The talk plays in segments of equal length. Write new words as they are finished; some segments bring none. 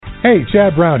Hey,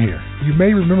 Chad Brown here. You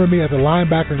may remember me as a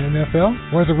linebacker in the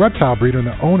NFL or as a reptile breeder and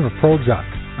the owner of Pro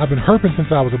Exotics. I've been herping since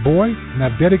I was a boy, and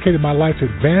I've dedicated my life to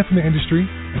advancing the industry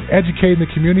and educating the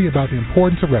community about the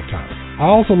importance of reptiles. I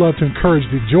also love to encourage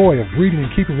the joy of breeding and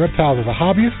keeping reptiles as a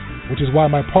hobbyist, which is why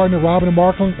my partner Robin and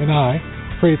Markland and I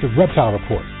created the Reptile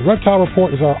Report. The Reptile Report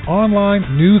is our online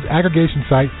news aggregation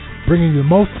site bringing you the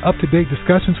most up-to-date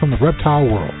discussions from the reptile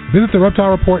world. Visit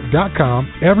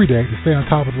thereptilereport.com every day to stay on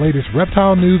top of the latest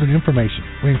reptile news and information.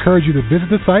 We encourage you to visit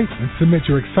the site and submit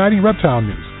your exciting reptile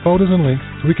news, photos, and links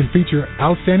so we can feature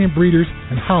outstanding breeders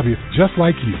and hobbyists just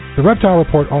like you. The Reptile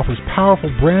Report offers powerful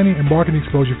branding and marketing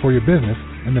exposure for your business,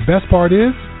 and the best part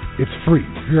is, it's free.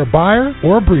 If you're a buyer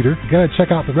or a breeder, you gotta check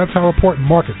out the Reptile Report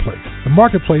Marketplace. The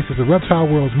Marketplace is the reptile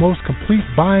world's most complete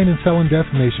buying and selling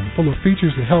destination, full of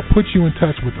features to help put you in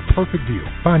touch with the perfect deal.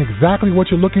 Find exactly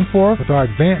what you're looking for with our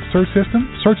advanced search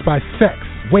system. Search by sex,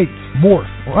 weight,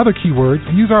 morph, or other keywords,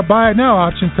 and use our Buy It Now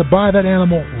option to buy that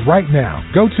animal right now.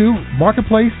 Go to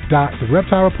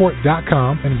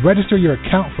marketplace.thereptilereport.com and register your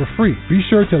account for free. Be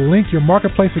sure to link your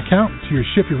Marketplace account to your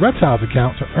Ship Your Reptiles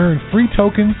account to earn free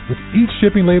tokens with each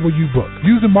shipping label you book.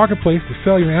 Use the Marketplace to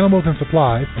sell your animals and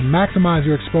supplies and maximize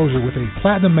your exposure with a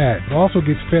platinum ad. It also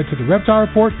gets fed to the Reptile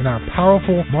Report and our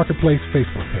powerful Marketplace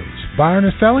Facebook page. Buying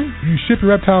or selling? Use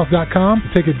ShipYourReptiles.com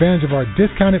to take advantage of our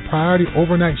discounted priority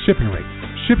overnight shipping rates.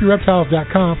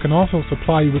 ShipYourReptiles.com can also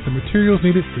supply you with the materials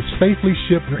needed to safely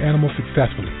ship your animals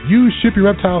successfully. Use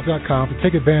ShipYourReptiles.com to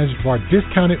take advantage of our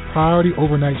discounted priority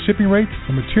overnight shipping rates,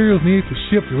 the materials needed to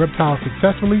ship your reptiles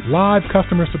successfully, live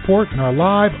customer support, and our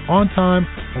live, on-time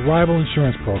arrival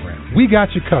insurance program. We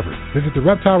got you covered. Visit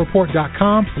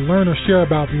thereptilereport.com to learn or share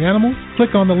about the animals.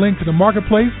 Click on the link to the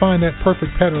Marketplace, find that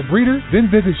perfect pet or breeder, then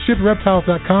visit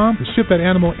ShipYourReptiles.com to ship that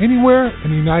animal anywhere in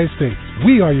the United States.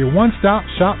 We are your one-stop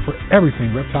shop for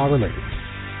everything reptile related.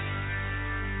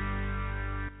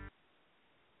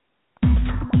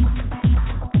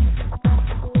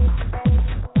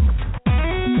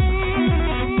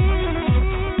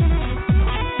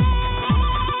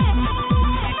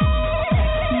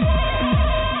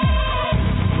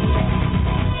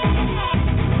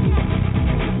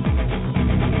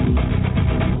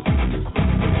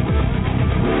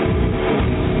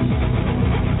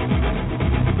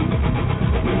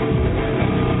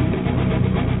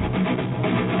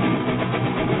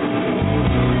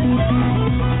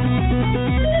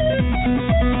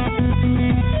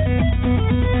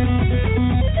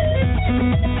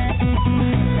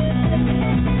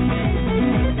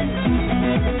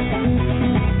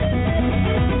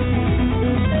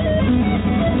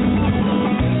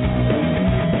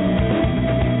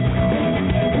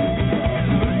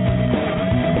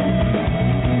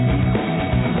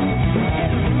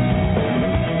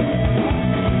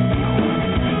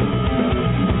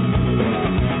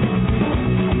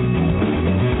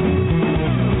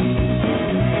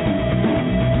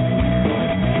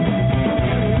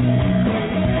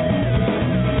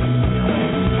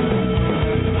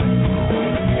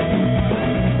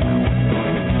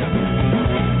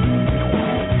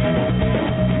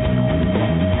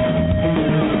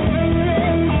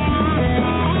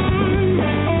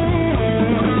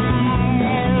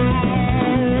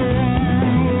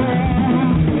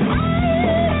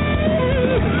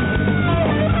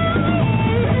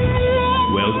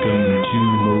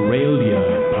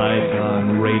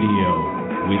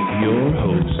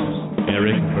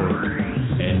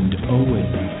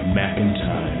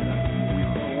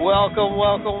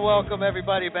 Welcome,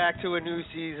 everybody, back to a new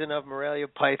season of Morelia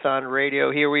Python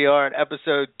Radio. Here we are at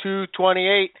episode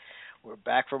 228. We're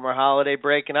back from our holiday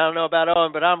break, and I don't know about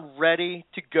Owen, but I'm ready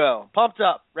to go. Pumped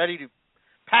up, ready to.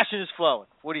 Passion is flowing.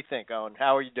 What do you think, Owen?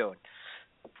 How are you doing?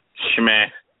 Schmeh.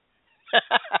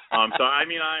 I'm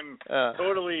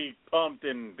totally pumped,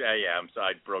 and I'm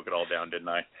sorry, I broke it all down, didn't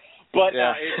I? But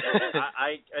yeah.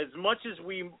 I as much as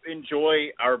we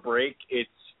enjoy our break, it's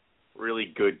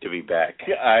really good to be back.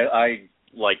 I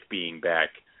like being back.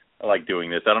 I like doing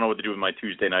this. I don't know what to do with my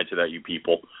Tuesday nights without you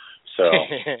people. So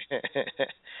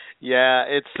yeah,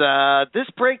 it's this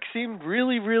break seemed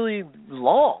really, really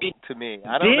long to me.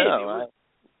 I don't know.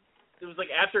 It was like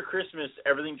after Christmas,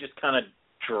 everything just kind of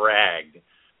dragged,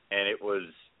 and it was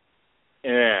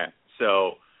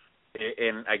So,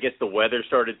 and I guess the weather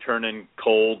started turning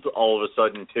cold all of a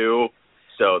sudden too.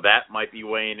 So that might be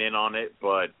weighing in on it,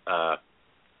 but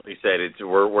like I said,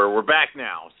 we're back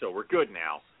now, so we're good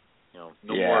now. No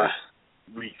more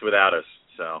weeks without us.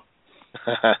 So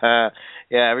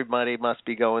yeah, everybody must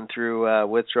be going through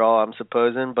withdrawal, I'm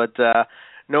supposing, but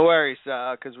no worries,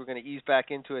 because we're going to ease back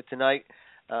into it tonight.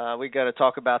 We got to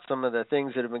talk about some of the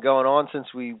things that have been going on since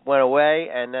we went away,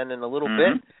 and then in a little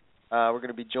bit we're going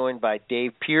to be joined by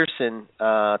Dave Pearson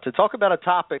to talk about a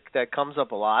topic that comes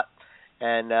up a lot,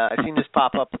 and I've seen this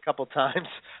pop up a couple times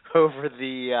over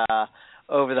the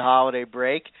holiday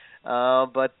break.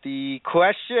 But the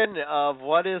question of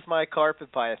what is my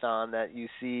carpet python that you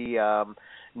see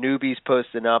newbies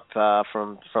posting up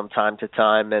from time to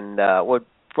time, and what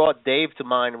brought Dave to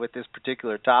mind with this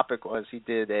particular topic was he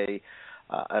did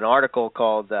an article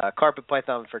called Carpet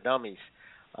Python for Dummies.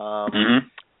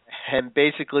 And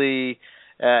basically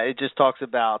it just talks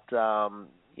about, we're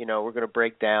going to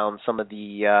break down some of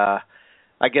the,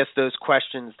 I guess, those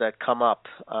questions that come up.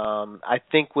 I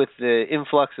think with the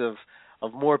influx of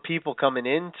more people coming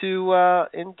into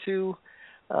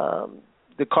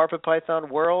the carpet python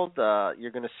world,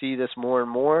 you're going to see this more and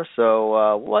more.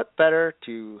 So what better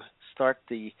to start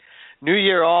the new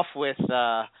year off with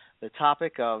the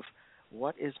topic of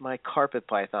what is my carpet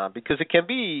python? Because it can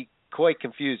be quite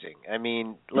confusing. I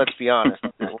mean, let's be honest.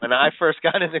 When I first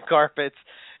got into carpets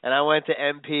and I went to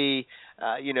MP,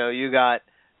 you got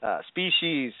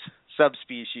species,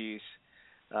 subspecies,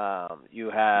 you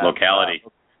have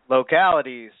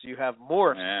localities, you have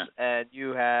morphs, and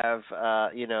you have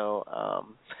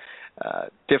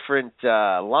different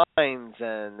lines,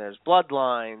 and there's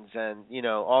bloodlines, and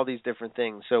all these different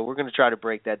things. So we're going to try to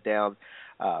break that down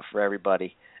for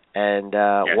everybody. And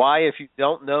why, if you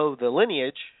don't know the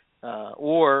lineage,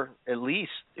 or at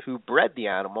least who bred the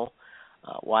animal,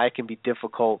 why it can be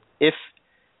difficult, if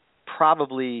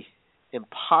probably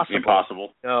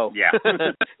impossible. No,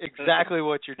 exactly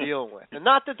what you're dealing with. And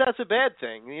not that that's a bad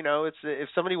thing. It's if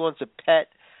somebody wants a pet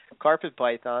carpet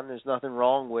python, there's nothing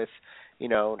wrong with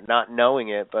not knowing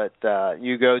it. But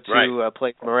you go to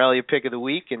play Morelia Pick of the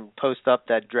Week and post up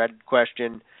that dreaded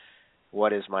question,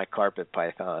 "What is my carpet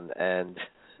python?" And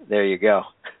there you go.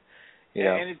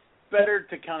 And it's better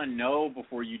to kind of know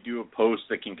before you do a post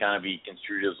that can kind of be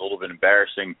construed as a little bit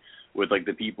embarrassing with like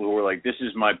the people who are like, "This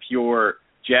is my pure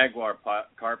jaguar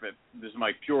carpet. This is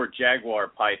my pure jaguar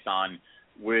python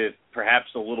with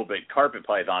perhaps a little bit carpet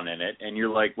python in it," and you're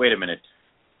like, "Wait a minute,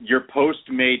 your post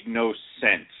made no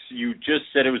sense. You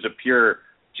just said it was a pure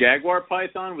jaguar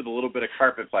python with a little bit of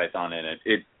carpet python in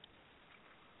it.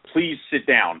 Please sit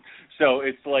down." So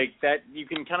it's like that. You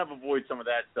can kind of avoid some of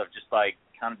that stuff just by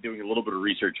kind of doing a little bit of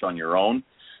research on your own.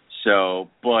 So,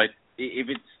 but if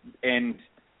it's, and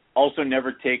also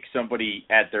never take somebody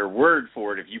at their word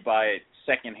for it. If you buy it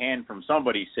secondhand from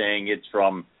somebody saying it's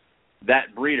from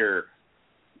that breeder,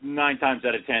 9 times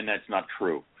out of 10 that's not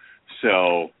true.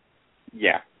 So,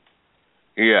 yeah,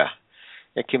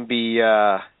 it can be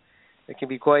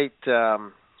quite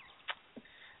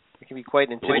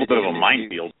intimidating. A little bit of a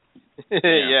minefield.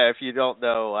 If you don't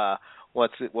know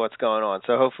what's going on.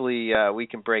 So hopefully we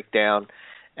can break down,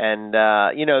 and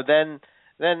then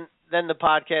the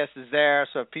podcast is there.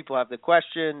 So if people have the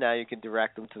question, now you can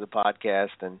direct them to the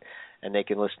podcast, and they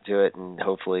can listen to it and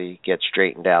hopefully get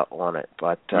straightened out on it.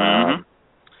 But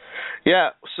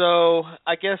so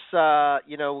I guess we're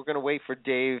going to wait for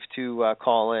Dave to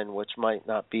call in, which might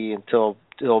not be until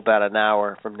about an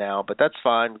hour from now, but that's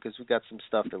fine because we've got some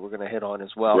stuff that we're going to hit on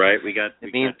as well. Right, we got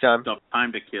some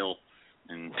time to kill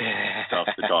and stuff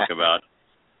to talk about.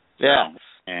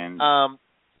 And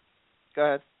go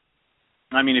ahead.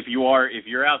 I mean, if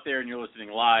you're out there and you're listening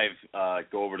live,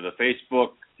 go over to the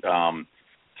Facebook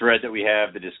thread that we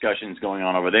have. The discussions going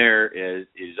on over there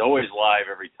is always live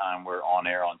every time we're on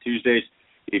air on Tuesdays.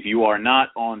 If you are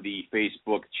not on the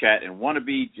Facebook chat and want to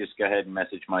be, just go ahead and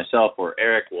message myself or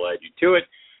Eric. We'll add you to it.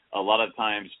 A lot of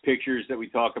times pictures that we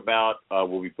talk about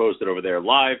will be posted over there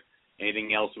live.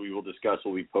 Anything else we will discuss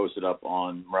will be posted up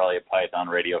on Morelia Python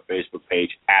Radio Facebook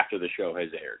page after the show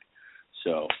has aired.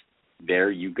 So there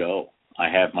you go. I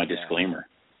have my disclaimer.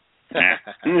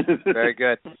 Very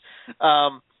good.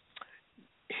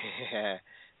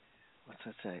 What's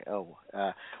that say?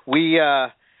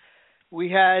 We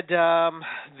had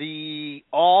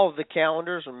all of the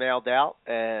calendars were mailed out,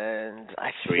 and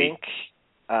I think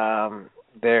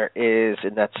there is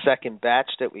in that second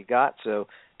batch that we got. So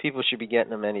people should be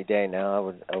getting them any day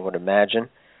now. I would imagine.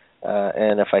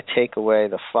 And if I take away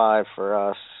the 5 for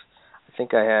us, I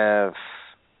think I have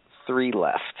 3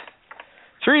 left.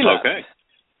 3 left. Okay.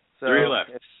 So 3 left.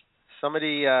 If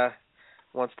somebody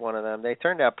wants one of them, they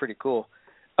turned out pretty cool.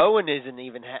 Owen hasn't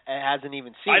even seen it. I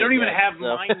don't even yet, have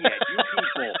mine yet. You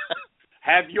people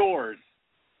have yours.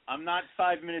 I'm not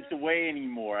 5 minutes away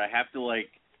anymore. I have to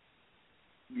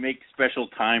make special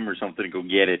time or something to go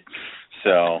get it.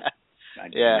 So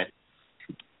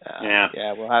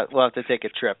We'll have to take a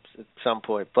trip at some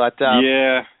point. But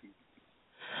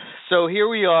So here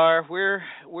we are. We're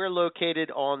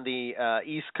located on the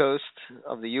East Coast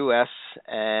of the U.S.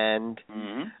 and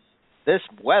this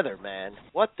weather, man,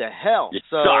 what the hell? It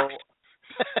so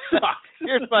sucks.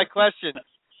 Here's my question.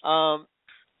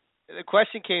 The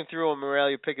question came through on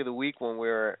Morelia Pick of the Week when we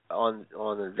were on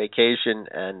a vacation,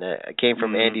 and it came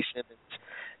from Andy Simmons.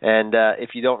 And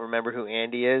if you don't remember who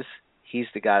Andy is, he's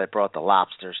the guy that brought the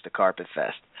lobsters to Carpet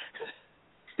Fest.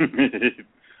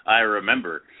 I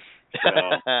remember. So,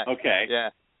 okay.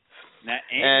 Yeah. Now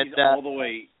Andy's all the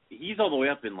way. He's all the way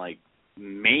up in like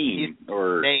Maine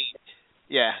or Maine.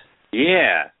 Yeah.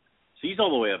 Yeah. So he's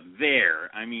all the way up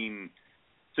there. I mean,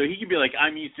 so he could be like,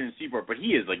 I'm Eastern Seaboard, but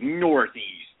he is like Northeast.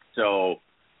 So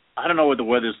I don't know what the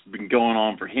weather's been going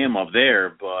on for him up there,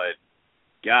 but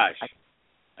gosh.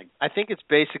 I think it's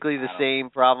basically the same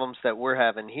problems that we're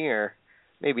having here.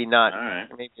 Maybe not. All right.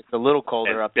 Maybe it's a little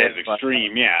colder up there. That's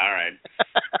extreme, yeah, all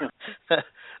right.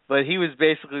 But he was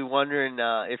basically wondering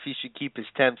if he should keep his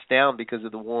temps down because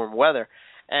of the warm weather.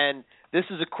 And this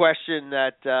is a question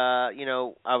that,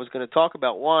 I was going to talk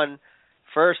about. One,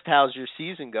 first, how's your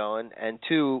season going? And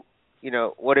two,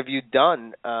 what have you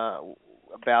done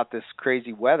about this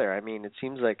crazy weather? I mean, it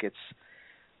seems like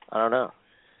I don't know,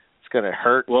 it's going to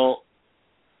hurt. Well,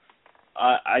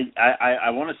 I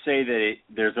want to say that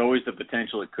there's always the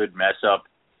potential it could mess up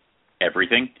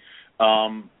everything.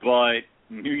 But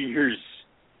New Year's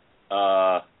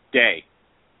Day,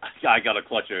 I got a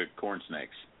clutch of corn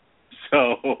snakes.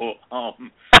 So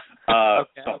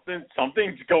okay.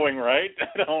 Something's going right.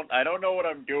 I don't know what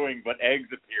I'm doing, but eggs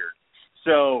appeared.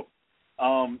 So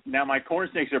now my corn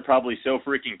snakes are probably so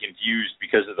freaking confused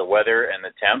because of the weather and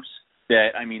the temps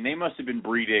that, I mean, they must have been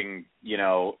breeding,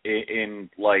 in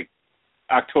like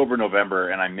October, November,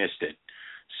 and I missed it.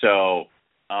 So,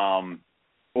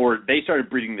 or they started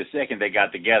breeding the second they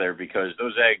got together because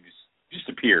those eggs just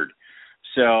appeared.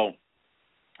 So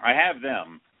I have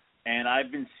them, and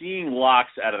I've been seeing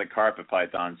locks out of the carpet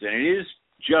pythons, and it is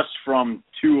just from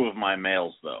two of my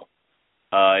males, though.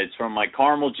 It's from my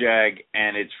caramel jag,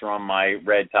 and it's from my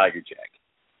red tiger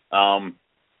jag.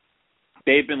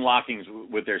 They've been locking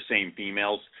with their same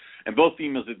females, and both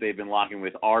females that they've been locking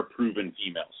with are proven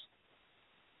females.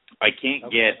 I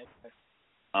can't get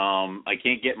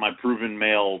my proven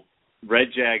male red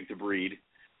jag to breed.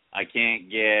 I can't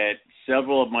get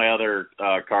several of my other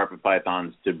carpet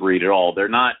pythons to breed at all. They're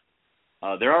not.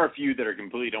 There are a few that are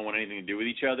completely don't want anything to do with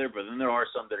each other, but then there are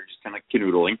some that are just kind of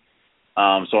canoodling.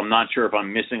 So I'm not sure if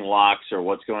I'm missing locks or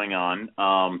what's going on.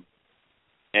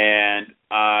 And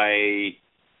I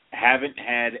haven't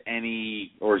had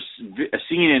any or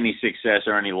seen any success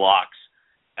or any locks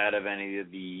out of any of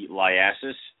the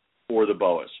liasis or the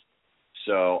boas.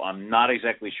 So I'm not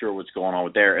exactly sure what's going on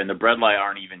with there. And the bredli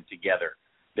aren't even together.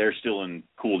 They're still in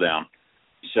cool down.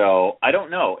 So I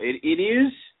don't know. It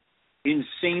is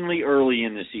insanely early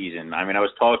in the season. I mean, I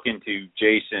was talking to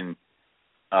Jason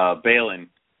Balin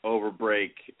over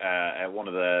break at one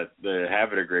of the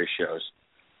Havre de Grace shows,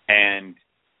 and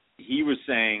he was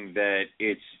saying that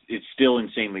it's still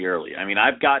insanely early. I mean,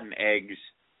 I've gotten eggs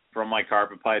from my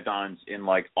carpet pythons in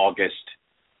like August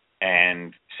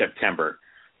and September.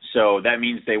 So that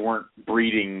means they weren't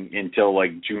breeding until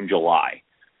like June, July.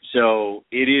 So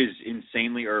it is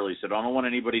insanely early. So I don't want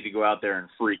anybody to go out there and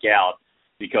freak out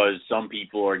because some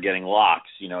people are getting locks.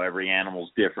 Every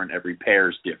animal's different. Every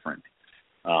pair's different.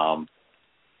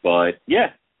 But, yeah,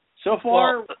 so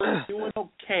far we're doing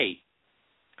okay.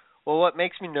 Well, what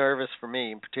makes me nervous for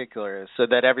me in particular is so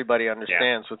that everybody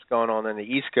understands what's going on in the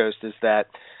East Coast is that,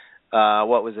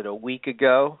 what was it, a week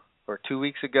ago or 2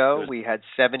 weeks ago, we had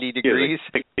 70 degrees.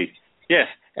 Yeah.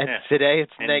 And today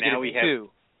it's and negative now we 2.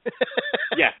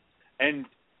 Yeah. And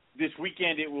this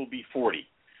weekend it will be 40.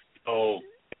 So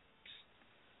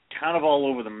it's kind of all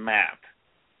over the map.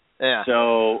 Yeah.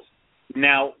 So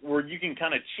now where you can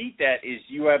kind of cheat that is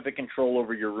you have the control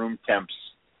over your room temps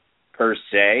per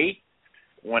se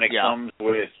when it comes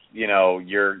with,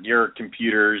 your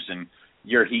computers and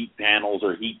your heat panels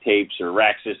or heat tapes or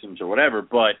rack systems or whatever.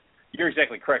 But you're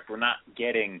exactly correct. We're not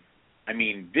getting,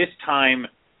 this time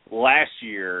last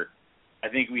year, I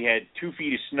think we had 2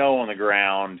 feet of snow on the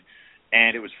ground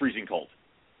and it was freezing cold.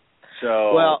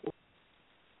 So, well,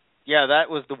 yeah, that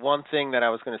was the one thing that I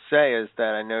was going to say is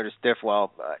that I noticed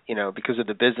because of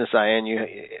the business I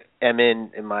am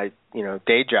in my,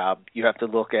 day job, you have to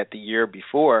look at the year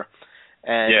before.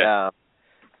 And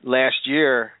last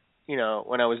year,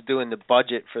 when I was doing the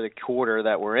budget for the quarter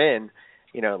that we're in,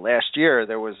 last year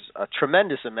there was a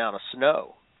tremendous amount of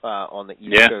snow on the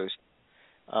East Coast.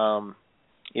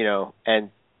 And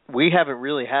we haven't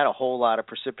really had a whole lot of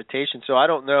precipitation. So I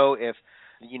don't know if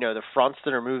the fronts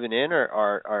that are moving in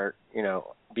are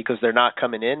because they're not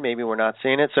coming in, maybe we're not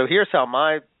seeing it. So here's how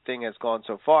my thing has gone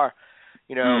so far.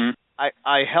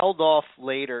 I held off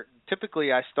later.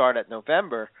 Typically I start at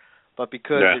November, but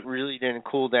because it really didn't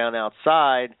cool down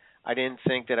outside, I didn't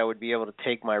think that I would be able to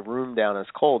take my room down as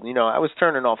cold. I was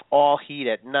turning off all heat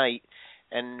at night,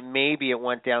 and maybe it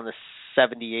went down to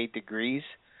 78 degrees,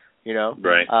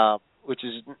 right. Which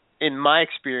is, in my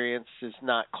experience, is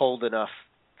not cold enough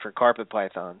for carpet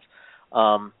pythons.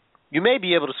 You may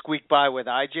be able to squeak by with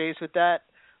IJs with that,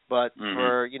 but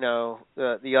for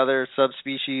the other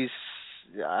subspecies,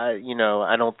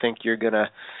 I don't think you're gonna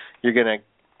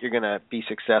be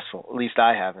successful. At least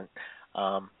I haven't.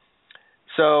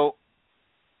 So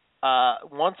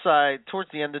towards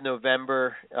the end of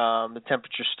November, the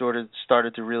temperature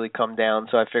started to really come down.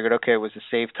 So I figured, okay, it was a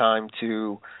safe time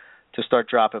to start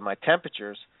dropping my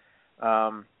temperatures.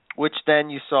 Which then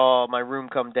you saw my room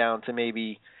come down to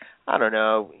maybe, I don't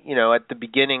know, at the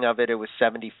beginning of it was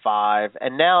 75.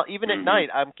 And now, even at night,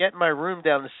 I'm getting my room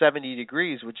down to 70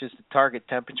 degrees, which is the target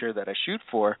temperature that I shoot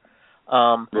for.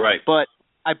 Right. But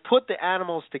I put the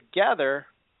animals together,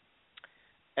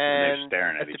 and they're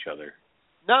staring at each other.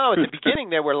 No, at the beginning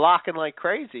they were locking like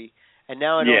crazy, and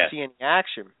now I don't see any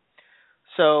action.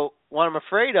 So what I'm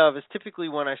afraid of is typically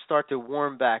when I start to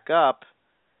warm back up,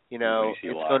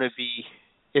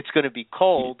 it's going to be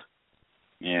cold.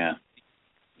 Yeah.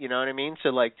 You know what I mean?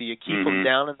 So, do you keep them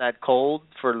down in that cold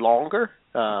for longer,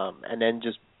 and then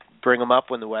just bring them up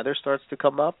when the weather starts to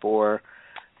come up, or,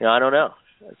 I don't know.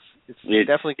 It's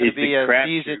definitely going to be a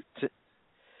season.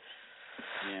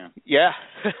 Yeah,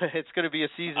 it's going to be a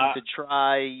season to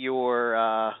try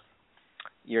your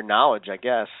knowledge, I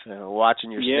guess.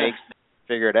 Watching your snakes,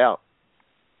 figure it out.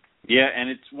 Yeah, and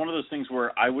it's one of those things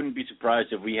where I wouldn't be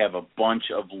surprised if we have a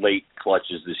bunch of late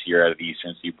clutches this year out of the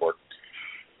Eastern Seaboard.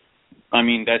 I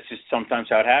mean, that's just sometimes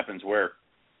how it happens where,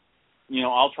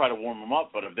 I'll try to warm them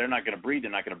up, but if they're not going to breed, they're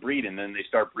not going to breed, and then they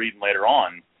start breeding later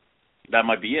on, that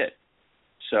might be it.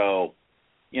 So,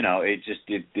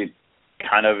 it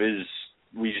kind of is,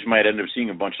 we just might end up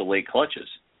seeing a bunch of late clutches.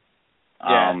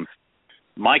 Yeah.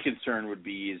 My concern would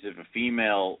be is if a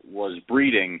female was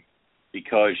breeding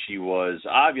because she was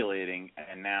ovulating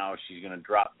and now she's going to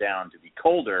drop down to be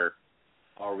colder,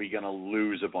 are we going to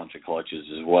lose a bunch of clutches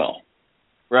as well?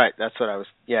 Right, that's what I was,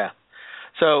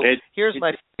 So it's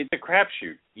a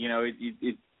crapshoot. You're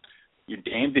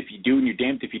damned if you do and you're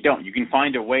damned if you don't. You can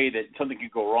find a way that something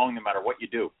could go wrong no matter what you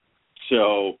do.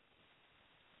 So.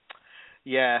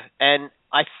 Yeah, and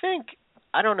I think,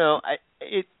 I don't know,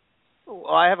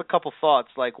 I have a couple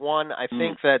thoughts. One, I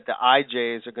think that the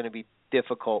IJs are going to be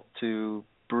difficult to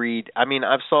breed. I mean,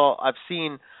 I've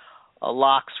seen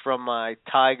locks from my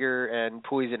tiger and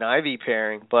poison ivy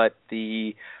pairing, but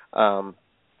the PC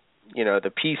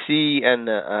and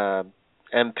the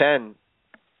M-Pen,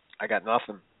 I got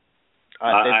nothing.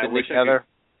 I wish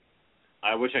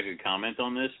I could comment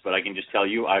on this, but I can just tell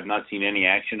you I've not seen any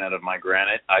action out of my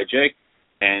Granite IJ,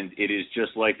 and it is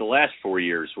just like the last 4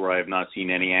 years where I have not seen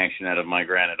any action out of my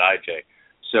Granite IJ.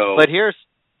 So, but here's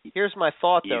my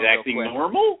thought, though. He's acting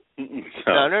normal? No.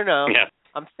 Yeah.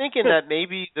 I'm thinking that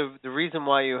maybe the reason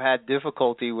why you had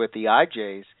difficulty with the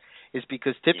IJs is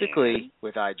because typically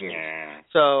with IJs.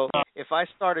 So if I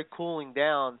started cooling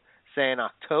down, say in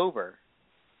October,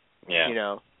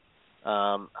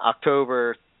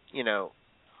 October,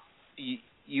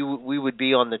 we would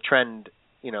be on the trend,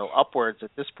 upwards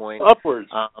at this point. Upwards.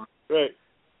 Right.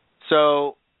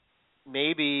 So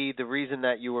maybe the reason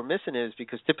that you were missing is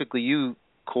because typically you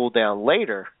cool down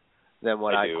later than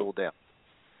what I cool down.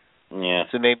 Yeah.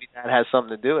 So maybe that has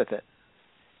something to do with it.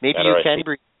 Maybe you can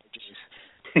breed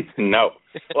IJs. No.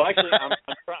 Well, actually,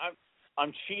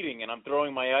 I'm cheating and I'm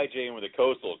throwing my IJ in with a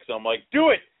coastal because I'm like, do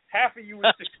it. Half of you is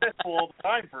successful all the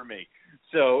time for me.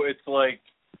 So it's like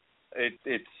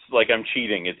I'm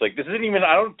cheating. It's like, this isn't even,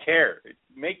 I don't care.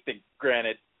 Make the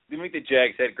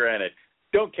Jags head Granite.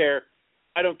 Don't care.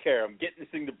 I don't care. I'm getting this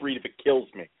thing to breed if it kills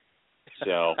me.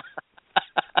 So.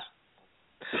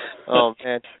 Oh,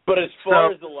 man. But as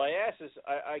far as the Liasis,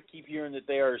 I keep hearing that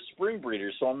they are spring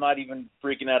breeders, so I'm not even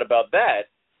freaking out about that.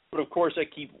 But, of course, I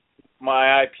keep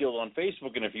my eye peeled on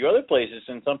Facebook and a few other places,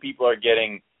 and some people are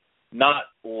getting not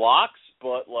locks,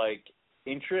 but,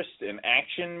 interest and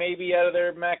action maybe out of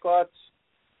their Maclots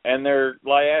and their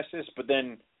Liasis. But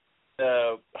then,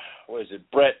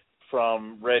 Brett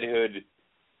from Red Hood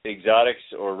Exotics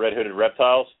or Red Hooded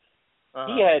Reptiles,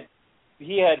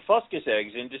 he had Fuscus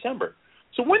eggs in December.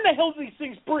 So when the hell do these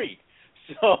things breed?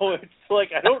 So it's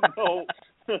like, I don't know.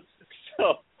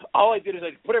 So all I did is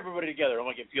I put everybody together. I'm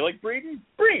like, if you like breeding,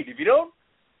 breed. If you don't,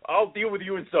 I'll deal with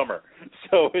you in summer.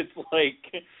 So it's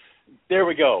like, there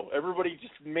we go. Everybody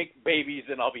just make babies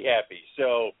and I'll be happy.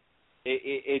 So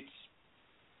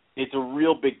it's a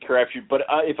real big crapshoot. But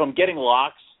if I'm getting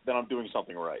locks, then I'm doing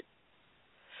something right.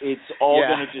 It's all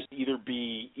going to just either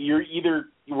be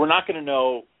we're not going to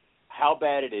know how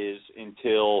bad it is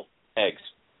until eggs.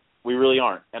 We really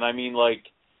aren't. And I mean, like,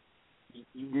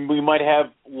 we might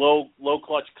have low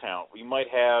clutch count. We might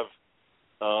have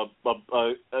a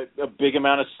big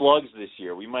amount of slugs this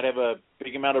year. We might have a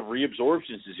big amount of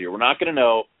reabsorptions this year. We're not going to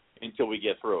know until we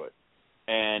get through it.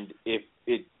 And if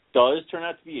it does turn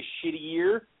out to be a shitty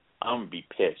year, I'm going to be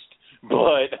pissed.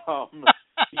 But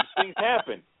these things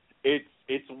happen.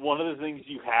 It's one of the things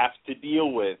you have to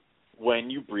deal with when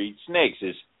you breed snakes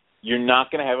is you're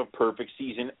not going to have a perfect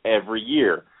season every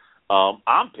year.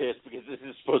 I'm pissed because this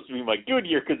is supposed to be my good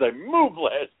year because I moved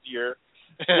last year.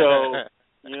 So,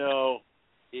 you know,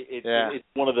 it's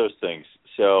one of those things.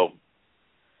 So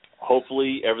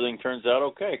hopefully everything turns out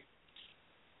okay.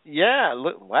 Yeah,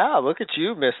 look at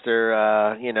you,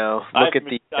 Mr. Look at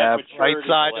the right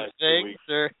side of things.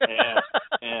 Yeah.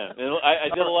 I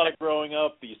did a lot of growing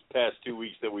up these past 2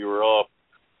 weeks that we were off.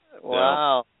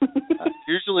 Wow.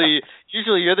 Usually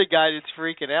you're the guy that's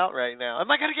freaking out right now. Am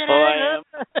I going to get in?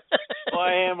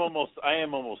 I am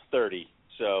almost 30,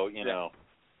 so, you know.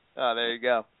 Oh, there you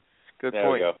go. Good there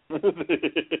point. We go.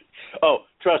 Oh,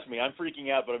 trust me, I'm freaking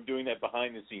out, but I'm doing that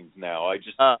behind the scenes now.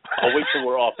 I'll wait till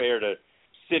we're off air to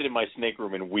sit in my snake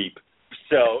room and weep.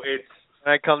 So it's...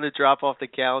 When I come to drop off the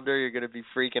calendar, you're going to be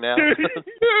freaking out.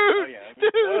 Oh, yeah.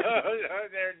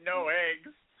 There are no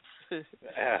eggs.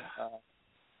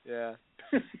 Yeah.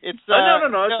 It's no.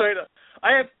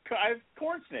 I have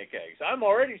corn snake eggs. I'm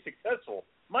already successful.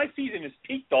 My season is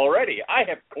peaked already. I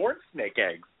have corn snake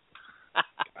eggs.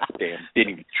 God damn,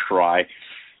 didn't even try.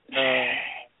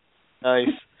 Nice.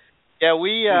 Yeah,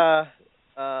 we.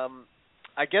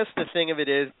 I guess the thing of it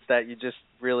is that you just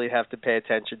really have to pay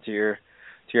attention to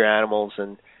your animals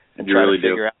and try to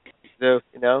figure out what to do.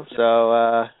 You know, so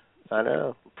I don't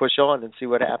know. Push on and see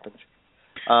what happens.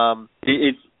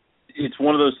 It's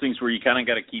one of those things where you kind of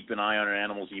got to keep an eye on your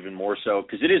animals even more so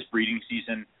because it is breeding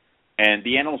season, and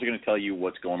the animals are going to tell you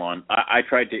what's going on. I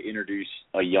tried to introduce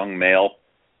a young male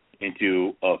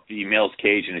into a female's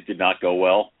cage, and it did not go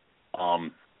well.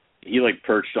 He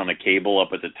perched on a cable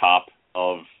up at the top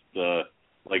of the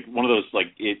one of those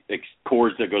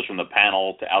cords that goes from the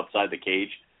panel to outside the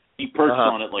cage. He perched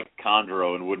on it like a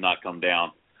chondro and would not come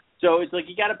down. So it's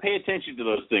you got to pay attention to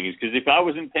those things because if I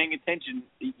wasn't paying attention,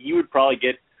 you would probably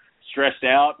get stressed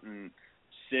out and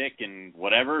sick and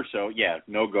whatever. So yeah,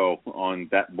 no go on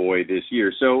that boy this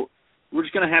year. So we're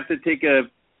just gonna have to take a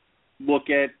look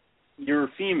at your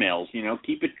females. You know,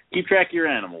 keep track of your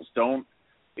animals.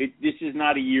 This is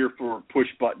not a year for push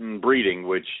button breeding,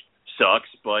 which sucks.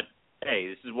 But hey,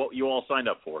 this is what you all signed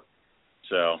up for.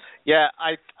 So yeah,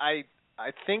 I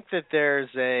think that there's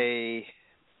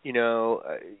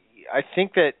I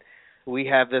think that we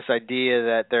have this idea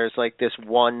that there's this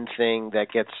one thing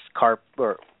that gets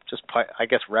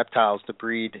reptiles to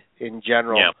breed in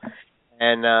general. Yeah.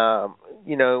 And,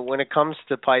 when it comes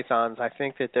to pythons, I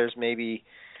think that there's maybe,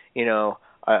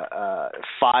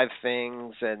 5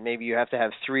 things, and maybe you have to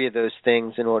have 3 of those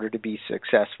things in order to be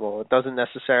successful. It doesn't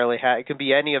necessarily it can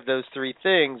be any of those 3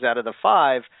 things out of the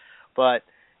 5, but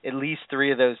at least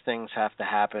 3 of those things have to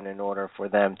happen in order for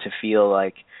them to feel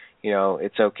like,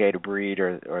 it's okay to breed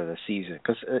or the season.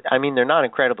 Because, they're not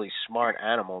incredibly smart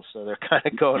animals, so they're kind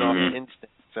of going off of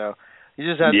instinct. So you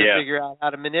just have to figure out how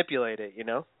to manipulate it,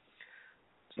 So.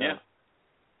 Yeah.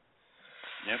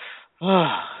 Yep.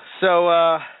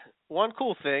 So one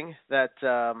cool thing that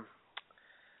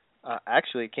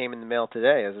actually came in the mail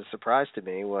today as a surprise to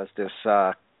me was this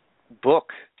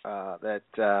book that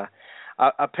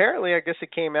apparently I guess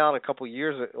it came out a couple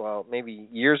maybe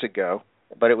years ago,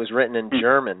 but it was written in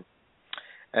German.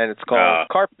 And it's called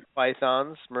Carpet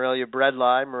Pythons, Morelia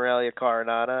bredli, Morelia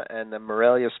carinata, and the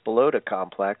Morelia spilota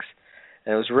complex.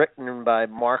 And it was written by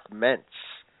Mark Mentz.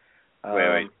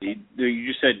 Wait. You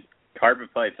just said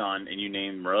carpet python, and you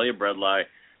named Morelia bredli,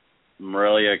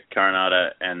 Morelia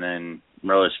carinata, and then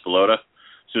Morelia spilota.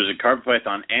 So is it carpet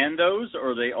python and those,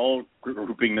 or are they all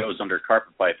grouping those under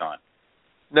carpet python?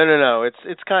 No.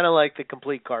 It's kind of like the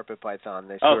complete carpet python.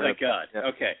 Thank God. Yeah.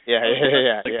 Okay.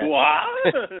 Yeah.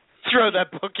 What? Throw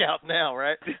that book out now,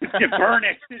 right? Burn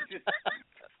it.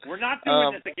 We're not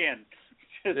doing this again.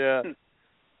 Yeah.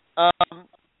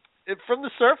 From the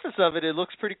surface of it, it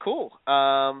looks pretty cool.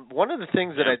 One of the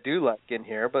things that I do like in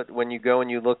here, but when you go and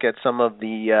you look at some of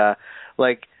the,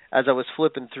 as I was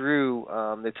flipping through,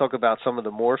 they talk about some of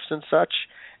the morphs and such,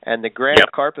 And the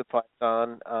Grand Carpet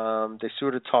Python, they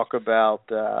sort of talk about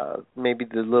maybe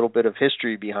the little bit of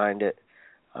history behind it,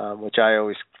 which I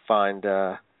always find,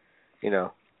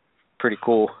 pretty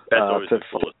cool. That's always the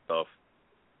coolest stuff.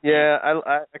 Yeah,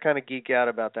 I kind of geek out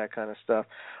about that kind of stuff.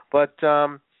 But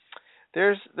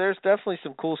there's definitely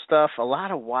some cool stuff. A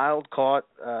lot of wild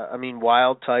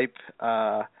type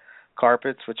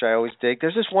carpets, which I always dig.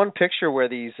 There's this one picture where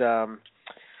these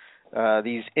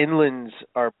inlands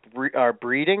are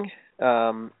breeding.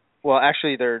 Well,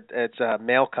 actually, it's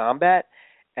male combat,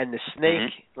 and the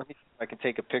snake. Let me see if I can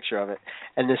take a picture of it.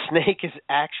 And the snake is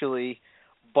actually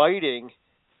biting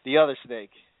the other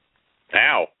snake.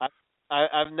 Ow!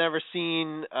 I've never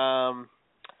seen.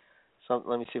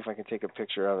 Let me see if I can take a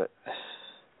picture of it.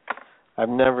 I've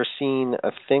never seen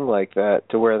a thing like that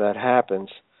to where that happens.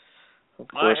 Of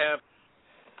course. I have.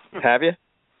 Have you?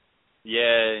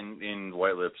 Yeah, in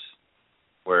White Lips,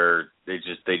 where they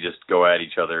just go at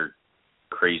each other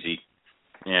crazy.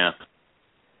 Yeah.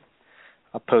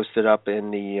 I'll post it up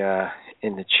in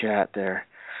the chat there.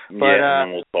 But,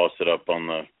 and then we'll toss it up on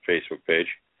the Facebook page.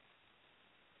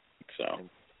 So.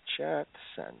 Chat,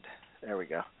 send. There we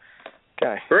go.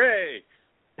 Okay. Hooray!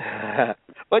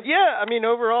 But yeah, I mean,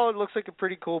 overall, it looks like a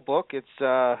pretty cool book. It's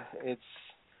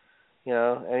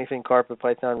anything Carpet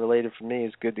Python related for me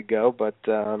is good to go. But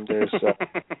there's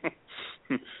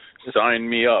sign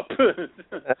me up.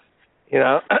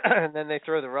 And then they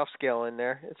throw the rough scale in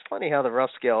there. It's funny how the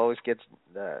rough scale always gets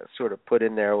sort of put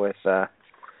in there with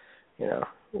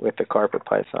with the Carpet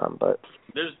Python, but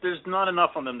there's not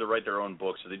enough on them to write their own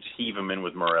books, so they just heave them in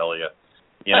with Morelia.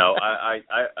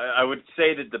 I would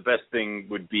say that the best thing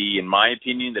would be, in my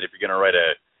opinion, that if you're going to write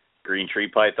a Green Tree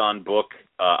Python book,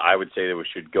 I would say that we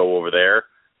should go over there.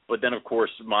 But then, of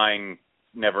course, mine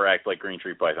never act like Green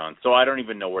Tree Python, so I don't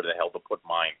even know where the hell to put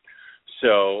mine.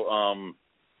 So,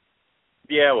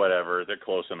 whatever. They're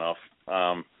close enough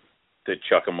to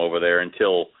chuck them over there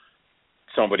until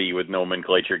somebody with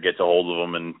nomenclature gets a hold of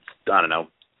them and, I don't know,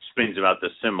 spins them out to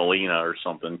Semolina or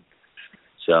something.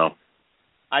 So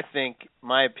I think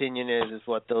my opinion is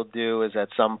what they'll do is at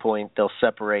some point they'll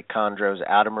separate chondros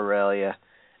out of Morelia,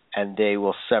 and they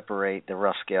will separate the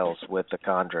rough scales with the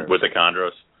chondros. With the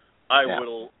chondros, I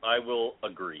will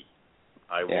agree.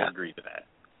 I will agree to that.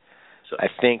 So I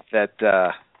think that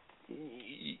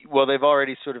they've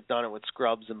already sort of done it with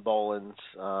scrubs and bolins.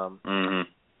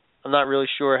 I'm not really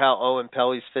sure how Owen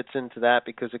Pelly's fits into that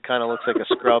because it kind of looks like a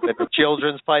scrub and a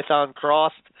children's python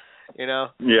crossed,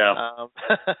 Yeah.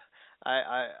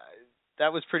 I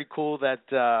that was pretty cool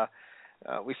that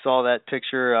we saw that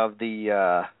picture of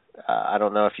the I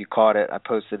don't know if you caught it. I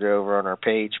posted it over on our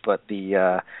page, but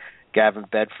the Gavin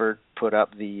Bedford put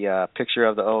up the picture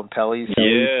of the Owen Pelly's.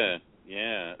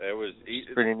 Yeah, that was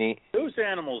pretty neat. Those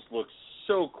animals look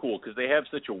so cool because they have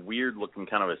such a weird looking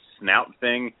kind of a snout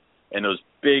thing, and those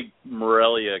big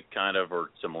Morelia kind of, or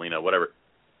Semolina, whatever,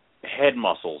 head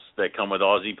muscles that come with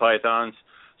Aussie pythons.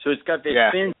 So it's got this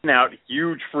thin snout,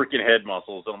 huge freaking head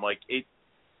muscles, and I'm like, it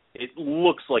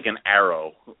looks like an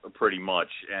arrow pretty much,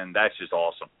 and that's just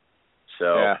awesome.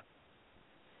 So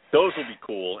those will be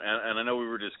cool, and I know we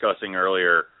were discussing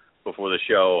earlier before the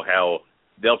show how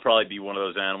they'll probably be one of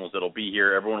those animals that'll be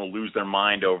here, everyone will lose their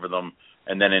mind over them,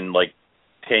 and then in like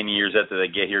 10 years after they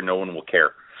get here, no one will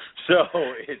care. So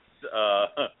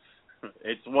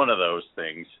it's one of those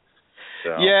things.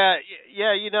 So. Yeah,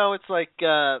 it's like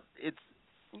it's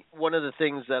one of the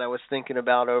things that I was thinking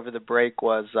about over the break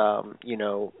was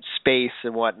space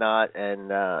and whatnot,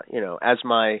 and as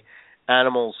my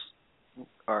animals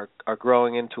are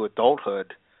growing into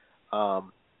adulthood,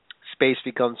 space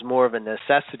becomes more of a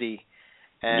necessity,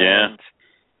 and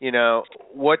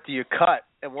what do you cut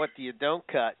and what do you don't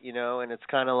cut, and it's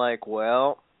kind of like,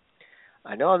 well,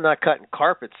 I know I'm not cutting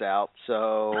carpets out,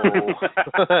 so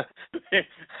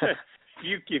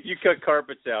if you cut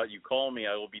carpets out, you call me.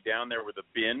 I will be down there with a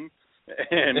bin,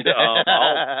 and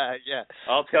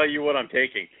I'll tell you what I'm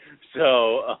taking.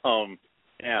 So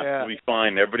it'll be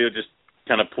fine. Everybody will just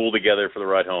kind of pull together for the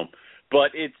ride home.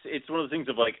 But it's one of the things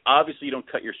of like, obviously you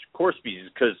don't cut your core species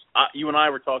because you and I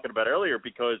were talking about earlier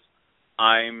because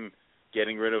I'm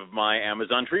getting rid of my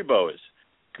Amazon tree boas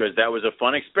because that was a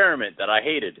fun experiment that I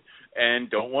hated and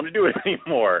don't want to do it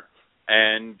anymore.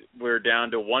 And we're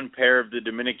down to one pair of the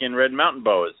Dominican red mountain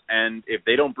boas. And if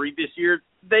they don't breed this year,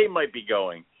 they might be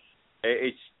going.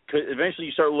 It's 'cause eventually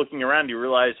you start looking around, you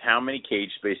realize how many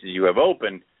cage spaces you have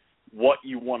open, what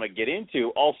you want to get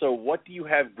into. Also, what do you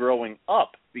have growing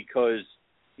up? Because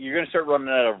you're going to start running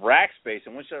out of rack space.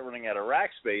 And once you start running out of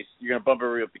rack space, you're going to bump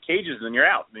everybody up the cages, and then you're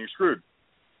out. Then you're screwed.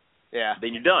 Yeah.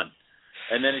 Then you're done.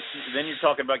 And then you're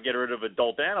talking about getting rid of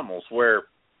adult animals where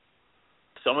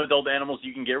some adult animals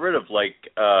you can get rid of. Like,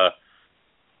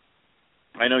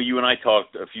 I know you and I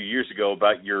talked a few years ago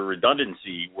about your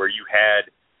redundancy where you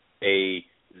had a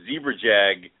zebra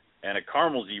jag and a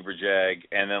caramel zebra jag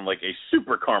and then like a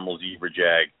super caramel zebra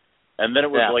jag. And then it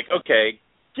was like, okay,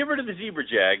 get rid of the zebra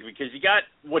jag because you got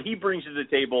what he brings to the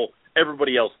table,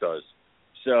 everybody else does.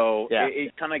 So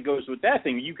it kind of goes with that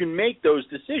thing. You can make those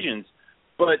decisions,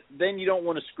 but then you don't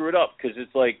want to screw it up because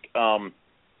it's like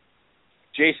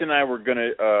Jason and I were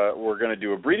gonna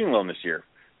do a breeding loan this year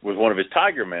with one of his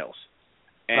tiger males.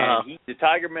 And the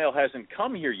tiger male hasn't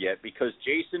come here yet because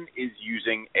Jason is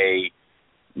using a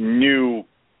new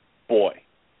boy.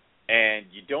 And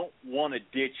you don't want to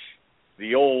ditch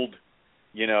the old,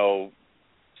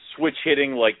 switch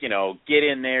hitting, get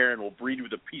in there and we'll breed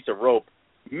with a piece of rope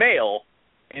male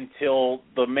until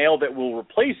the male that will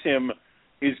replace him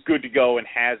is good to go and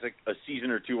has a season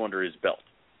or two under his belt.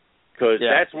 Because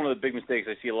that's one of the big mistakes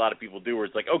I see a lot of people do where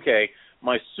it's like, okay,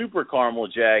 my super caramel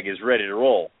jag is ready to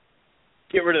roll.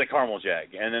 Get rid of the caramel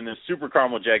jag. And then the super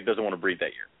caramel jag doesn't want to breed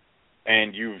that year.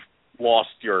 And you've lost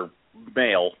your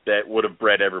male that would have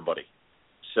bred everybody.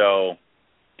 So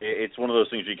it's one of those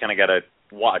things you kind of got to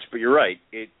watch. But you're right.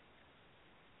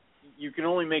 You can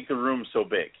only make the room so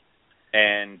big.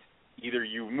 And either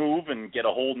you move and get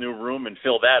a whole new room and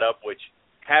fill that up, which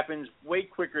happens way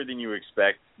quicker than you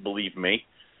expect, believe me,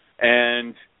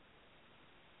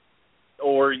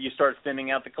 or you start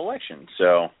thinning out the collection.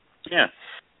 So, yeah.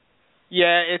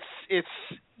 Yeah, it's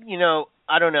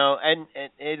I don't know, and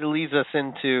it leads us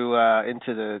into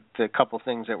the couple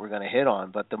things that we're going to hit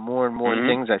on. But the more and more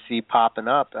things I see popping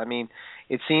up, I mean,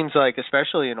 it seems like,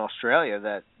 especially in Australia,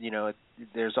 that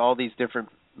there's all these different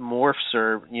morphs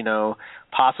or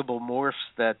possible morphs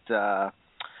that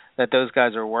those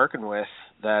guys are working with.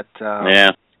 That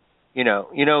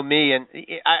me, and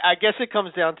I guess it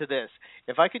comes down to this: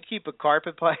 if I could keep a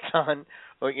carpet python.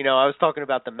 Well, I was talking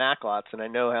about the Maclots, and I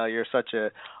know how you're such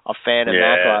a fan of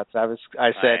Maclots. I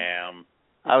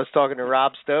was talking to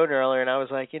Rob Stone earlier, and I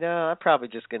was like, I'm probably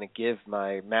just going to give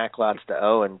my Maclots to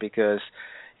Owen because,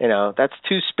 that's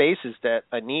two spaces that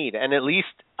I need, and at least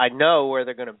I know where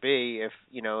they're going to be if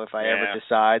I ever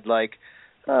decide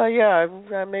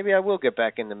maybe I will get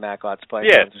back into Maclots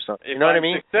pythons or something. You know what I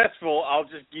mean? If I'm successful, I'll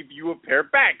just give you a pair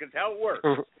back. That's how it works.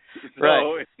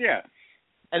 Right. Yeah.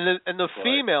 And the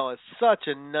female is such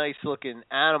a nice looking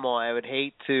animal. I would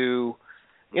hate to,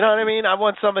 what I mean? I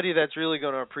want somebody that's really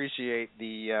going to appreciate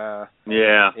the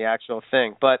actual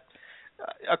thing. But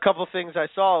a couple things I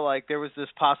saw, like there was this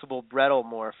possible Brettle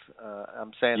morph.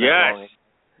 I'm saying that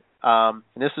wrong.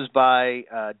 And this was by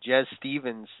Jez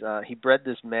Stevens. He bred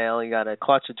this male. He got a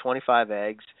clutch of 25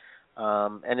 eggs.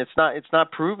 And it's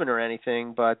not proven or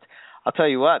anything, but I'll tell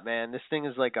you what, man, this thing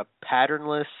is like a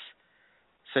patternless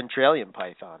Centralian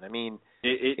python. I mean,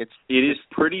 it is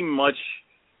pretty much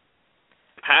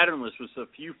patternless with a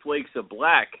few flakes of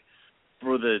black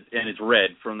and it's red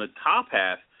from the top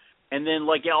half, and then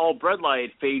all bredli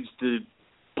it fades to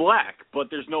black, but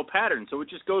there's no pattern, so it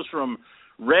just goes from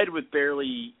red with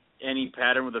barely any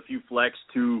pattern with a few flecks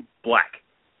to black,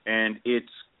 and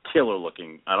it's killer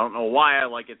looking. I don't know why I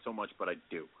like it so much, but I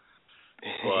do.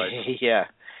 But yeah.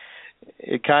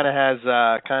 It kind of has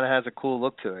a cool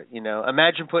look to it,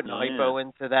 Imagine putting hypo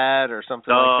into that or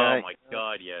something like that. Oh my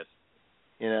God, yes.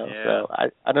 So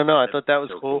I don't know. I thought that was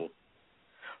so cool.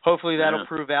 Hopefully that'll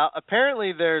prove out.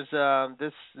 Apparently there's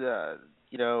there's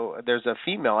a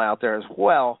female out there as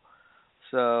well.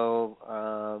 So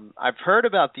I've heard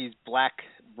about these black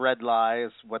bredli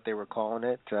is what they were calling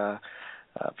it. A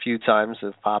few times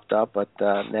have popped up, but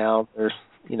now they're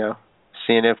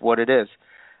seeing what it is.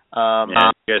 You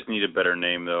guys need a better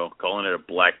name, though. Calling it a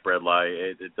black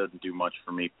bredli, it doesn't do much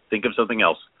for me. Think of something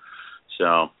else.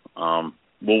 So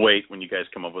we'll wait when you guys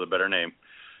come up with a better name.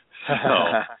 So.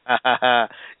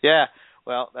 Yeah,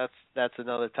 well, that's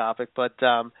another topic. But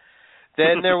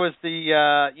then there was the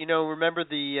remember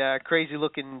the crazy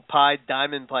looking pied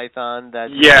diamond python that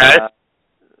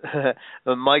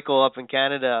Michael up in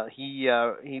Canada. He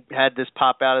had this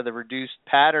pop out of the reduced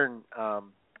pattern.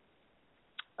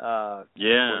 The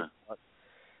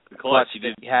clutch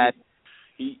that he had.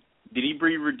 Did he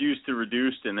breed reduced to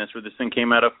reduced, and that's where this thing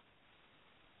came out of?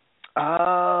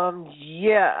 I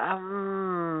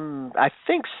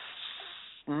think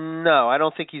no. I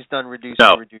don't think he's done reduced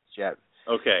to reduced yet.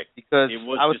 Okay. Because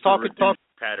I was talking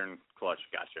pattern clutch.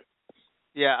 Gotcha.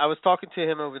 Yeah, I was talking to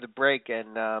him over the break,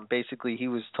 and basically he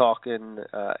was talking.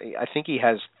 I think he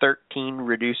has 13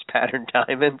 reduced pattern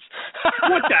diamonds.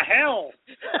 What the hell?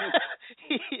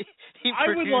 he I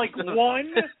would like them.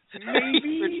 One,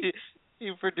 maybe.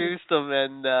 He produced them,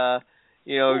 and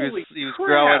he was crap.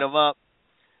 growing them up.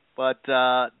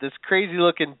 But this crazy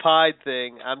looking pied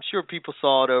thing, I'm sure people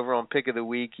saw it over on Pick of the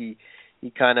Week. He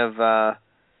kind of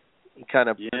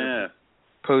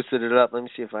posted it up. Let me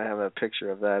see if I have a picture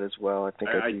of that as well. I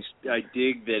think I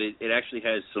dig that it actually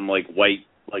has some like white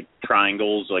like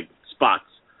triangles, like spots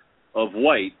of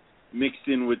white mixed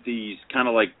in with these kind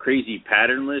of like crazy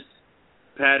patternless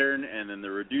pattern and then the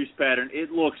reduced pattern.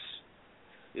 It looks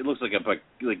like it looks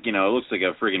like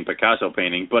a friggin' Picasso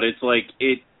painting, but it's like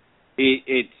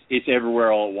it's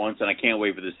everywhere all at once, and I can't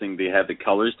wait for this thing to have the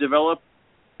colors develop.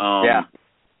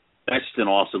 That's just an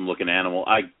awesome looking animal.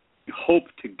 I hope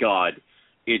to God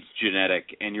it's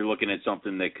genetic, and you're looking at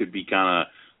something that could be kind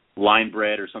of line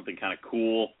bred or something kind of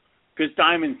cool. Because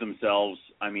diamonds themselves,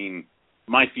 I mean,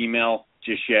 my female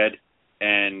just shed,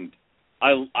 and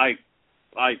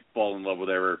I fall in love with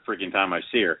her every freaking time I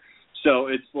see her. So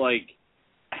it's like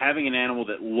having an animal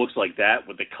that looks like that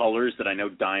with the colors that I know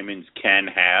diamonds can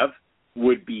have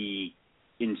would be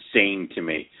insane to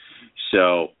me.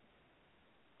 So,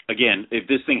 again, if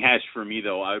this thing hatched for me,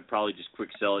 though, I would probably just quick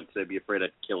sell it because I'd be afraid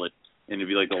I'd kill it. And it'd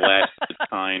be like the last of its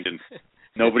kind, and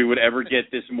nobody would ever get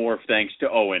this morph thanks to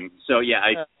Owen. So, yeah,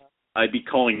 I'd be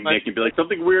calling Nick and be like,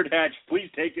 something weird hatched. Please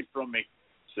take it from me.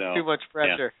 So too much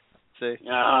pressure. Yeah. See?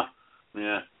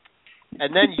 Yeah.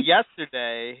 And then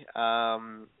yesterday,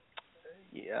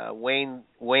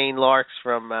 Wayne Larks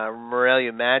from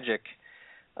Morelia Magic,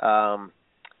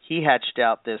 he hatched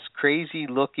out this crazy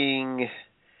looking.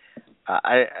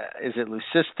 Is it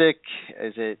leucistic?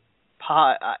 Is it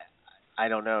pot? I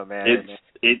don't know, man.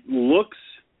 It looks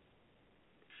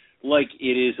like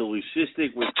it is a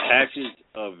leucistic with patches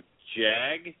of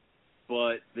jag,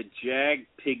 but the jag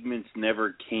pigments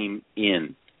never came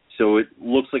in. So it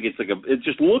looks like it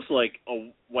just looks like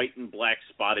a white and black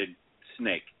spotted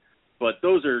snake. But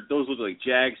those look like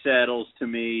jag saddles to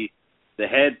me. The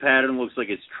head pattern looks like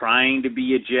it's trying to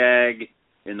be a jag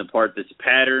in the part that's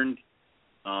patterned.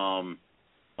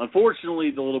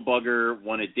 Unfortunately, the little bugger,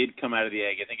 when it did come out of the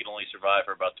egg, I think it only survived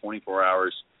for about 24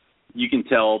 hours. You can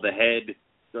tell the head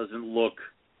doesn't look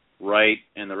right,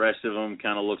 and the rest of them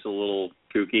kind of looks a little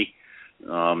kooky,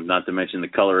 not to mention the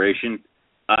coloration.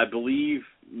 I believe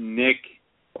Nick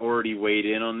already weighed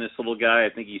in on this little guy. I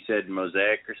think he said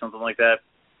mosaic or something like that.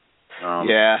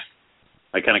 Yeah.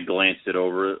 I kind of glanced it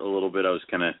over a little bit.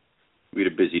 We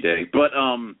had a busy day. But,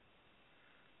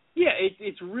 yeah,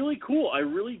 it's really cool. I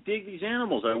really dig these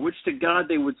animals. I wish to God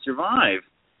they would survive.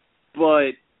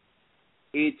 But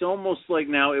it's almost like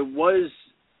now it was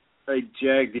a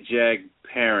jag-to-jag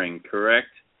pairing, correct?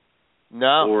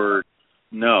 No. Or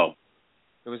no?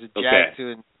 It was a jag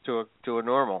to a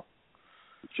normal.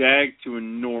 Jag to a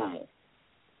normal.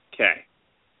 Okay.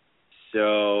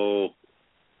 So,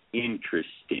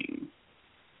 interesting.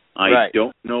 I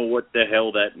don't know what the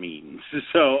hell that means.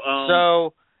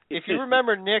 So, if you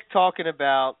remember Nick talking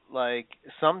about, like,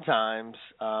 sometimes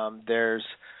there's,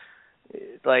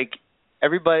 like,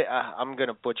 everybody, I'm going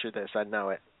to butcher this, I know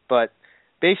it, but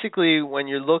basically when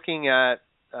you're looking at,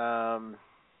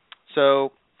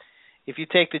 so if you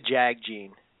take the JAG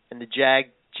gene, and the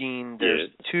JAG gene,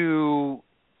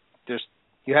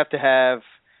 you have to have,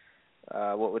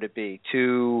 what would it be?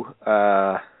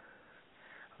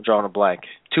 I'm drawing a blank.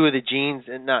 Two of the genes,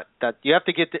 and not that you have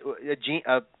to get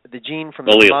the gene from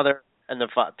the mother and the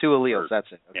father. Two alleles.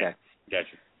 That's it. Okay. Yeah,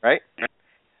 gotcha. Right?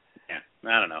 Yeah.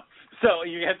 I don't know. So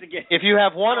you have to get. If you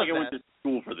have one of them. I went to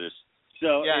school for this.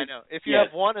 So yeah, I know. If you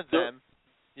have one of them,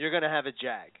 you're going to have a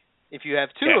jag. If you have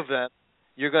two of them,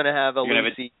 you're going to have a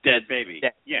Lucy. Dead baby.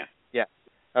 Dead. Yeah. Yeah.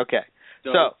 Okay.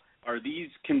 So are these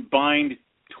combined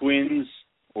twins,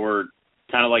 or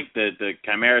kind of like the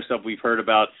chimera stuff we've heard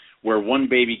about, where one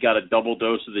baby got a double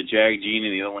dose of the JAG gene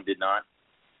and the other one did not?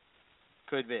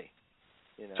 Could be.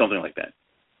 Something like that.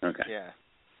 Okay. Yeah.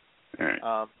 All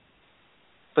right.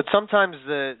 But sometimes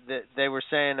they were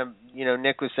saying,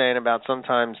 Nick was saying about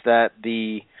sometimes that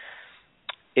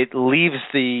it leaves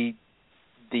the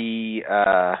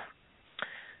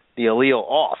allele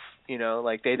off.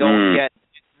 Like they don't get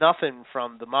nothing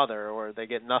from the mother, or they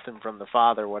get nothing from the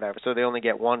father, or whatever. So they only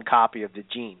get one copy of the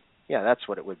gene. Yeah, that's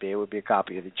what it would be. It would be a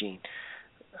copy of the gene.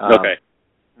 Okay.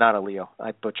 Not allele.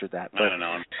 I butchered that. But, I don't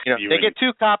know. They get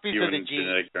two copies of the gene.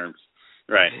 Genetic terms.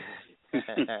 Right.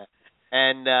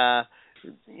 And I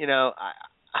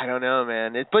don't know,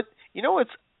 man. But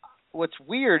what's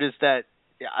weird is that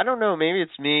I don't know. Maybe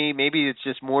it's me. Maybe it's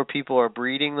just more people are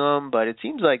breeding them. But it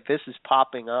seems like this is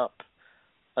popping up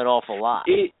an awful lot.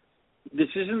 This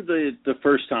isn't the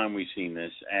first time we've seen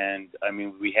this, and I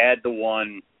mean we had the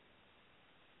one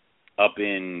up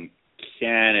in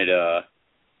Canada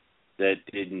that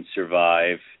didn't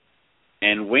survive,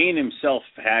 and Wayne himself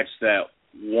hatched that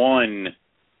one.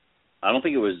 I don't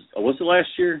think it was it last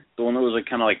year? The one that was like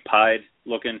kind of like pied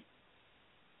looking?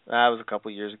 That was a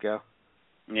couple years ago.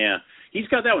 Yeah. He's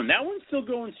got that one. That one's still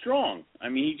going strong. I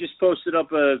mean, he just posted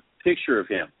up a picture of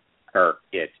him,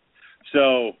 it.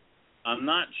 So I'm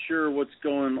not sure what's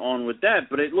going on with that,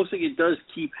 but it looks like it does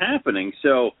keep happening.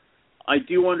 So I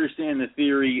do understand the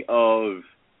theory of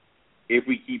if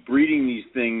we keep breeding these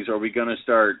things, are we going to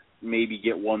start maybe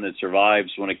get one that survives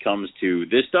when it comes to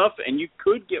this stuff? And you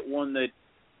could get one that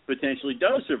potentially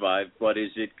does survive, but is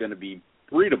it going to be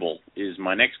breedable is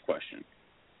my next question.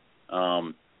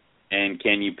 And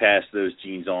can you pass those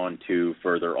genes on to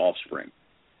further offspring?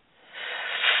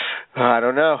 I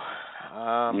don't know.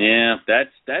 Yeah,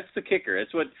 that's the kicker.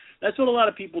 That's what a lot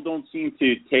of people don't seem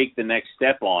to take the next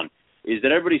step on, is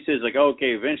that everybody says, like, oh,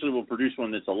 okay, eventually we'll produce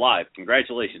one that's alive.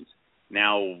 Congratulations.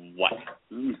 Now what?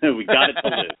 We got it to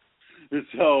live.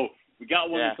 So we got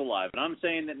one that's alive. And I'm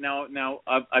saying that now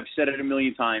I've said it a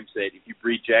million times that if you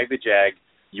breed Jag the Jag,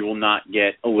 you will not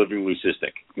get a living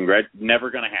leucistic.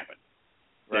 Never going to happen.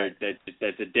 Right.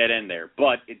 That's a dead end there.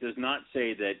 But it does not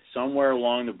say that somewhere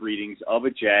along the breedings of a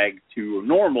Jag to a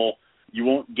normal, you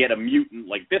won't get a mutant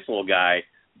like this little guy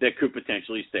that could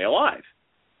potentially stay alive.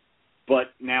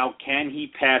 But now, can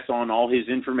he pass on all his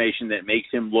information that makes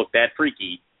him look that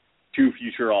freaky to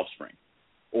future offspring?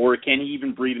 Or can he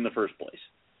even breed in the first place?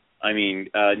 I mean,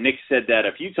 Nick said that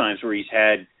a few times where he's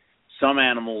had some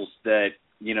animals that,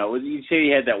 you say he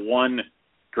had that one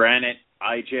granite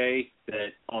IJ that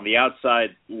on the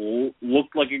outside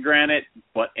looked like a granite,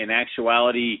 but in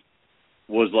actuality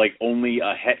was like only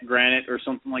a het granite or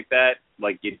something like that.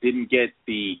 Like it didn't get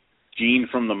the gene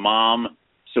from the mom,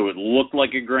 so it looked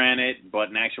like a granite, but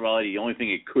in actuality the only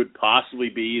thing it could possibly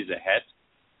be is a het.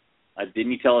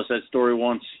 Didn't he tell us that story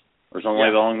once or something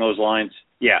like along those lines?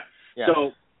 Yeah.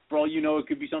 So for all you know, it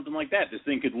could be something like that. This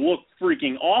thing could look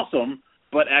freaking awesome,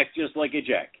 but act just like a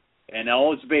Jag, and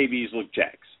all its babies look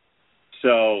Jags.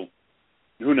 So,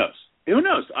 who knows? Who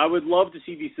knows? I would love to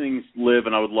see these things live,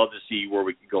 and I would love to see where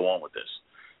we can go on with this.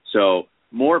 So,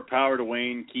 more power to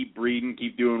Wayne. Keep breeding.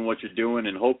 Keep doing what you're doing,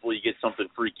 and hopefully you get something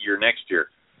freakier next year.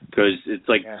 Because it's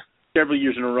like several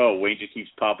years in a row, Wayne just keeps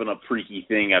popping up freaky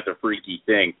thing after freaky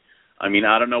thing. I mean,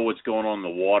 I don't know what's going on in the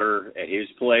water at his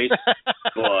place,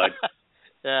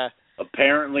 but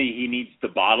apparently he needs to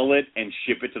bottle it and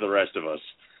ship it to the rest of us.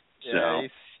 Yeah,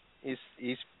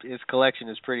 his collection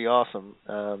is pretty awesome.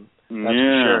 That's for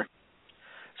sure.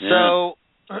 So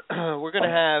we're going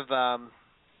to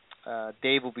have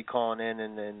Dave will be calling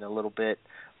in a little bit,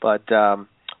 but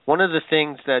one of the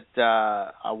things that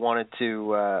I wanted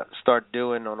to start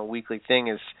doing on a weekly thing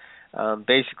is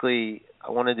basically I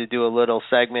wanted to do a little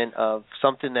segment of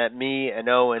something that me and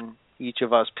Owen, each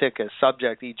of us pick a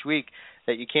subject each week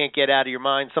that you can't get out of your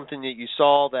mind, something that you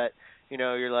saw that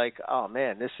you're like, oh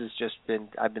man, this has just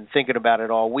I've been thinking about it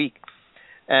all week.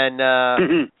 And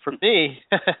for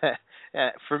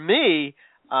me,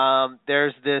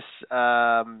 there's this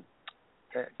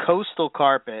coastal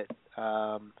carpet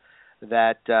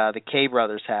that the K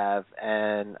brothers have,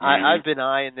 and I've been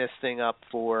eyeing this thing up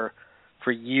for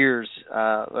years.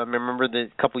 I remember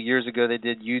a couple years ago they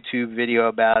did YouTube video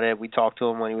about it. We talked to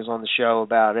him when he was on the show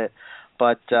about it.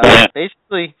 But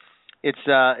basically, it's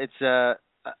a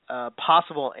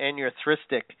possible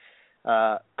anearthristic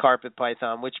carpet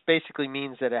python, which basically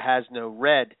means that it has no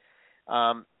red.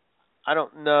 I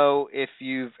don't know if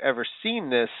you've ever seen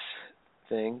this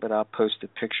thing, but I'll post a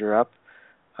picture up.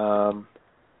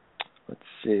 Let's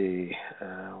see.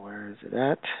 Where is it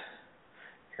at?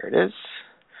 Here it is.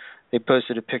 They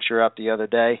posted a picture up the other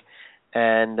day.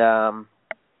 And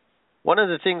one of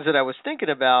the things that I was thinking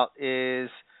about is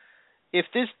if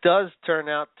this does turn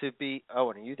out to be...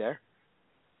 Owen, are you there?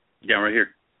 Yeah, I'm right here.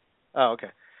 Oh, okay.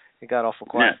 It got awful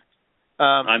quiet.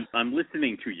 Yeah. I'm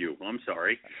listening to you. I'm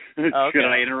sorry. Okay. Should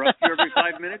I interrupt you every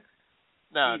 5 minutes?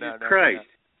 No, Jesus Christ.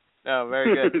 No,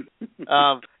 very good.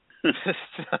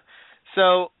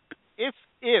 So if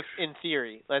in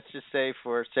theory, let's just say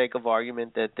for sake of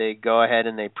argument that they go ahead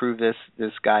and they prove this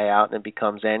guy out and it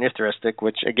becomes anearthristic,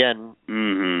 which again,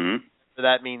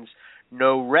 that means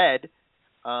no red,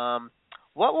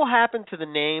 what will happen to the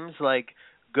names like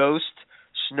Ghost,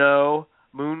 Snow,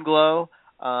 Moonglow?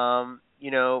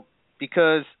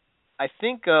 Because I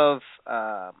think of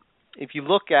if you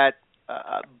look at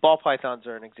ball pythons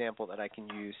are an example that I can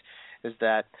use, is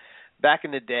that back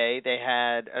in the day they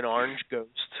had an orange ghost,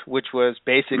 which was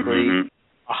basically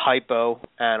a hypo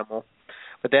animal,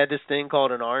 but they had this thing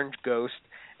called an orange ghost,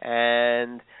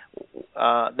 and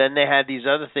then they had these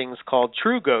other things called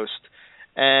true ghost,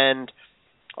 and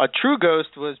a true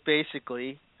ghost was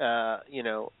basically an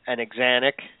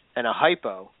axanthic, and a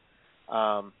hypo,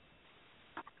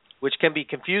 which can be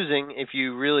confusing if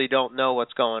you really don't know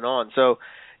what's going on. So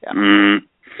the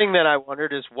thing that I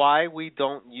wondered is why we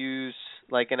don't use,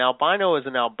 like, an albino is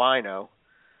an albino,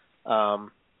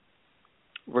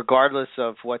 regardless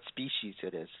of what species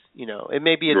it is. You know, it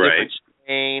may be a different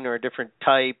strain or a different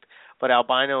type, but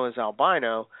albino is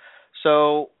albino.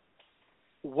 So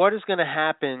what is going to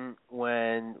happen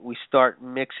when we start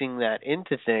mixing that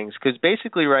into things? Because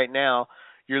basically right now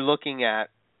you're looking at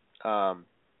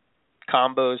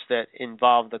combos that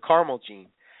involve the caramel gene.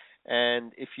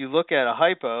 And if you look at a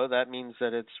hypo, that means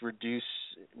that it's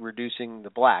reducing the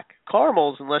black.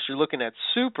 Caramels, unless you're looking at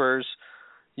supers,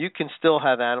 you can still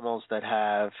have animals that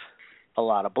have a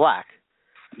lot of black.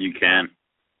 You can.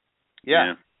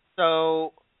 Yeah.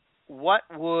 So what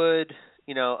would,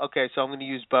 okay, so I'm going to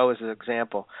use boa as an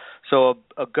example. So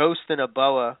a ghost and a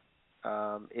boa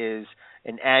is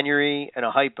an anuary and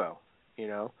a hypo,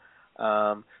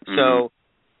 So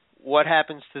what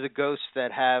happens to the ghosts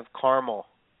that have caramel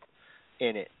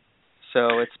in it?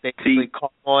 So it's basically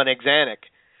caramel and axanthic.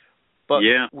 But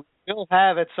we will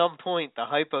have at some point the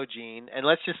hypo gene, and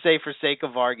let's just say for sake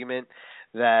of argument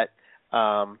that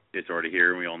it's already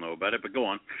here and we all know about it, but go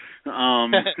on.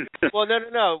 Well,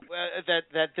 no.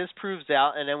 That this proves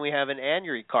out, and then we have an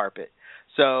anuary carpet.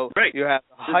 So you have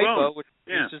the hypo, which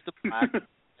produces the black,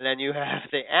 and then you have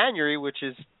the anuary, which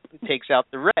takes out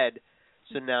the red.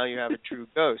 So now you have a true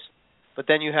ghost. But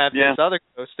then you have this other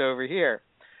ghost over here.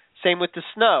 Same with the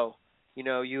snow.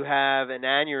 You have an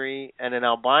anuary and an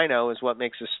albino is what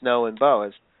makes a snow and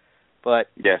boas. But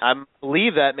I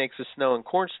believe that makes a snow and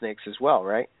corn snakes as well,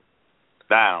 right?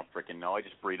 I don't freaking know. I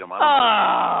just breed them.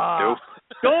 I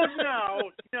don't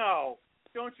know. No.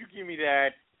 Don't you give me that.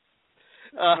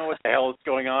 I don't know what the hell is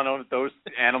going on with those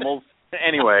animals.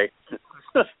 Anyway.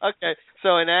 Okay,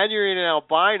 so an anuary and an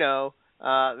albino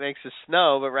makes a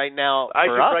snow, but right now I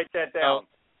should write that down.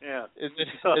 Is it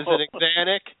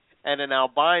axanthic and an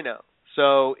albino?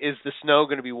 So is the snow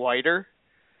going to be whiter?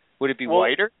 Would it be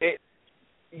whiter? It's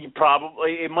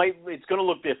going to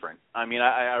look different. I mean,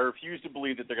 I refuse to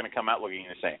believe that they're going to come out looking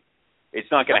the same. It's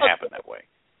not going to happen that way.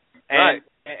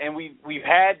 And we've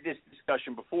had this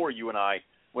discussion before, you and I,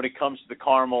 when it comes to the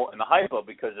caramel and the hypo,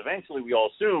 because eventually we all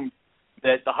assumed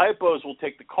that the hypos will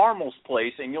take the caramel's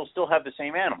place and you'll still have the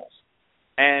same animals.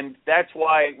 And that's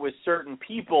why with certain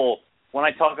people, when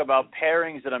I talk about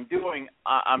pairings that I'm doing,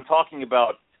 I'm talking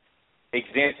about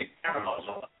axanthic caramels.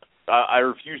 I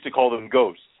refuse to call them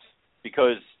ghosts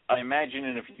because I imagine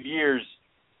in a few years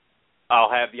I'll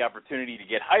have the opportunity to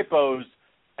get hypos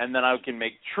and then I can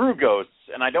make true ghosts.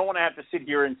 And I don't want to have to sit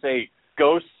here and say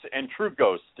ghosts and true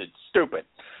ghosts. It's stupid.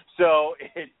 So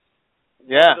it's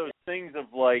one of those things of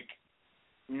like,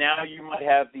 now you might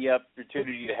have the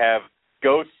opportunity to have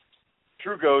ghosts,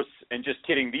 true ghosts, and just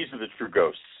kidding, these are the true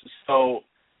ghosts. So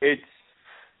it's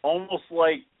almost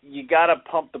like you got to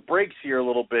pump the brakes here a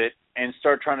little bit and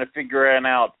start trying to figure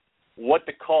out what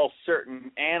to call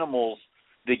certain animals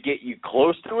that get you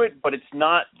close to it, but it's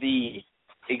not the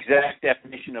exact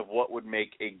definition of what would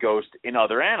make a ghost in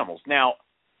other animals. Now,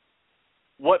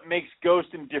 what makes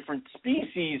ghosts in different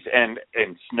species and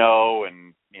snow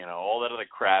and, all that other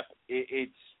crap,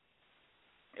 it's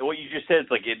what you just said.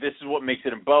 It's like, this is what makes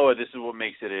it in boa, this is what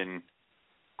makes it in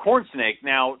corn snake.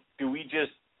 Now, do we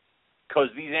just, because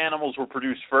these animals were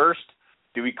produced first,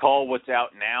 do we call what's out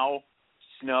now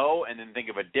snow and then think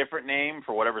of a different name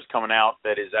for whatever's coming out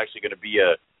that is actually going to be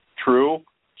a true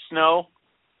snow?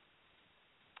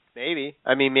 Maybe.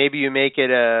 I mean, maybe you make it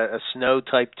a snow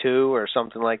type 2 or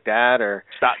something like that. Or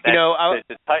stop that.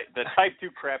 The type 2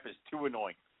 crap is too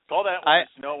annoying. Call that one a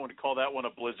snow and call that one a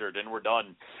blizzard, and we're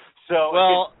done. So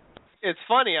it's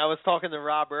funny. I was talking to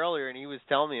Rob earlier, and he was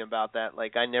telling me about that.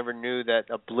 Like, I never knew that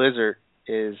a blizzard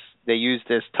they use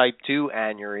this type 2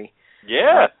 anuary.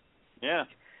 Yeah.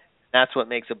 That's what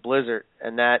makes a blizzard,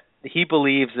 and that he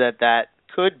believes that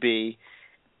could be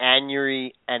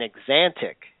anuary and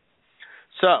axanthic.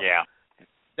 So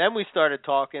then we started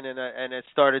talking, and it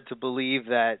started to believe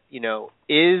that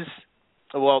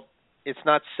it's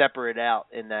not separate out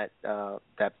in that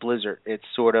blizzard. It's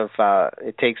sort of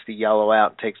it takes the yellow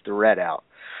out and takes the red out.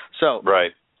 So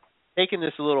taking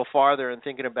this a little farther and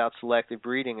thinking about selective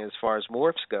breeding as far as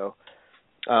morphs go,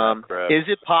 is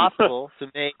it possible to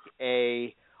make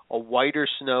a whiter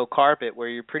snow carpet where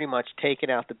you're pretty much taking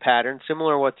out the pattern,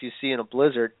 similar to what you see in a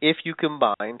blizzard, if you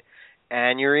combine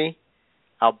anuary,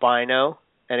 albino,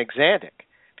 and axanthic?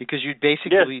 Because you'd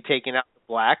basically be taking out the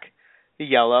black, the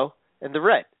yellow, and the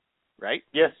red, right?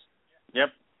 Yes. Yep.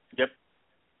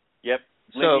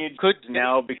 So lineage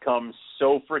now becomes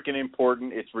so freaking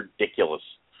important, it's ridiculous.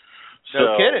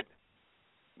 No kidding.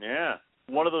 Yeah.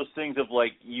 One of those things of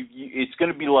like you it's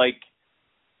going to be like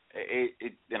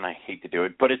it, and I hate to do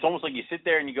it, but it's almost like you sit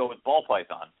there and you go with ball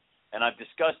python. And I've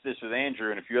discussed this with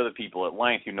Andrew and a few other people at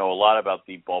length who know a lot about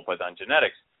the ball python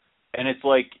genetics. And it's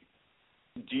like,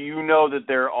 do you know that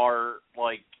there are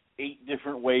like 8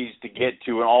 different ways to get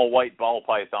to an all-white ball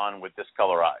python with this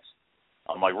color eyes?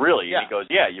 I'm like, really? Yeah. And he goes,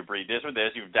 yeah, you breed this with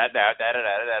this, you and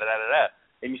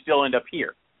you still end up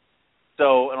here.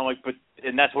 So, and I'm like,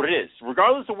 and that's what it is.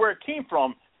 Regardless of where it came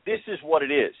from, this is what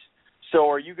it is. So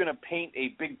are you going to paint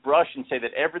a big brush and say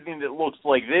that everything that looks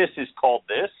like this is called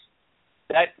this?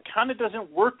 That kind of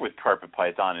doesn't work with carpet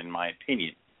python, in my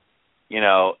opinion. You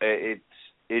know, it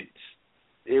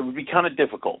would be kind of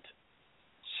difficult.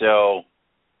 So,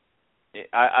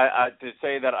 I to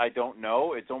say that I don't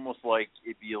know, it's almost like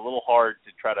it'd be a little hard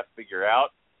to try to figure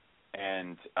out.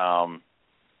 And I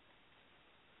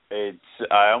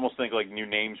almost think like new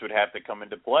names would have to come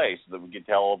into play so that we could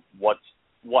tell what's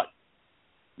what.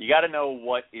 You got to know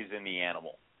what is in the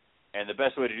animal, and the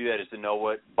best way to do that is to know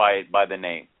what by the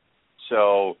name.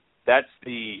 So that's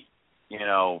the,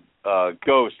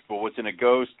 ghost. But what's in a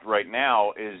ghost right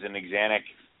now is an axanthic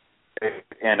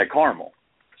and a caramel.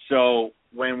 So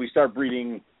when we start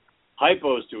breeding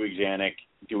hypos to axanthic,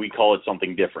 do we call it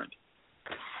something different?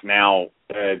 Now,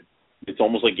 it's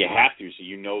almost like you have to, so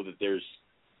you know that this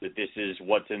is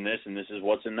what's in this and this is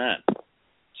what's in that.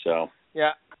 So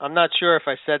yeah, I'm not sure if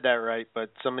I said that right,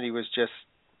 but somebody was just.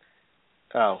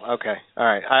 Oh, okay. All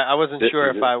right. I wasn't sure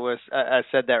if I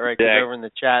said that right, because over in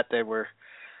the chat they were.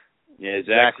 Yeah,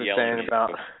 Zach was saying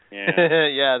about.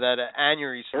 Yeah, that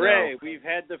Annuary snow. Hooray! We've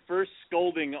had the first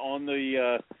scolding on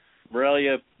the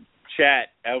Morelia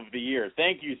chat of the year.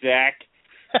 Thank you, Zach.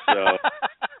 So.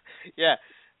 Yeah.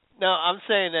 No, I'm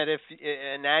saying that if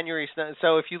an Annuary snow.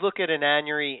 So if you look at an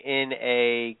Annuary in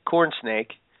a corn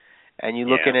snake, and you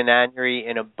look at an Annuary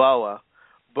in a boa,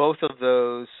 both of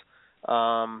those.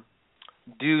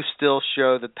 Do still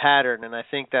show the pattern, and I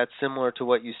think that's similar to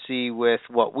what you see with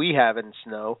what we have in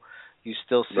snow. You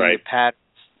still see the patterns,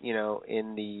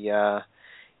 in the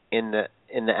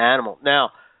animal.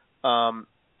 Now,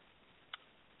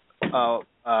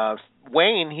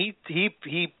 Wayne, he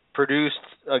produced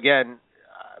again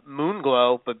moon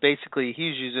glow, but basically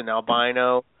he's using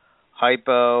albino,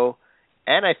 hypo,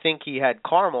 and I think he had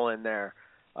caramel in there.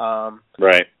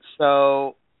 Right.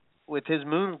 So. With his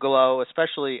moon glow,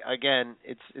 especially, again,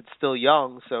 it's still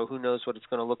young, so who knows what it's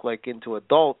going to look like into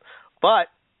adult. But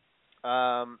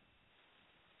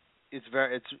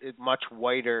it's much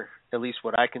whiter, at least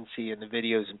what I can see in the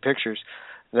videos and pictures,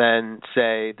 than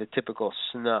say the typical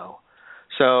snow.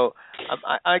 So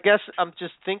I guess I'm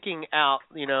just thinking out.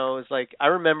 It's like I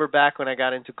remember back when I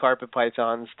got into carpet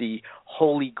pythons, the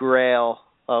holy grail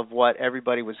of what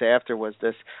everybody was after was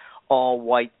this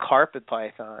all-white carpet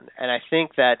python. And I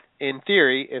think that, in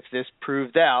theory, if this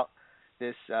proved out,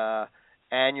 this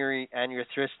anuthristic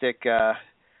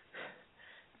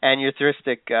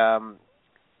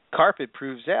carpet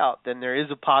proves out, then there is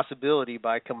a possibility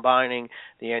by combining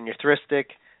the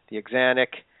anuthristic, the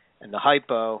axanthic, and the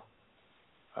hypo,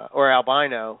 or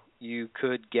albino, you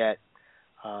could get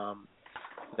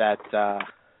that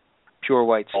pure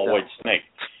white snow. All-white snake.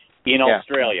 In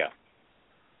Australia.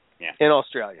 Yeah. In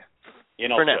Australia.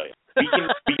 In Australia, we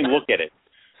can look at it.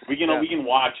 We can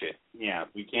watch it. Yeah,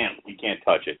 we can't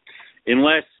touch it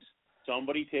unless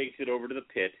somebody takes it over to the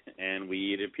pit and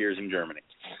it appears in Germany.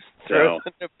 So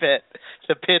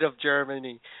the pit of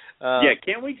Germany.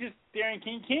 Can't we just, Darren?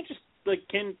 Can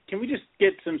we just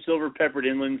get some silver peppered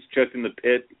inlands chucked in the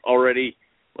pit already?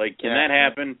 Like, can that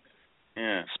happen?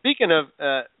 Yeah. Speaking of,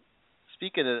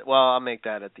 well, I'll make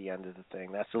that at the end of the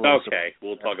thing. That's a little okay.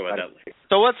 We'll talk about that later.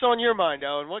 So, what's on your mind,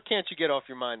 Owen? What can't you get off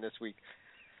your mind this week?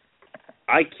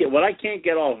 What I can't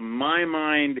get off my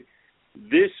mind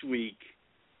this week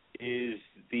is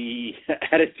the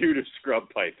attitude of scrub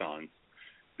pythons,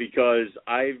 because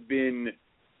I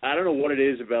don't know what it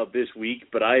is about this week,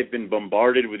 but I've been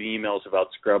bombarded with emails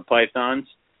about scrub pythons,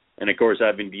 and of course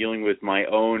I've been dealing with my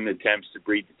own attempts to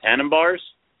breed the Tannenbars.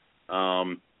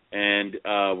 And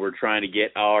we're trying to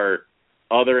get our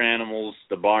other animals,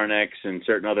 the barnecks and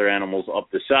certain other animals,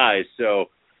 up to size. So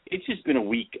it's just been a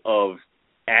week of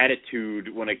attitude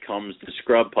when it comes to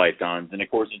scrub pythons. And, of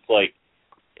course, it's like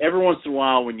every once in a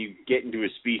while when you get into a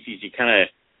species, you kind of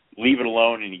leave it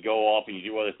alone and you go off and you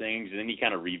do other things, and then you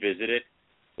kind of revisit it.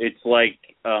 It's like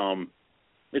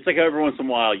every once in a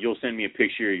while you'll send me a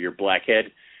picture of your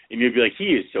blackhead, and you'll be like,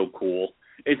 he is so cool.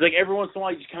 It's like every once in a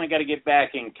while you just kind of got to get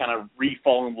back and kind of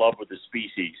re-fall in love with the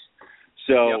species.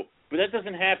 So But that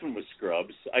doesn't happen with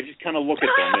scrubs. I just kind of look at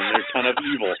them, and they're kind of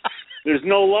evil. There's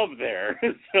no love there.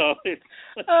 So it's...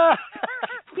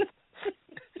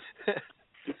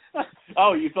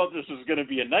 Oh, you thought this was going to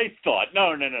be a nice thought.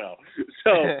 No.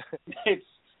 So it's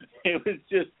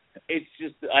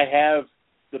just I have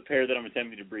the pair that I'm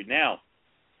attempting to breed now,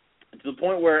 to the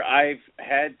point where I've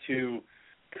had to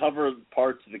cover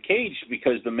parts of the cage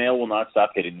because the male will not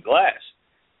stop hitting the glass.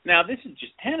 Now, this is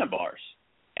just Tenebars.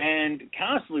 And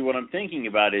constantly what I'm thinking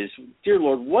about is, dear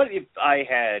Lord, what if I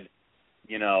had,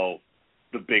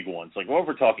 the big ones? Like, what if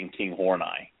we're talking King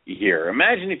Horneye here?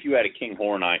 Imagine if you had a King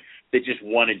Horneye that just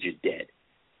wanted you dead.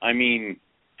 I mean,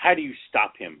 how do you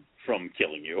stop him from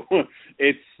killing you?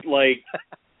 It's like,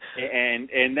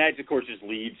 and that, of course, just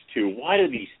leads to, why do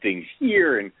these things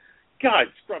here? And, God,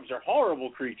 scrubs are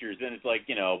horrible creatures. And it's like,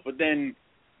 but then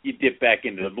you dip back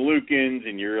into the Moluccans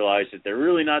and you realize that they're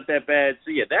really not that bad.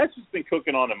 So, yeah, that's what's been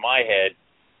cooking on in my head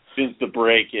since the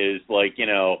break is, like,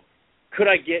 could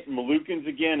I get Moluccans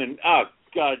again? And, oh,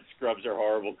 God, scrubs are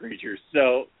horrible creatures.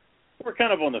 So we're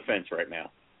kind of on the fence right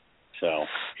now. So.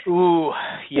 Ooh,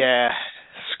 yeah.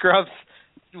 Scrubs,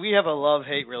 we have a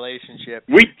love-hate relationship.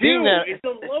 We do. It's a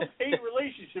love-hate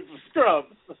relationship with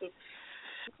scrubs.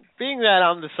 Being that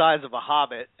I'm the size of a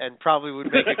hobbit and probably would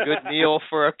make a good meal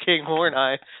for a King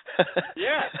Horneye.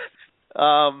 Yeah.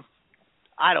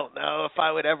 I don't know if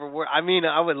I would ever work. I mean,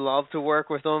 I would love to work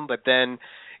with them, but then,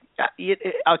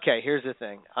 okay, here's the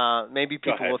thing. Maybe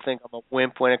people will think I'm a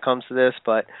wimp when it comes to this,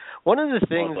 but one of the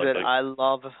things that I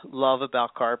love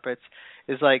about carpets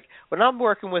is, like, when I'm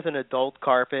working with an adult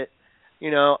carpet,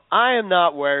 I am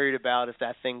not worried about if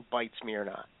that thing bites me or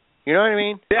not. You know what I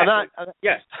mean? Exactly.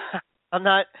 Yes. I'm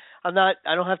not.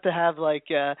 I don't have to have like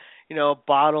a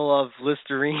bottle of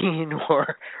Listerine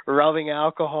or rubbing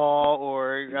alcohol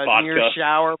or a near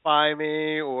shower by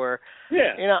me or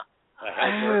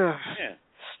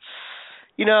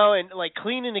and like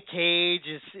cleaning a cage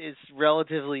is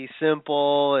relatively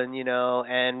simple, and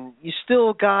and you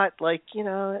still got like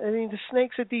the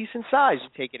snake's a decent size. You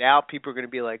take it out, people are going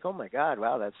to be like, oh my God,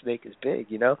 wow, that snake is big,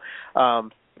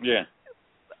 Yeah.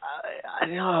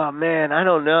 Oh man, I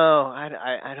don't know.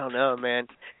 I don't know, man.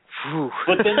 Whew.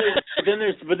 But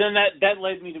then that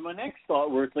led me to my next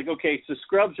thought, where it's like, okay, so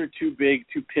scrubs are too big,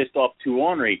 too pissed off, too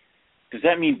ornery. Does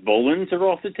that mean Bolins are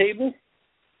off the table?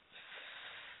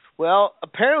 Well,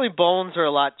 apparently Bolins are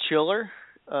a lot chiller.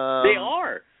 They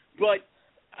are, but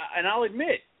and I'll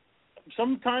admit,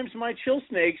 sometimes my chill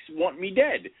snakes want me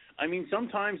dead. I mean,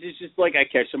 sometimes it's just like I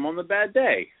catch them on the bad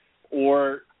day,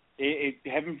 or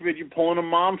heaven forbid you're pulling a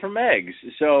mom from eggs.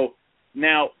 So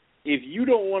now, if you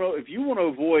want to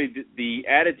avoid the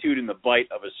attitude and the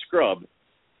bite of a scrub,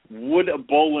 would a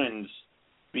Bolin's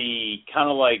be kind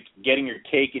of like getting your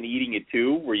cake and eating it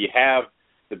too, where you have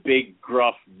the big,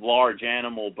 gruff, large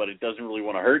animal, but it doesn't really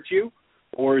want to hurt you?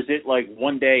 Or is it like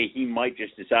one day he might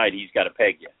just decide he's got to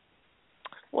peg you?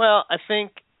 Well, I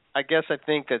think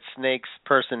that snake's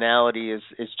personality is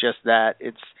just that.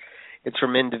 It's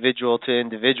from individual to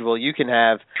individual. You can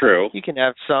have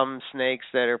some snakes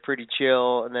that are pretty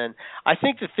chill, and then I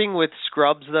think the thing with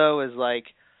scrubs though is like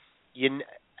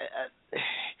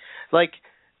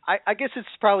I guess it's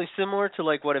probably similar to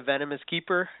like what a venomous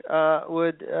keeper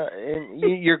would. And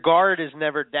your guard is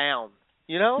never down.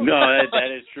 No,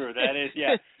 that is true. That is,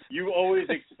 yeah. You always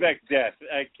expect death.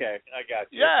 Okay, I got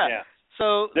you. Yeah.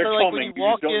 So like when you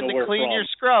walk in to clean your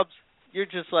scrubs, you're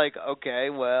just like, okay,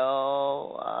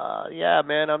 well, yeah,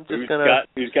 man, I'm just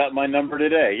Who's got my number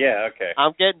today? Yeah, okay.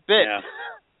 I'm getting bit.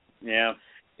 Yeah.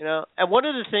 And one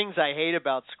of the things I hate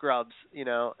about scrubs,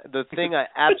 the thing I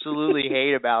absolutely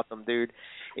hate about them, dude,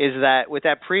 is that with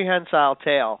that prehensile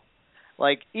tail,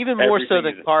 like even more so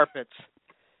than carpets,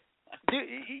 dude,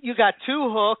 you got two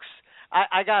hooks.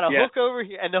 I got a hook over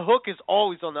here, and the hook is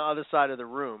always on the other side of the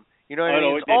room. You know what I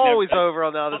mean? It's always over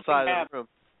on the other side of the room.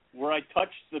 Where I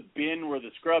touched the bin where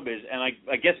the scrub is, and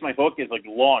I guess my hook is like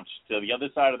launched to the other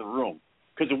side of the room,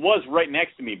 because it was right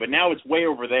next to me, but now it's way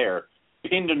over there,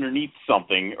 pinned underneath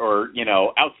something, or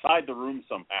outside the room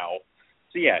somehow.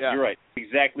 So yeah, you're right,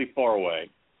 exactly far away.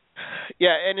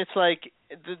 Yeah, and it's like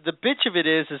the bitch of it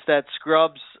is that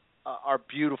scrubs are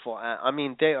beautiful. I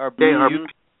mean, they are beautiful.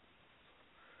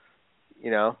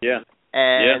 Yeah.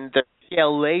 And their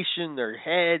scalation, their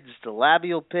heads, the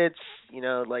labial pits,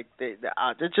 like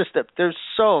they're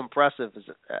so impressive as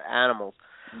animals.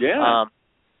 Yeah.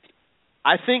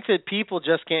 I think that people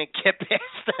just can't get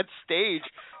past that stage,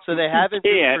 so they haven't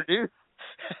been produced.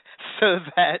 So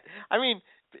that, I mean,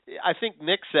 I think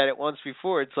Nick said it once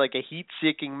before. It's like a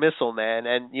heat-seeking missile, man,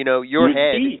 and your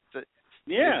head,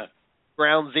 is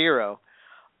ground zero.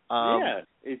 Yeah,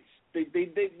 it's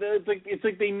It's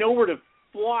like they know where to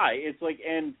fly. It's like,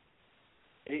 and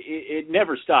it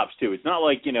never stops too. It's not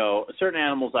like, you know, certain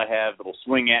animals I have that'll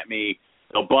swing at me,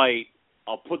 they'll bite,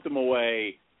 I'll put them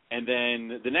away, and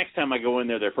then the next time I go in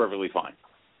there, they're perfectly fine.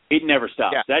 It never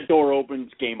stops. Yeah. That door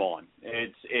opens, game on.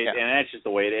 And that's just the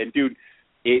way it is. And dude,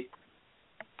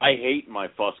 I hate my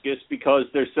fuscus because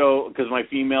my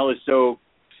female is so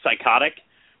psychotic.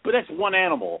 But that's one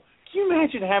animal. Can you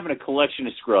imagine having a collection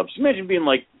of scrubs? Imagine being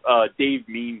like Dave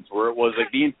Means, where it was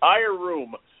like the entire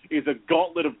room is a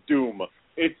gauntlet of doom.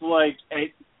 It's like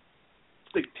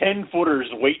 10-footers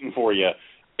waiting for you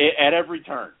at every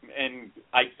turn. And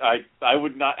I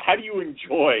would not. How do you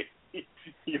enjoy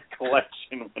your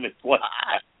collection when it's like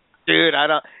that? Dude, I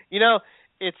don't. You know,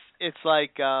 it's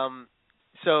like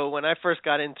so when I first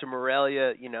got into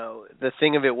Morelia, you know, the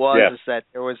thing of it was is that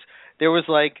there was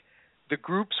like the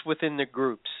groups within the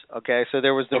groups. Okay, so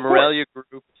there was the Morelia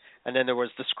group, and then there was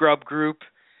the scrub group,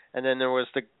 and then there was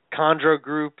the chondro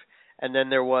group, and then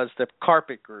there was the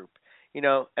carpet group. You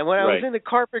know, and when I was in the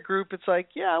carpet group, it's like,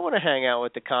 yeah, I want to hang out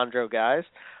with the chondro guys.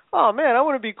 Oh man, I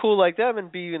want to be cool like them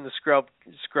and be in the scrub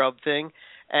thing.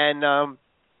 And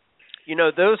you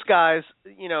know, those guys,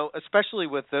 you know, especially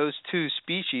with those two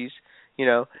species, you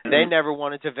know, they never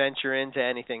wanted to venture into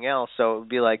anything else. So it would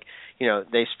be like, you know,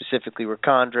 they specifically were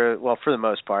chondro, well, for the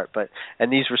most part,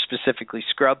 and these were specifically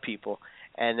scrub people.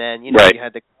 And then, you know, you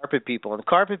had the carpet people, and the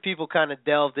carpet people kind of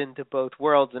delved into both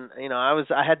worlds. And, you know,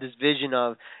 I had this vision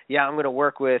of, I'm going to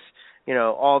work with, you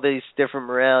know, all these different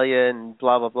Morelia and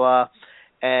blah, blah, blah.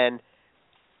 And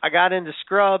I got into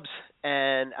scrubs,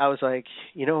 and I was like,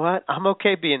 you know what? I'm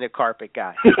okay being the carpet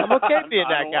guy. I'm okay being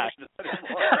that guy.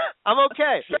 I'm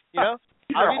okay. You know,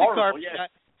 I'll be the carpet guy.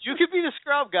 You could be the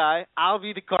scrub guy. I'll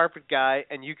be the carpet guy,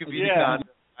 and you could be the chondro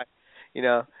guy. You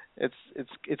know,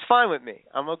 it's fine with me.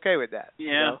 I'm okay with that. Yeah,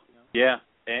 you know? Yeah,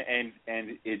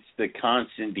 and it's the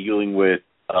constant dealing with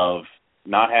of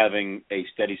not having a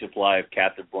steady supply of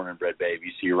captive born and bred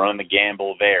babies. So you run the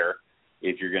gamble there.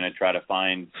 If you're going to try to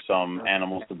find some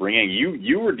animals to bring in,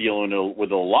 you were dealing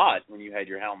with a lot when you had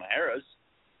your Halmaheras.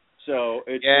 So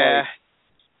it's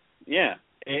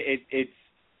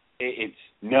it's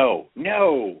no.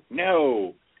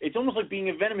 It's almost like being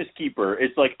a venomous keeper.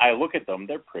 It's like I look at them,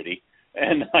 they're pretty,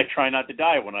 and I try not to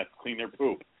die when I clean their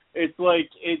poop. It's like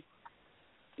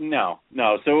no.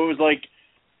 So it was like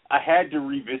I had to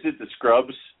revisit the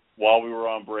scrubs while we were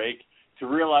on break to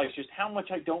realize just how much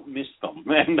I don't miss them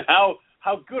and how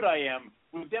good I am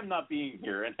with them not being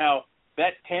here, and how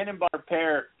that Tannenbar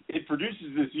pair it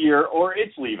produces this year or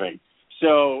it's leaving.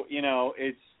 So, you know,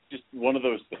 it's just one of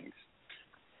those things.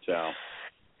 So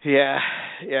yeah,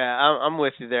 I'm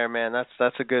with you there, man.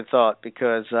 That's a good thought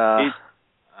because I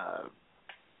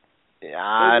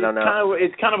don't know.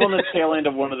 It's kind of on the tail end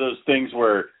of one of those things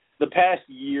where the past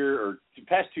 2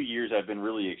 years I've been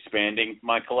really expanding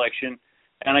my collection,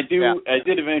 and I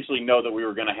did eventually know that we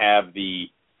were going to have the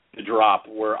drop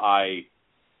where I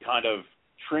kind of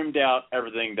trimmed out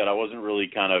everything that I wasn't really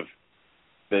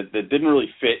that didn't really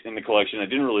fit in the collection. I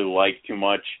didn't really like too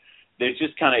much. It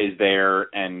just kind of is there,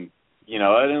 and you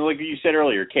know, and like you said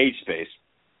earlier, cage space.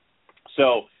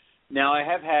 So now I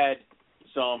have had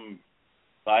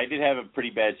I did have a pretty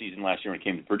bad season last year when it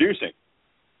came to producing,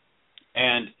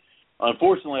 and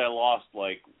unfortunately I lost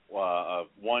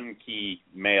one key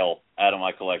male out of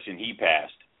my collection. He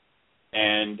passed.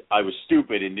 And I was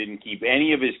stupid and didn't keep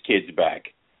any of his kids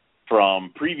back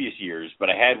from previous years, but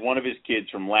I had one of his kids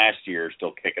from last year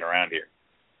still kicking around here.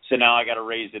 So now I got to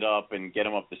raise it up and get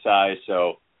him up to size.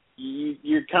 So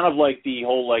you're kind of like the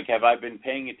whole, like, have I been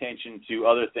paying attention to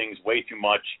other things way too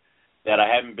much that I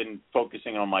haven't been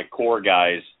focusing on my core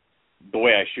guys the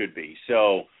way I should be?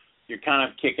 So you're kind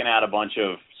of kicking out a bunch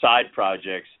of side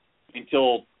projects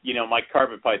until, you know, my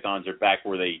carpet pythons are back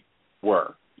where they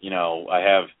were. You know, I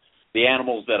have the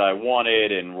animals that I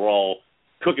wanted, and we're all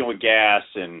cooking with gas,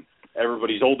 and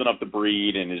everybody's old enough to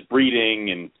breed and is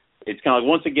breeding, and it's kind of like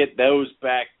once I get those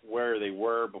back where they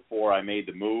were before I made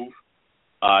the move,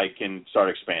 I can start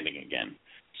expanding again.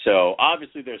 So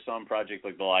obviously there's some projects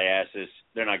like the Liasis,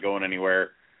 they're not going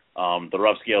anywhere. The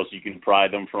rough scales, you can pry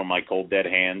them from my cold dead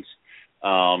hands,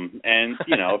 and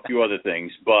you know, a few other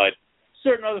things, but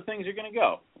certain other things are going to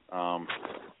go.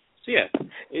 So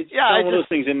it's one of those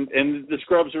things, and the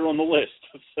scrubs are on the list.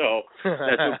 So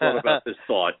that's what's fun about this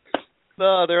thought.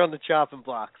 No, they're on the chopping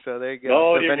block, so there you go.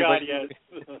 Oh, so dear God, yes.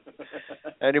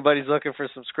 Anybody's looking for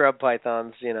some scrub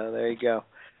pythons, you know, there you go.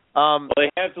 Well, they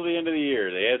have till the end of the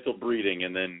year. They have till breeding,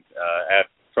 and then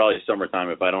after probably summertime,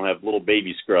 if I don't have little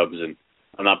baby scrubs and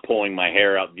I'm not pulling my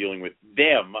hair out dealing with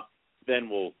them, then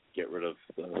we'll get rid of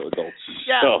the adults.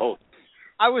 Yeah. So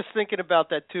I was thinking about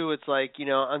that too. It's like,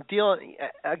 I'm dealing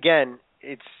again.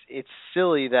 It's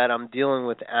silly that I'm dealing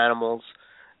with animals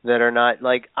that are not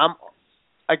like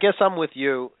I guess I'm with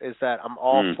you. Is that I'm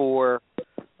all for.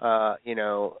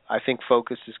 I think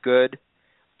focus is good,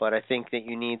 but I think that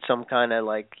you need some kind of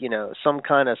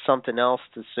something else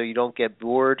so you don't get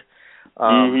bored.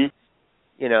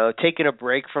 Taking a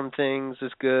break from things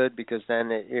is good because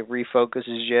then it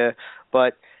refocuses you.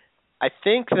 But I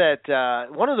think that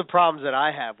one of the problems that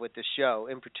I have with this show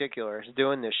in particular,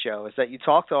 doing this show, is that you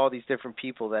talk to all these different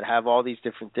people that have all these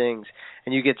different things,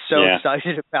 and you get so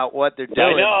excited about what they're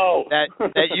doing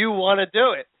that you want to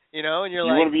do it. And you're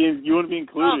like, you want to be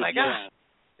included. Oh my god.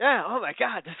 Yeah, oh my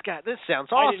God, this sounds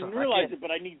awesome. I didn't realize it,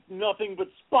 but I need nothing but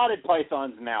spotted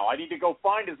pythons now. I need to go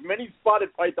find as many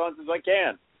spotted pythons as I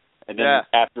can. And then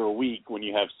after a week, when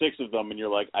you have 6 of them and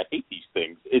you're like, I hate these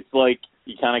things, it's like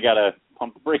you kind of got to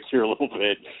pump the brakes here a little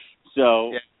bit.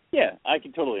 So, yeah, I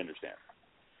can totally understand.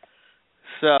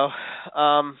 So,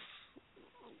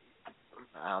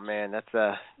 oh man, that's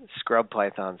scrub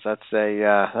pythons. That's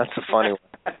a funny one.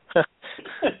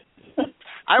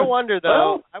 I wonder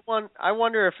though. I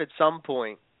wonder if at some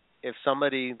point, if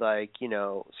somebody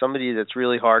somebody that's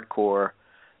really hardcore,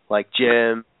 like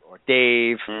Jim or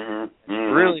Dave,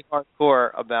 really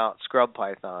hardcore about scrub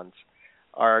pythons,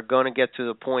 are going to get to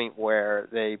the point where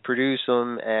they produce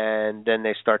them and then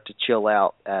they start to chill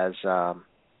out as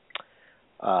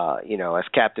as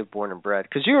captive born and bred.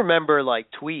 Because you remember like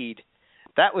Tweed,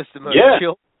 that was the most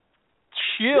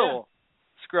chill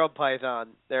scrub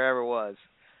python there ever was.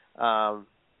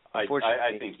 I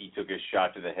think he took a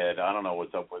shot to the head. I don't know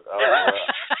what's up with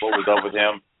what was up with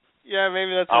him. Yeah,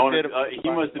 maybe that's what did it.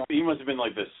 He must have been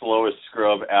like the slowest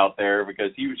scrub out there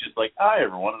because he was just like, hi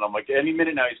everyone, and I'm like, any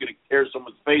minute now he's going to tear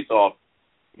someone's face off.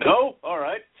 No, all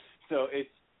right. So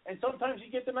and sometimes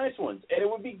you get the nice ones, and it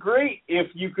would be great if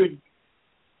you could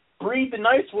breed the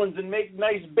nice ones and make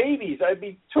nice babies. I'd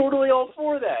be totally all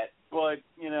for that. But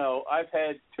I've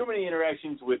had too many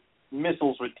interactions with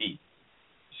missiles with teeth,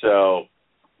 so.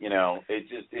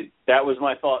 That was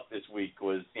my thought this week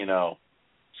was,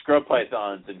 scrub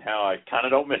pythons and how I kind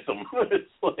of don't miss them. It's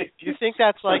like, do you think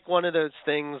that's like one of those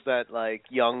things that like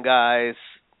young guys,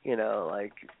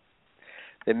 like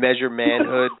they measure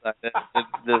manhood,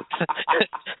 the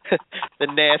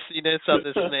nastiness of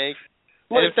the snake?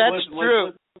 And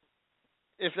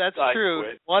if that's true,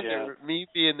 wonder me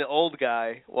being the old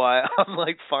guy, why I'm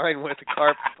like fine with the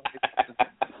carpet python.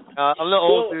 I'm the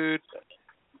old dude.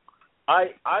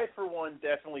 I, for one,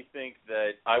 definitely think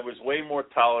that I was way more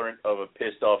tolerant of a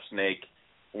pissed-off snake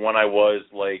when I was,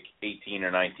 like, 18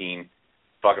 or 19,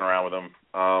 fucking around with them.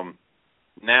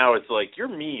 Now it's like, you're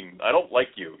mean. I don't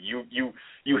like you.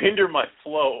 You hinder my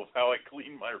flow of how I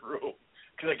clean my room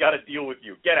because I got to deal with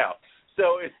you. Get out.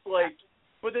 So it's like,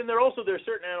 but then there are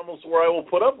certain animals where I will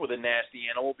put up with a nasty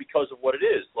animal because of what it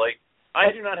is. Like,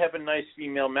 I do not have a nice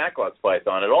female Macklot's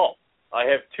python at all. I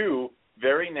have 2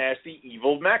 very nasty,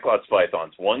 evil Macklot's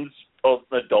pythons. One's an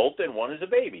adult and one is a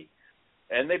baby.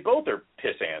 And they both are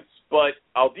piss ants. But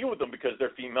I'll deal with them because they're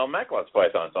female Macklot's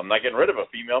pythons. I'm not getting rid of a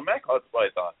female Macklot's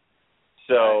python.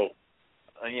 So,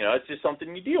 it's just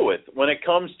something you deal with. When it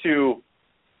comes to,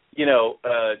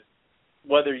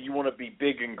 whether you want to be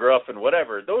big and gruff and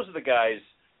whatever, those are the guys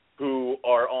who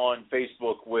are on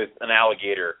Facebook with an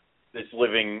alligator that's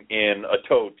living in a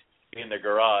tote in their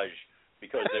garage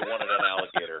because they wanted an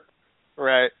alligator.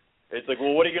 Right. It's like,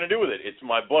 well, what are you going to do with it? It's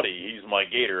my buddy. He's my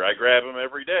gator. I grab him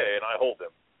every day and I hold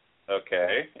him.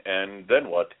 Okay, and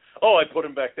then what? Oh, I put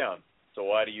him back down. So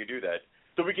why do you do that?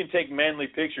 So we can take manly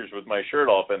pictures with my shirt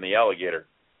off and the alligator.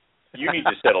 You need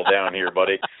to settle down here,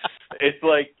 buddy. It's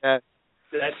like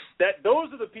those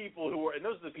are the people who end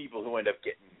up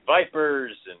getting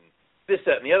vipers and this,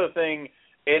 that, and the other thing.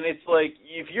 And it's like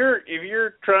if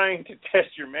you're trying to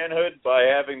test your manhood by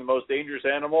having the most dangerous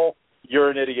animal,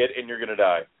 you're an idiot and you're going to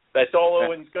die. That's all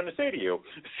Owen's going to say to you.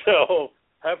 So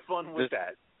have fun with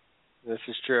that. This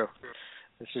is true.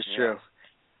 True.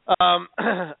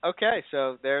 Okay,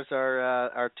 so there's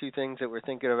our 2 things that we're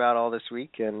thinking about all this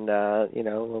week, and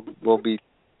we'll be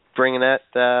bringing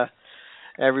that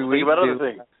every week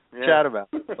to chat about.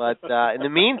 But in the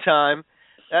meantime,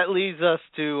 that leads us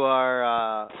to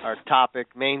our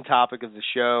main topic of the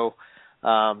show,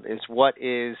 is what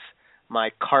is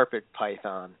my carpet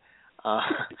python.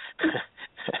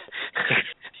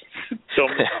 So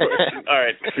much question. All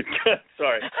right.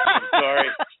 Sorry.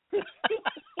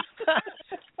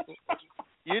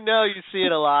 You see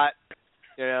it a lot.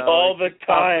 All the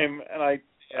time, and I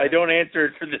don't answer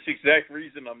it for this exact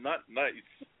reason. I'm not nice.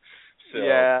 So,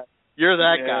 yeah, you're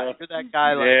that guy. You're that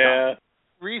guy.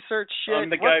 research shit. I'm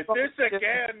the guy. This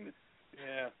again.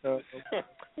 Yeah.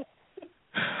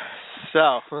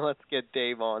 So let's get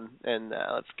Dave on and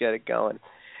let's get it going.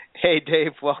 Hey,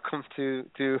 Dave, welcome to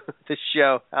the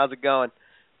show. How's it going?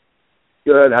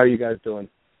 Good. How are you guys doing?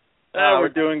 We're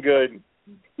doing good.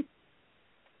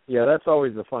 Yeah, that's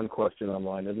always a fun question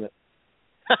online, isn't it?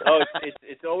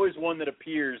 It's always one that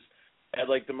appears at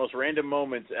like the most random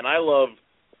moments, and I love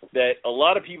that a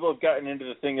lot of people have gotten into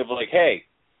the thing of like, hey,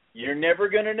 you're never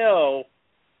gonna know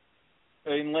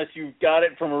unless you've got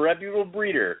it from a reputable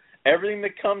breeder. Everything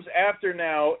that comes after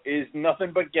now is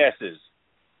nothing but guesses,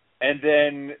 and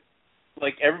then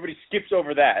like everybody skips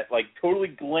over that, like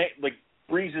totally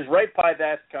breezes right by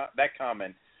that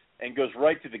comment and goes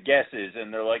right to the guesses,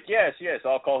 and they're like, yes,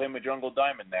 I'll call him a jungle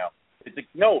diamond now. It's like,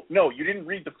 no, you didn't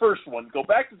read the first one. Go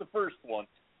back to the first one.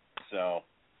 So,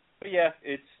 but yeah,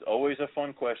 it's always a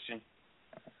fun question.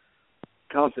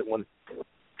 Constant one.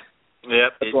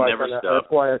 Yep, it never stops. That's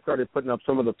why I started putting up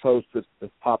some of the posts that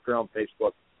popped around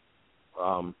Facebook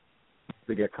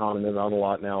to get commented on a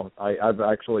lot now. I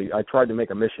tried to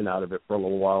make a mission out of it for a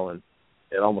little while, and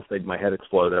it almost made my head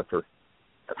explode after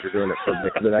doing it for me,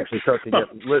 because it actually started to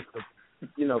get lists of,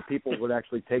 people would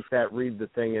actually take that, read the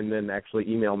thing, and then actually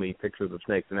email me pictures of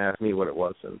snakes and ask me what it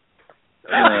was. And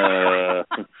at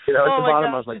the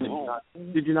bottom, I was like,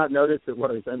 did you not notice that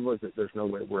what I said was that there's no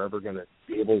way we're ever going to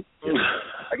be able to,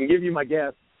 I can give you my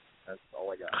guess. That's all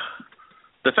I got.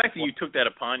 The fact that you took that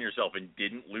upon yourself and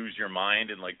didn't lose your mind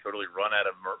and like totally run out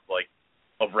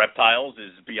of reptiles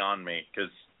is beyond me,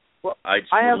 because I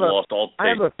just lost all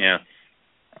taste.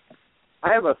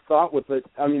 I have a thought with it.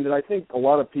 I mean, that I think a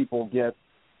lot of people get.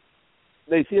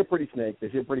 They see a pretty snake,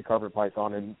 they see a pretty carpet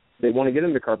python, and they want to get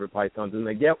into carpet pythons, and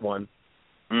they get one,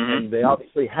 and they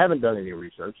obviously haven't done any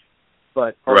research,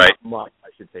 but not much, I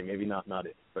should say, maybe not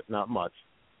it, but not much.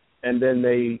 And then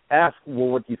they ask, well,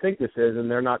 what do you think this is? And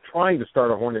they're not trying to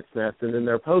start a hornet's nest, and then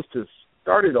their post has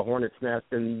started a hornet's nest,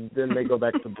 and then they go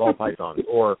back to ball pythons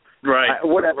or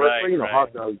whatever,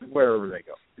 hot dogs, wherever they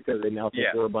go, because they now think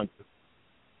we're a bunch of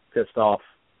pissed off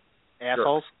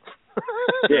assholes.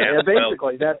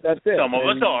 Basically, that's it. Some of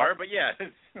us are, but yeah.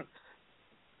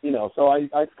 So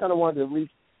I kind of wanted to at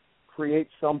least create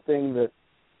something that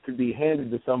could be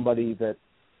handed to somebody that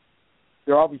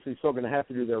they're obviously still going to have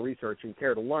to do their research and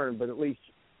care to learn, but at least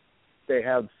they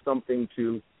have something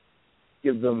to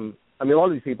give them. I mean, a lot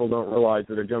of these people don't realize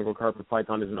that a jungle carpet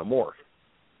python isn't a morph.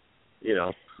 They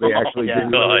actually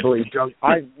genuinely believe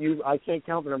I can't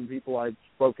count the number of people I've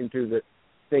spoken to that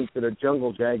think that a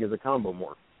jungle jag is a combo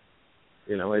morph.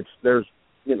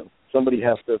 Somebody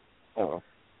has to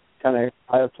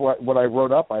that's what I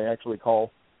wrote up.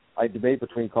 I debate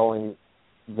between calling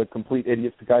The Complete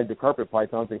Idiot's Guide to Carpet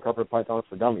Pythons and Carpet Pythons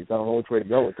for Dummies. I don't know which way to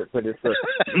go with it, but it's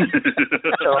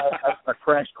a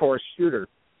crash course shooter.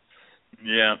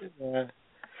 Yeah.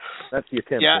 That's the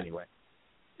attempt anyway.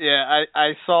 Yeah,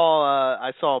 I saw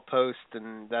a post,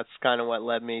 and that's kind of what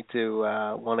led me to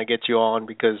want to get you on,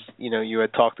 because you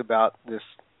had talked about this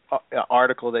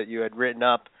article that you had written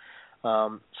up.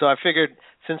 So I figured,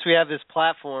 since we have this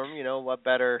platform, what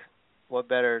better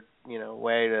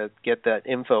way to get that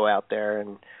info out there,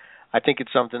 and I think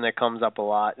it's something that comes up a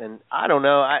lot. And I don't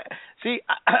know,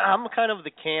 I'm kind of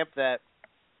the camp that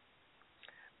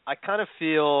I kind of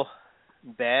feel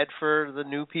bad for the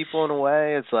new people in a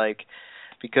way. It's like,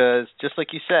 because just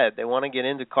like you said, they want to get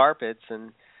into carpets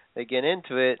and they get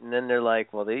into it, and then they're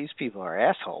like, well, these people are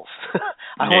assholes.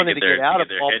 I wanted to get out of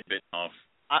ball. Head bitten off.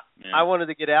 I wanted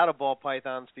to get out of ball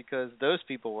pythons because those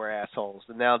people were assholes,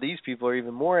 and now these people are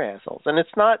even more assholes. And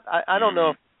it's not, I don't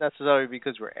know if necessarily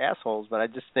because we're assholes, but I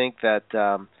just think that,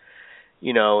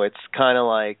 it's kind of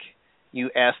like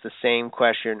you ask the same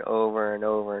question over and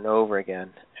over and over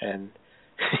again, and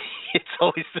it's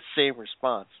always the same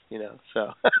response,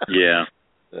 so. Yeah.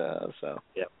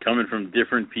 Yeah. Coming from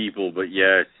different people, but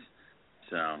yes.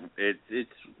 So it's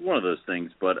one of those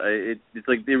things, but it's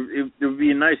like it would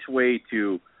be a nice way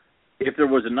to, if there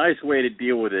was a nice way to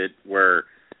deal with it where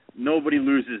nobody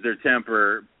loses their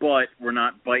temper, but we're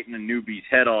not biting a newbie's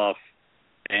head off,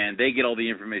 and they get all the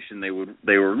information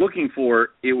they were looking for.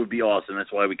 It would be awesome.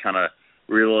 That's why we kind of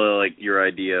really like your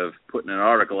idea of putting an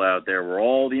article out there where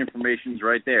all the information's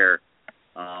right there,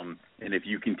 and if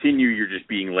you continue, you're just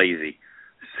being lazy.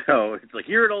 So it's like,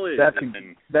 here it all is.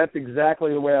 That's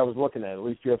exactly the way I was looking at it. At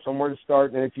least you have somewhere to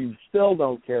start, and if you still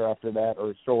don't care after that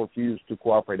or still refuse to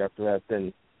cooperate after that,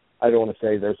 then I don't want to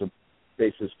say there's a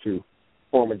basis to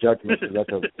form a judgment, because that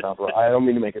doesn't sound right. I don't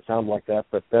mean to make it sound like that,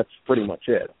 but that's pretty much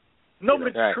it. No, but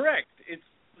it's correct. It's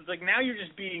like, now you're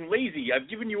just being lazy. I've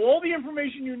given you all the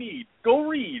information you need. Go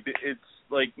read. It's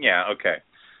like, yeah, okay.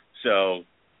 So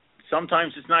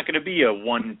sometimes it's not going to be a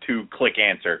 1-2 click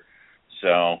answer.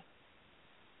 So.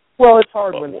 Well, it's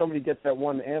hard when somebody gets that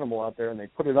one animal out there and they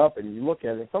put it up and you look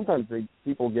at it. Sometimes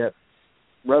people get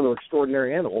rather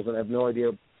extraordinary animals and have no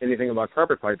idea anything about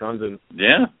carpet pythons, and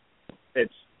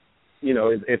it's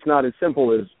it's not as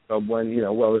simple as when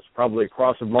it's probably a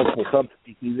cross of multiple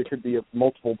subspecies. It could be of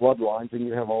multiple bloodlines, and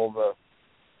you have all the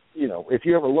if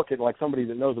you ever look at like somebody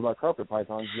that knows about carpet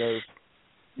pythons,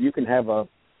 you can have a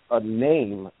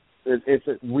name.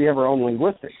 We have our own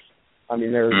linguistics. I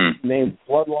mean, there's names of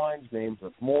bloodlines, names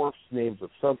of morphs, names of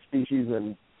subspecies,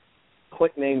 and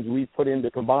click names we put in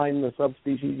to combine the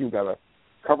subspecies. You've got a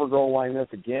cover girl like this,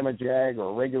 a gamma jag,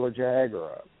 or a regular jag, or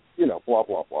a blah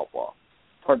blah blah blah.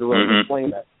 It's hard to really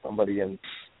explain that to somebody in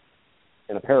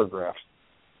a paragraph.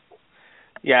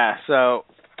 Yeah, so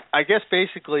I guess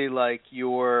basically like in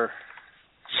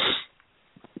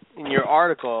your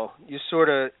article, you sort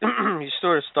of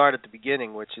start at the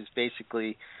beginning, which is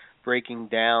basically breaking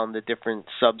down the different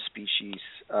subspecies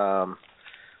of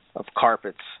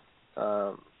carpets,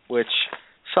 which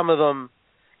some of them,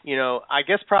 I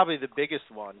guess probably the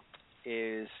biggest one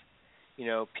is,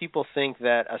 people think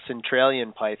that a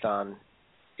Centralian python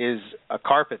is a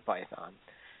carpet python,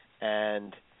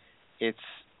 and it's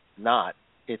not.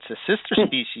 It's a sister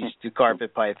species to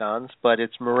carpet pythons, but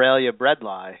it's Morelia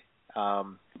bredli.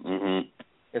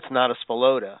 It's not a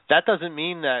Spilota. That doesn't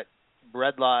mean that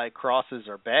bredli crosses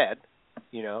are bad.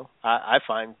 I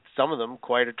find some of them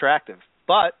quite attractive,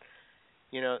 but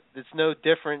it's no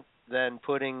different than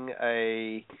putting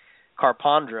a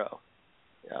Carpondro.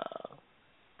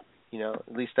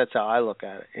 At least that's how I look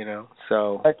at it.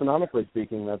 So economically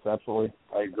speaking, that's absolutely,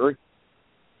 I agree.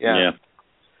 Yeah.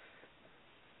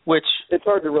 Which it's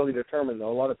hard to really determine,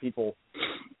 though. A lot of people,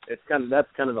 that's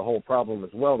kind of the whole problem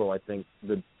as well, though. I think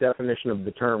the definition of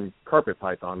the term carpet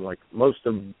python, like most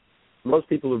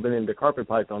people who've been into carpet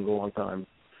pythons a long time,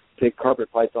 take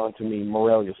carpet python to mean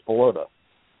Morelia spilota,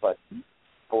 but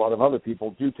a lot of other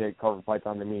people do take carpet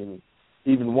python to mean,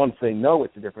 even once they know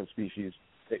it's a different species,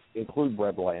 they include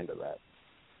bredli into that.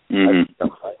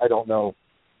 I don't know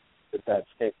if that's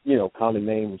common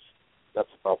names. That's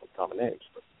the problem with common names.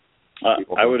 But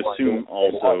I would assume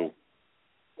also.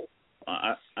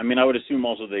 I would assume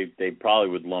also they probably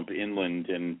would lump inland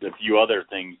and a few other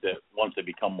things that once they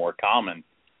become more common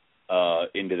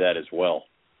into that as well.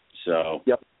 So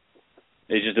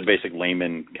it's just a basic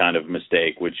layman kind of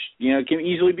mistake, which can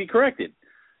easily be corrected,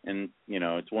 and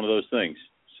it's one of those things.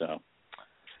 So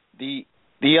the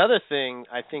other thing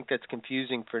I think that's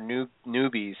confusing for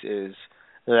newbies is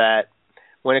that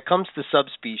when it comes to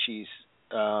subspecies,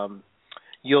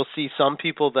 you'll see some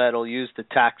people that'll use the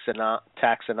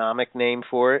taxonomic name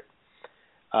for it.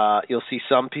 You'll see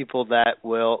some people that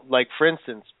will, like for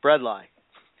instance, bredli.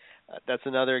 That's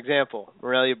another example.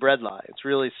 Morelia bredli. It's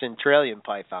really Centralian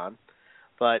python,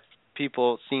 but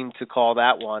people seem to call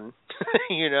that one,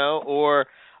 Or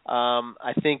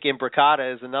I think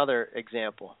imbricata is another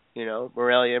example.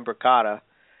 Morelia imbricata,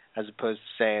 as opposed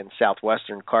to saying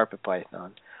southwestern carpet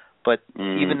python. But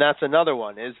even that's another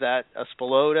one. Is that a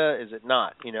Spilota? Is it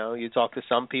not? You talk to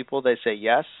some people, they say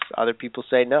yes. Other people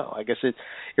say no. I guess it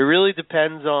really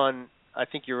depends on. I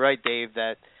think you're right, Dave,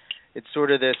 that it's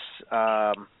sort of this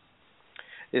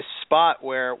this spot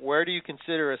where do you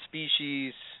consider a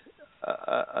species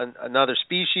another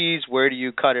species? Where do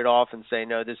you cut it off and say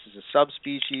no, this is a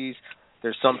subspecies?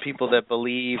 There's some people that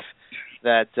believe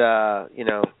that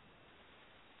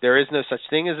there is no such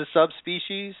thing as a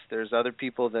subspecies. There's other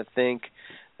people that think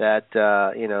that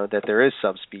that there is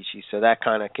subspecies. So that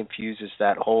kind of confuses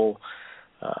that whole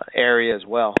area as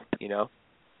well.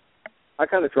 I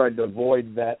kind of tried to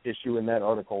avoid that issue in that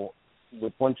article.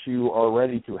 Once you are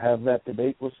ready to have that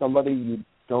debate with somebody, you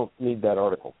don't need that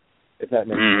article. If that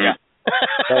makes sense.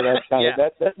 That's kind of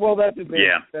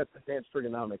that's advanced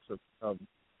trigonomics of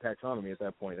taxonomy at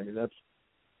that point. I mean, that's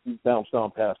bounced on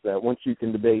past that. Once you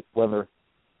can debate whether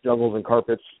jungles and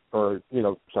carpets, or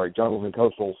jungles and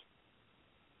coastals,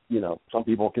 some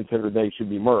people consider they should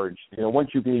be merged.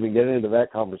 Once you can even get into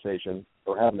that conversation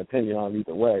or have an opinion on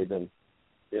either way, then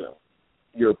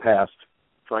you're past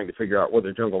trying to figure out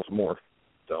whether jungles morph.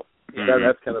 So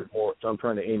that's kind of more. So I'm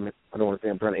trying to aim. I don't want to say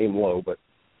I'm trying to aim low, but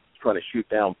trying to shoot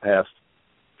down past.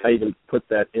 I even put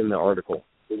that in the article,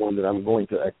 the one that I'm going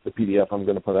to, the PDF I'm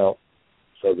going to put out,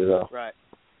 so that right.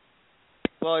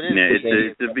 Well, it is.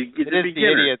 It's the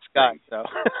idiot's guide. So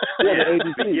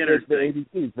the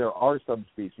ABCs. There are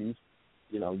subspecies.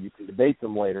 You can debate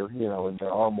them later. And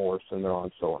there are morphs, and there are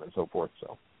so on and so forth.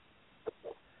 So.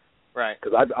 Right.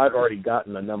 Because I've already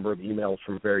gotten a number of emails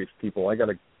from various people. I got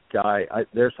a guy.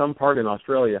 There's some part in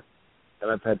Australia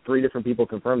and I've had 3 different people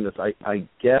confirm this.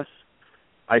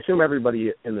 I assume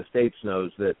everybody in the States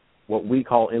knows that what we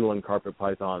call inland carpet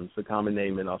pythons, the common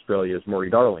name in Australia is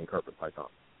Murray-Darling carpet python,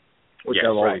 which yes,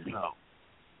 I've always right. known.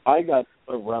 I got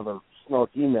a rather snark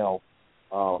email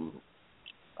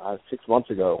 6 months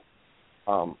ago.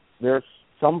 There's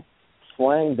some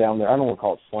slang down there. I don't want to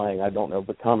call it slang. I don't know,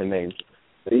 but common names.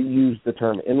 They use the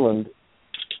term inland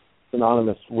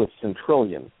synonymous with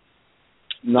centrillion.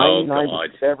 99%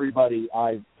 of everybody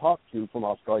I've talked to from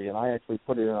Australia, and I actually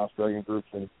put it in Australian groups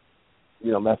and,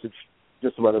 message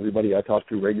just about everybody I talk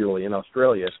to regularly in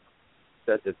Australia,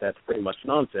 said that that's pretty much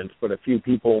nonsense, but a few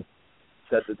people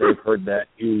said that they've heard that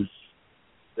used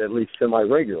at least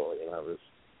semi-regularly, and it's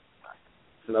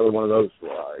another one of those,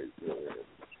 I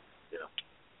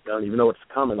don't even know what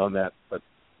to comment on that, but...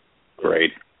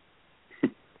 Great.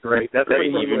 Great. That's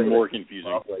even more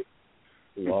confusing.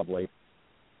 Lovely.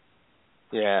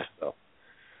 Yeah. So.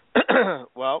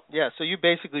 Well, yeah, so you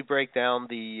basically break down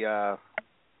the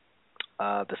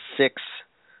 6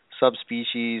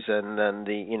 subspecies, and then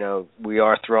we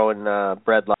are throwing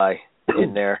breadlie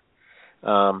in there,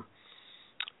 and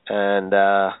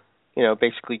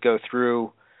basically go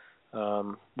through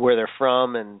where they're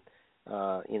from and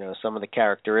some of the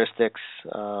characteristics,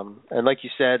 and like you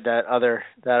said, that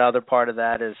other part of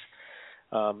that is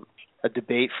a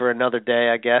debate for another day,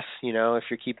 I guess. If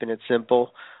you're keeping it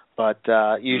simple. But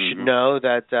you should know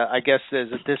that, I guess as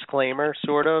a disclaimer,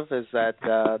 sort of, is that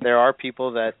there are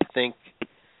people that think,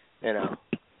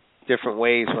 different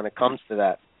ways when it comes to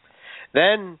that.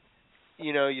 Then,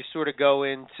 you sort of go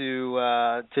into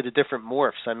to the different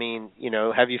morphs. I mean,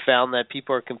 have you found that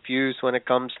people are confused when it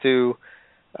comes to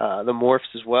the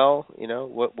morphs as well?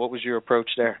 What was your approach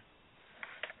there?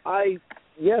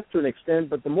 Yes, to an extent,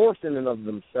 but the morphs in and of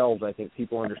themselves, I think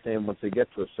people understand once they get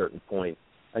to a certain point.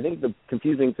 I think the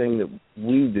confusing thing that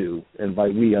we do, and by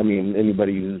we I mean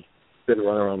anybody who's been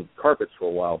running around carpets for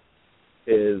a while,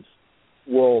 is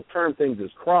we'll term things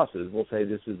as crosses. We'll say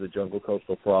this is a jungle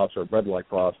coastal cross or a breadlie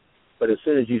cross, but as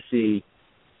soon as you see,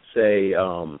 say,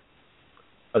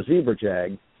 a zebra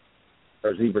jag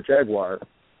or zebra jaguar,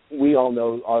 we all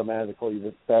know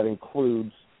automatically that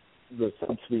includes the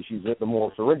subspecies that the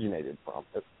morphs originated from.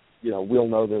 We'll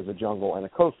know there's a jungle and a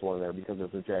coastal in there because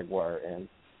there's a jaguar and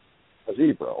a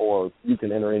zebra, or you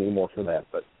can enter any more for that.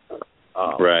 But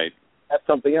right, that's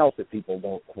something else that people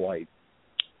don't quite,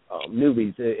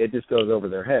 newbies, it just goes over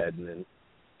their head. And then,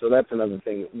 so that's another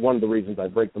thing. One of the reasons I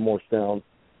break the morphs down,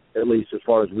 at least as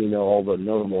far as we know, all the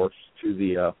known morphs to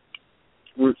the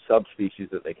root subspecies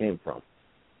that they came from.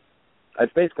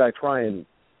 It's basically, I try and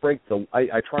break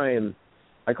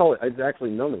I call it, it's actually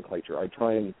nomenclature. I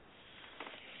try and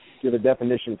give a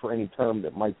definition for any term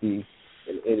that might be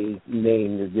in any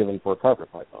name you're given for a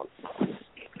carpet python.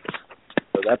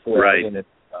 So that's where I in it,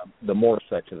 the morph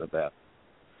section of that.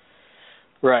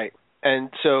 Right. And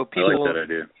so people... I like that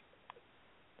idea.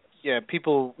 Yeah,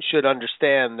 people should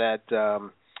understand that,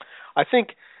 I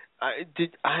think...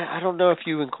 I don't know if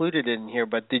you included it in here,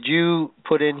 but did you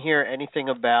put in here anything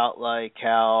about like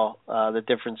how the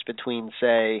difference between,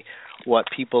 say, what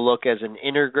people look as an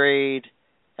intergrade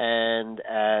and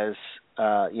as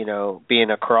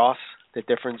being a cross, the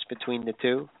difference between the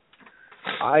two?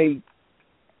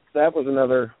 That was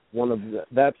another one of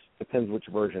that depends which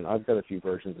version. I've got a few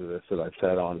versions of this that I've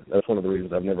sat on. That's one of the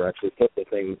reasons I've never actually put the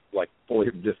thing like fully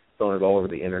just thrown it all over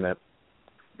the internet.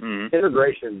 Mm-hmm.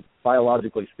 Integration,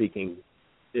 biologically speaking,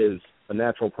 is a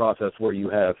natural process where you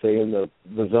have, say, in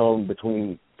the zone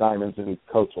between diamonds and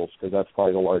coastals, because that's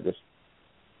probably the largest,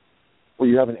 where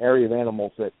you have an area of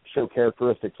animals that show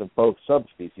characteristics of both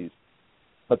subspecies,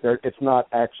 but it's not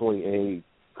actually a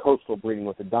coastal breeding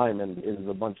with a diamond. It is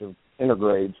a bunch of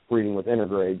intergrades breeding with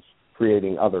intergrades,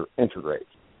 creating other intergrades.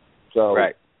 So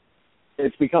right.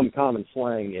 It's become common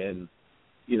slang in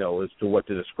as to what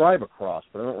to describe a cross,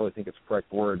 but I don't really think it's the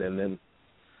correct word. And then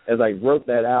as I wrote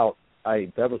that out,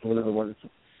 that was one of the ones,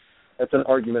 that's an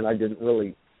argument I didn't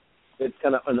really, it's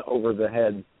kind of an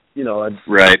over-the-head,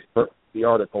 right. The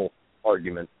article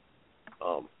argument.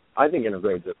 I think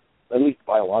intergrades, at least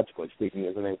biologically speaking,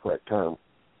 is an incorrect term.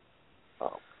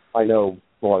 I know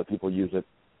a lot of people use it,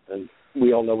 and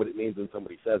we all know what it means when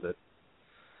somebody says it,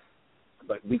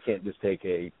 but we can't just take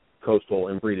a coastal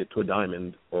and breed it to a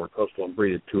diamond, or a coastal and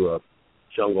breed it to a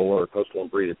jungle, or a coastal and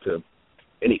breed it to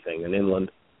anything, an inland,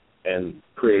 and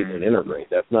create an intergrade.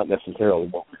 That's not necessarily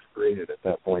what we've created at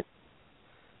that point.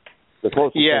 The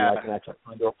closest thing I can actually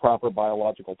find to a proper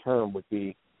biological term would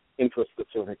be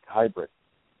intraspecific hybrid,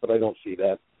 but I don't see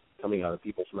that coming out of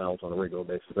people's mouths on a regular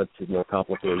basis. That's more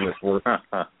complicated than this work.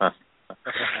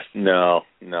 No,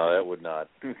 that would not.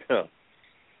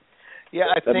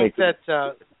 Yeah, I think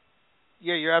that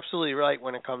yeah, you're absolutely right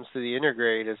when it comes to the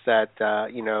intergrade. Is that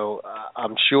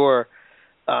I'm sure.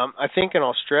 I think in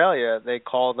Australia they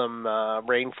call them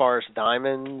rainforest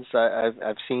diamonds.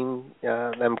 I've seen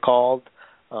them called.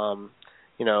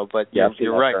 But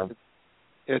you're right. Term.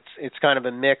 It's kind of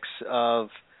a mix of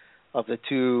the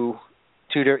two.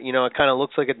 It kind of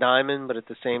looks like a diamond, but at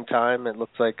the same time it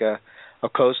looks like a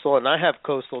coastal. And I have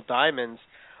coastal diamonds,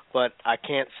 but I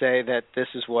can't say that this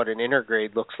is what an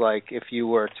intergrade looks like if you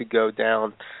were to go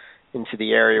down into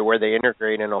the area where they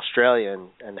intergrade in Australia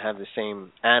and have the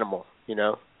same animal.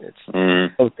 It's.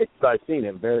 I've seen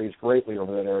it varies greatly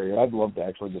over that area. I'd love to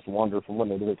actually just wander from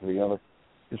one end of it to the other.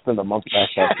 Just spend a month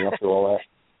backpacking up through all that.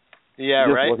 Yeah,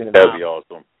 just right. That'd be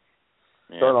awesome.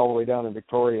 Yeah. Start all the way down in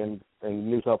Victoria and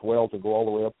New South Wales and go all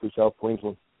the way up through South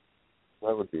Queensland.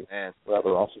 That would be rather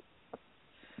awesome.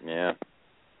 Yeah.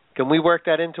 Can we work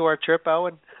that into our trip,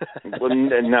 Owen?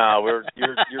 No,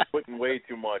 you're putting way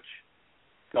too much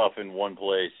stuff in one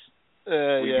place.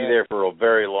 We'd be there for a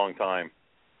very long time.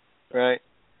 Right.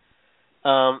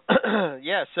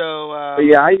 Yeah. So.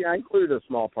 I included a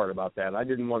small part about that. I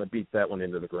didn't want to beat that one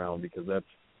into the ground because that's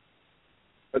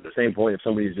at the same point if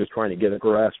somebody's just trying to get a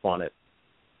grasp on it,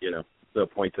 the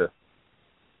point to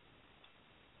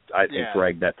I think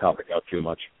drag that topic out too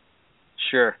much.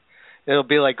 Sure. It'll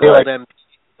be like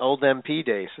old MP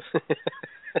days.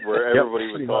 Where everybody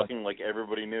was talking like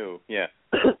everybody knew. Yeah.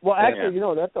 Well, actually,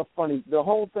 that's a funny. The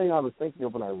whole thing I was thinking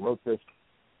of when I wrote this,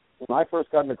 when I first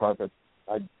got into carpet,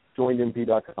 I joined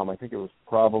MP.com. I think it was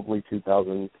probably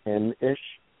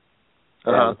 2010-ish.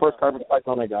 The first carpet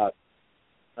python I got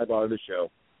on the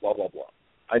show, blah, blah, blah.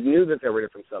 I knew that there were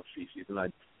different subspecies, and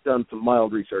I'd done some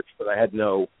mild research, but I had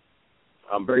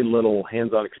very little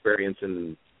hands-on experience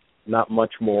and not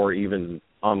much more even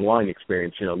online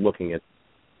experience, looking at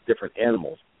different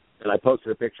animals. And I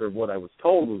posted a picture of what I was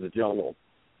told was a jungle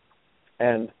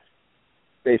and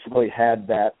basically had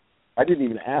that. I didn't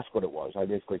even ask what it was. I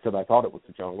basically said I thought it was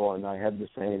a jungle, and I had the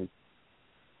same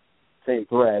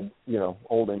thread,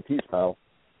 old MP style,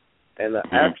 and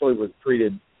actually was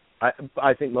treated,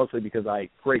 I think mostly because I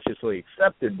graciously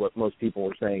accepted what most people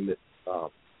were saying that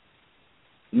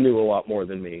knew a lot more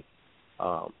than me,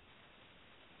 was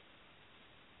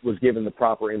given the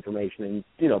proper information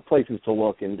and, places to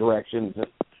look and directions and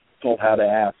told how to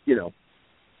ask,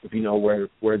 if you know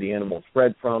where the animal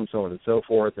spread from, so on and so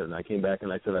forth. And I came back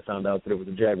and I said I found out that it was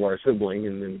a jaguar sibling,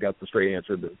 and then got the straight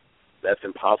answer that that's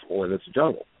impossible and it's a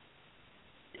jungle.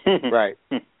 Right.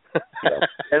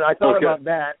 And I thought about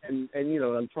that, and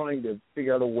I'm trying to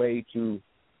figure out a way to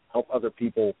help other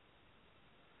people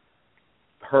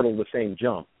hurdle the same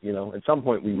jump. At some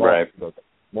point we might go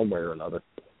one way or another,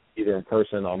 either in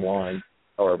person, online,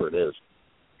 however it is.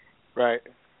 Right.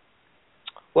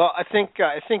 Well, I think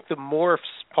the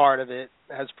morphs part of it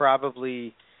has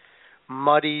probably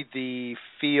muddied the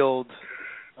field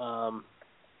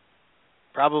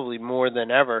probably more than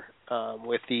ever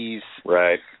with these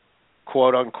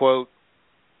quote-unquote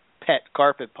pet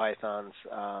carpet pythons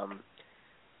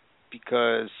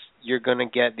because you're going to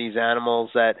get these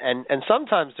animals that and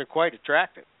sometimes they're quite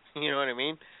attractive. You know what I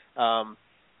mean?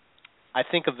 I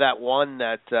think of that one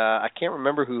that I can't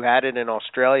remember who had it in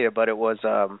Australia, but it was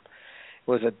a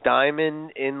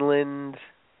diamond inland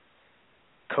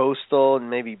coastal and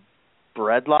maybe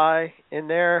bredli in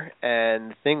there,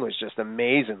 and the thing was just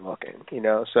amazing looking,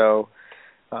 So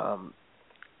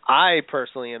I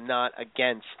personally am not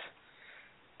against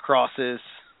crosses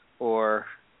or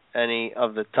any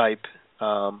of the type.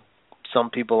 Some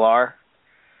people are.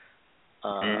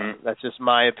 That's just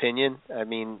my opinion. I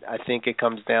mean, I think it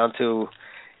comes down to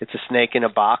it's a snake in a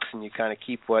box, and you kind of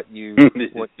keep what you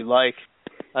like.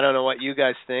 I don't know what you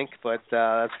guys think, but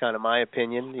that's kind of my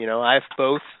opinion. I have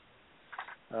both,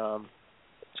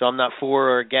 so I'm not for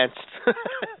or against.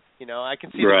 I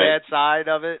can see the bad side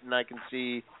of it, and I can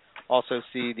also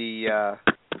see the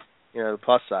the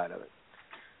plus side of it.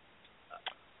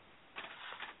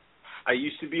 I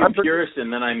used to be a purist,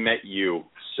 and then I met you,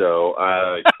 so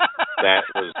that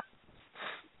was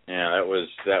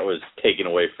taken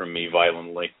away from me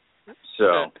violently.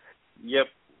 So, yep.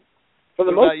 For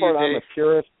the most part, I'm a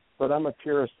purist, but I'm a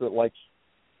purist that likes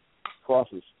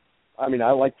crosses. I mean,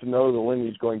 I like to know the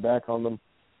lineage going back on them.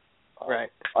 Right.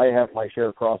 I have my share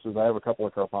of crosses. I have a couple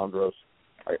of Carpondros.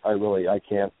 I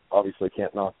can't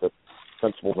knock the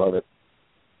principles of it,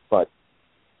 but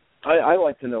I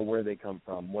like to know where they come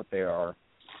from, what they are,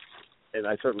 and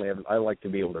I certainly have. I like to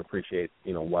be able to appreciate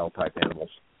wild type animals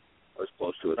as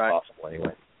close to as possible,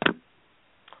 anyway.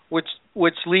 Which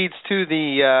Which leads to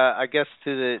the, I guess,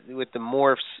 with the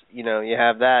morphs, you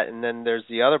have that, and then there's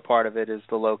the other part of it is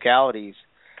the localities.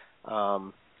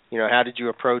 How did you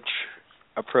approach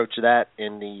that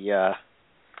in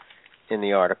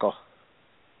the article?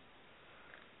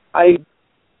 I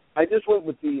just went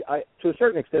with to a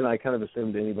certain extent, I kind of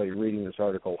assumed anybody reading this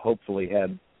article hopefully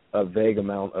had a vague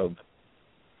amount of,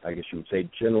 I guess you would say,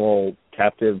 general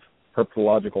captive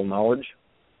herpetological knowledge.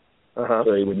 So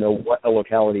they would know what a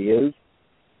locality is.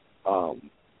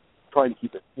 Trying to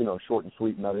keep it, short and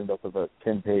sweet and not end up with a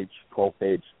 10-page,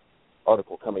 12-page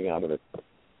article coming out of it.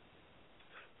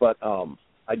 But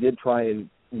I did try and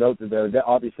note that there are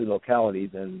obviously localities,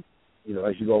 and,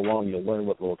 as you go along, you'll learn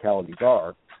what the localities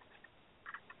are.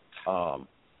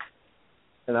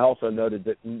 And I also noted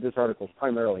that this article is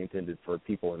primarily intended for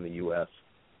people in the U.S.,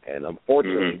 and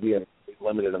unfortunately, we have a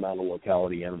limited amount of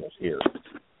locality animals here.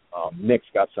 Nick's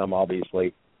got some,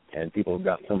 obviously, and people have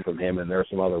gotten some from him, and there are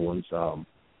some other ones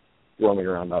roaming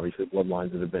around, obviously,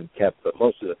 bloodlines that have been kept, but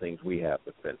most of the things we have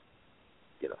have been,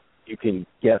 you can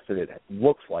guess that it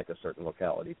looks like a certain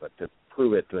locality, but to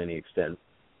prove it to any extent,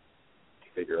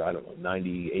 you figure,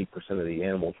 98% of the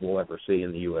animals we'll ever see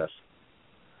in the U.S.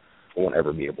 won't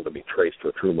ever be able to be traced to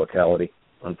a true locality,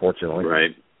 unfortunately.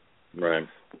 Right.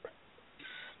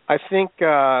 I think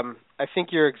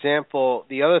your example,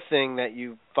 the other thing that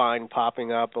you find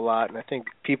popping up a lot, and I think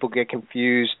people get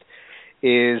confused,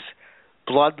 is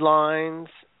bloodlines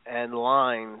and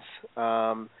lines.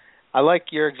 I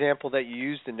like your example that you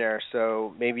used in there,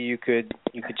 so maybe you could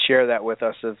share that with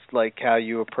us of like how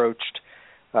you approached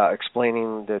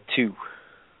explaining the two.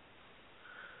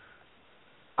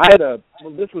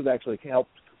 This was actually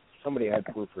helped. Somebody had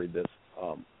proofread this,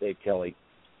 Dave Kelly,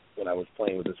 when I was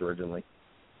playing with this originally.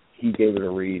 He gave it a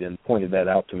read and pointed that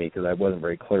out to me because I wasn't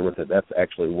very clear with it. That's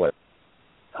actually what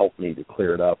helped me to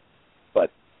clear it up. But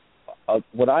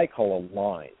what I call a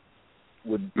line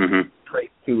would trace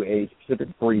to a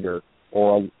specific breeder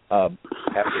or a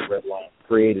captive red line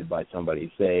created by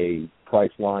somebody, say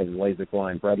Price Line and Lasik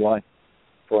Line bredli,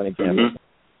 for an example.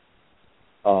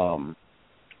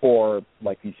 Or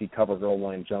like you see Cover Girl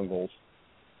Line Jungles,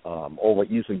 or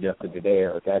what you suggested today,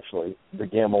 Eric, actually, the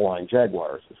Gamma Line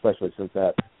Jaguars, especially since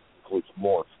that includes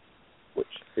morphs, which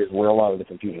is where a lot of the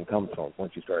confusion comes from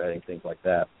once you start adding things like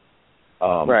that.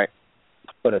 Right.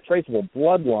 But a traceable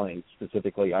bloodline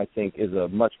specifically, I think, is a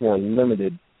much more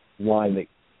limited line that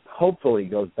hopefully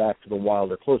goes back to the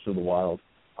wild or close to the wild,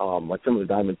 like some of the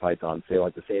diamond pythons, say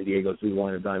like the San Diego Zoo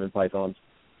line of diamond pythons.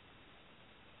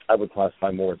 I would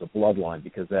classify more as a bloodline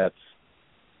because that's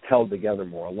held together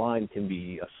more. A line can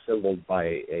be assembled by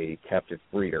a captive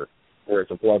breeder, whereas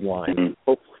a bloodline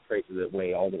hopefully traces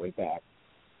it all the way back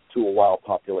to a wild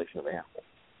population of animals.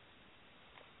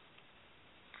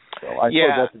 So I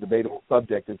suppose that's a debatable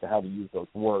subject as to how to use those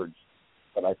words,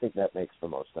 but I think that makes the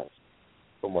most sense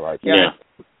from what I see. Yeah.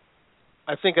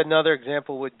 I think another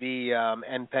example would be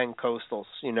NPEN coastals.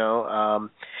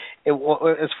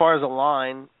 As far as a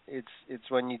line, it's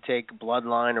when you take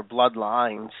bloodline or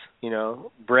bloodlines,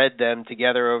 bred them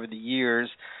together over the years,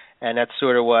 and that's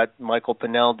sort of what Michael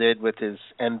Pinnell did with his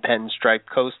NPEN striped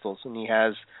coastals, and he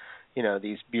has,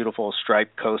 these beautiful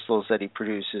striped coastals that he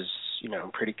produces,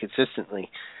 pretty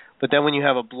consistently. But then when you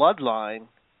have a bloodline,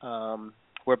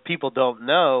 what people don't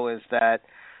know is that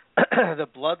the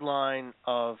bloodline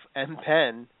of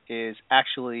NPEN is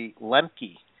actually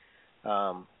Lemke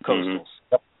coastals.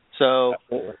 So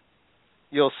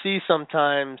you'll see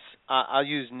sometimes, I'll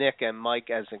use Nick and Mike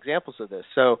as examples of this.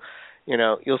 So,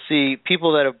 you'll see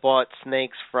people that have bought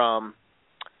snakes from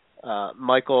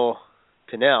Michael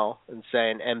Pinnell and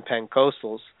saying NPEN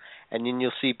coastals, and then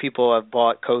you'll see people have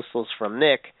bought coastals from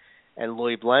Nick and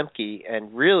Lloyd Lemke,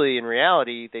 and really, in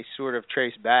reality, they sort of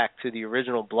trace back to the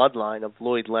original bloodline of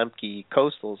Lloyd Lemke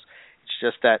coastals. It's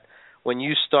just that when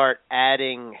you start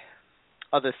adding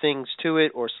other things to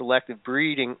it or selectively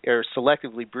breeding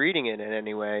it in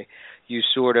any way, you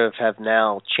sort of have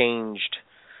now changed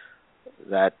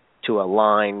that to a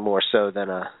line more so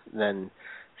than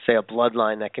say a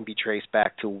bloodline that can be traced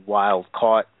back to wild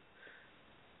caught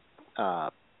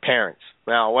parents.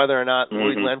 Now, whether or not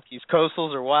Lloyd Lemke's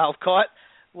coastals are wild caught,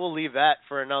 we'll leave that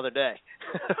for another day.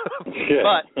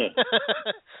 But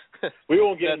we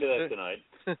won't get into that tonight.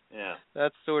 Yeah,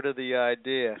 that's sort of the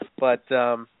idea. But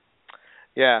that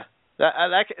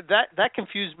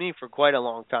confused me for quite a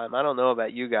long time. I don't know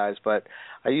about you guys, but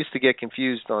I used to get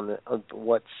confused on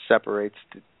what separates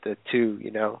the two.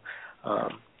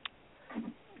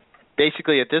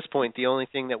 Basically, at this point, the only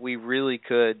thing that we really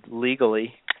could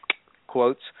legally,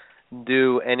 quotes,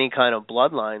 do any kind of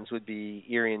bloodlines would be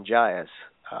Erie and Jayas.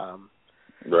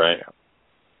 Right.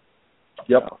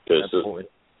 Yep, absolutely.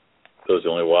 Those are the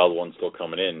only wild ones still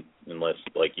coming in, unless,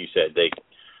 like you said,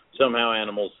 somehow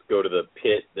animals go to the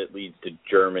pit that leads to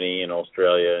Germany and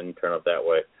Australia and turn up that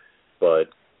way. But,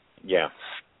 yeah.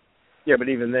 Yeah, but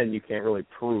even then, you can't really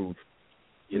prove.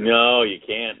 No, you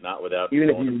can't, not without... Even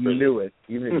if you knew it,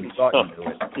 even if you thought you knew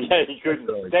it. Yeah, you couldn't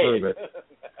say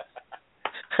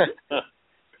it.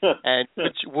 And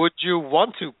would you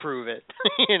want to prove it?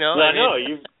 You know? No,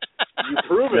 you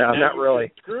prove it. No, not really.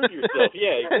 You screwed yourself.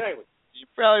 Yeah, exactly. You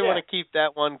probably want to keep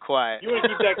that one quiet. You want to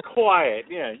keep that quiet.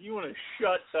 Yeah, you want to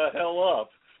shut the hell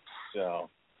up. So,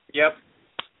 yep.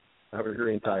 I would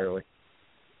agree entirely.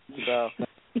 So,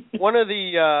 one of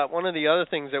the other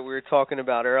things that we were talking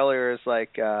about earlier is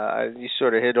like you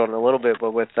sort of hit on a little bit,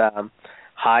 but with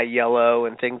high yellow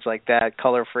and things like that,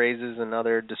 color phrases and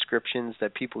other descriptions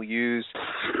that people use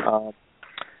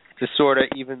to sort of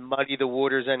even muddy the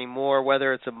waters anymore,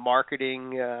 whether it's a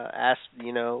marketing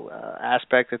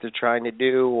aspect that they're trying to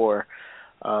do, or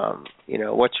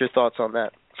what's your thoughts on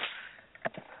that?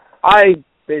 I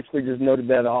basically just noted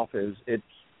that off as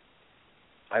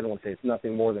I don't want to say it's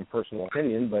nothing more than personal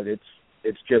opinion, but it's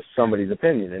just somebody's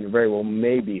opinion, and it very well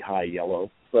may be high yellow,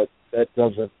 but that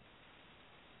doesn't.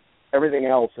 Everything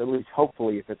else, at least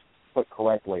hopefully, if it's put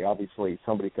correctly, obviously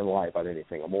somebody can lie about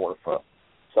anything more for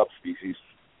subspecies,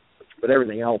 but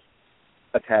everything else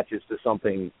attaches to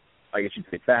something, I guess you'd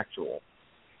say, factual.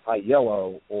 High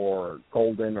yellow or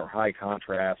golden or high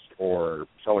contrast or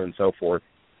so on and so forth,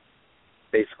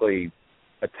 basically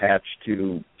attached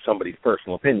to somebody's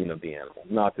personal opinion of the animal.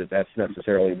 Not that that's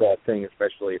necessarily a bad thing,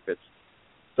 especially if it's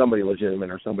somebody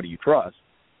legitimate or somebody you trust,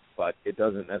 but it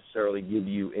doesn't necessarily give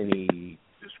you any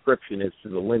description as to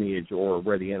the lineage or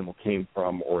where the animal came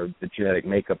from or the genetic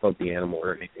makeup of the animal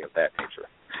or anything of that nature.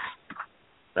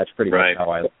 That's pretty much how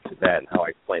I look at that and how I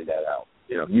explain that out.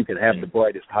 You know, you can have the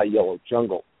brightest high yellow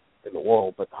jungle in the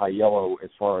world, but high yellow,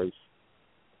 as far as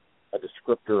a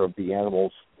descriptor of the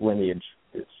animal's lineage,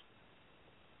 is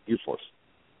useless.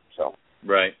 So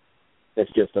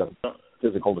it's just a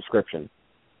physical description.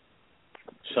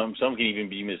 Some can even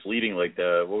be misleading, like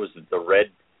the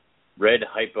red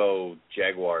hypo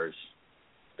jaguars.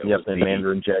 Yep, and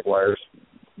Mandarin jaguars.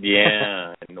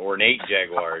 Yeah, and ornate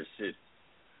jaguars. At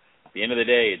the end of the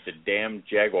day, it's a damn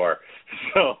jaguar.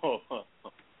 So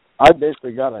I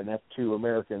basically got an F2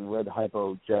 American red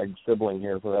hypo jag sibling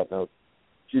here for that note.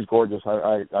 She's gorgeous.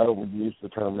 I don't use the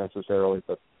term necessarily,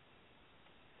 but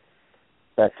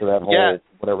back to that whole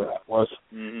whatever that was.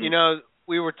 Mm-hmm. You know,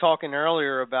 we were talking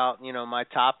earlier about, my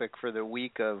topic for the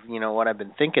week of, what I've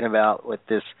been thinking about with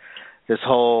this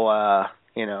whole,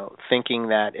 thinking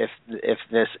that if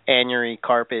this anuary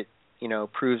carpet,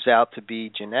 proves out to be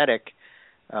genetic,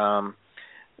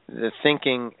 the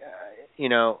thinking,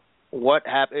 what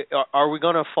are we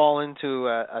going to fall into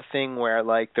a thing where,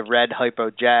 like the red hypo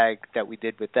jag that we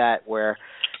did with that, where,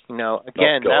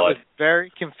 again, that was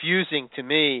very confusing to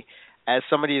me as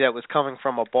somebody that was coming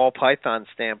from a ball python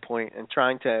standpoint and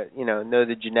trying to, know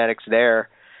the genetics there,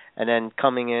 and then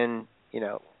coming in,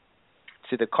 to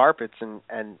the carpets and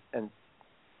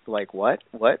like what?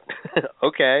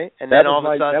 Okay, and then all of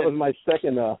a sudden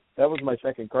that was my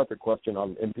second carpet question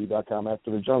on MP.com after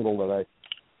the jungle that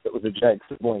was a jag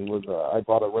sibling. I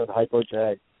bought a red hypo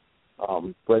jag,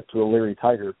 bred to a Leary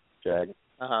tiger jag,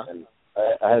 and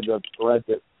I had a thread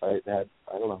that I had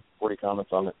 40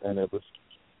 comments on it, and I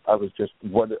was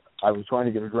trying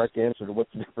to get a direct answer to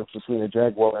what's the difference between a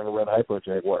jaguar and a red hypo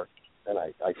jaguar, and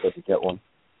I couldn't get one.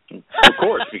 Of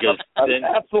course, because I was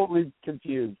absolutely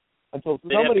confused until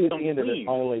somebody at the end of it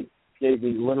finally gave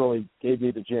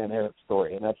me the Jan Harris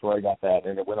story, and that's where I got that,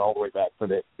 and it went all the way back.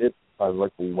 But I was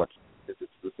like, well, is it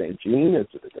the same gene? Is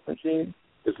it a different gene?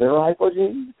 Is there a hypo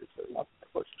gene? Is there not a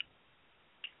hypo gene?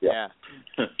 Yeah.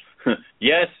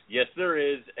 Yes, there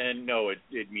is, and no, it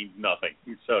means nothing.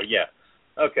 So yeah,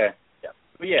 okay. Yeah,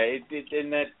 but yeah,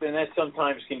 and that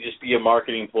sometimes can just be a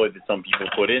marketing ploy that some people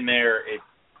put in there.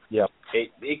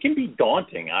 It can be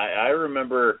daunting. I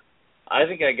remember, I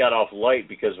think I got off light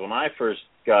because when I first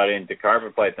got into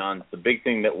carpet pythons, the big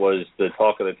thing that was the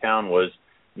talk of the town was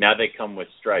now they come with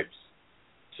stripes.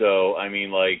 So, I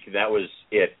mean, like, that was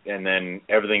it. And then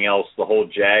everything else, the whole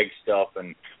jag stuff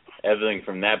and everything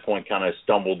from that point kind of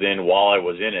stumbled in while I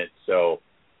was in it. So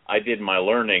I did my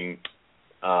learning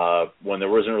when there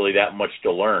wasn't really that much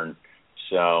to learn.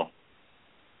 So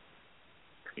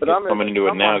coming into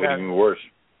it now, getting even worse.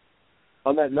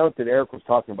 On that note that Eric was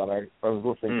talking about, I was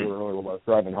listening to it earlier when I was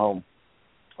driving home,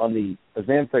 on the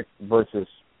axanthic versus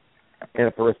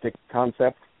anaphoristic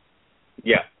concept.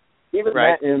 Yeah. Even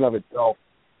that in and of itself,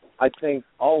 I think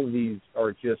all of these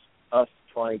are just us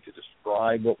trying to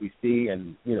describe what we see,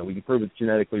 and, we can prove it's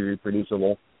genetically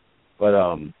reproducible. But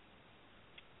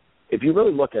if you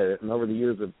really look at it, and over the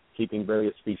years of keeping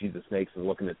various species of snakes and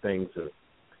looking at things,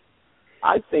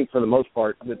 I think for the most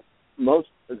part that most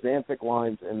axanthic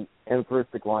lines and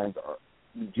anthristic lines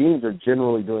genes are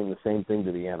generally doing the same thing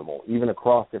to the animal, even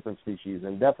across different species,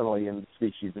 and definitely in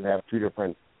species that have two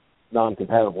different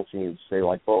non-compatible genes, say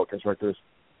like boa constrictors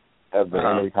have the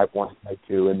NA type 1 and type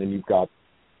 2, and then you've got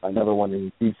another one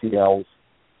in BCLs,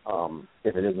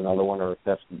 if it is another one, or if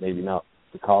that's maybe not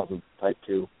the cause of type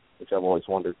 2, which I've always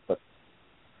wondered. But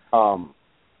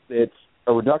it's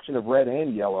a reduction of red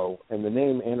and yellow, and the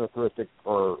name anthristic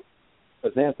or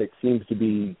axanthic seems to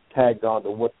be tagged on to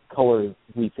what color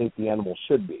we think the animal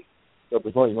should be. So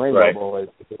Brazilian rainbow boa is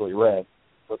particularly red,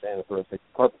 so it's anthristic.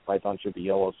 Carpet python should be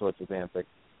yellow, so it's axanthic.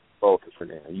 Boa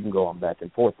constrictor. You can go on back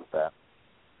and forth with that.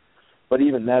 But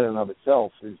even that in and of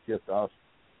itself is just us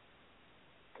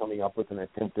coming up with an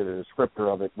attempt at a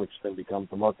descriptor of it, which then becomes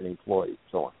a marketing ploy,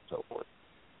 so on and so forth.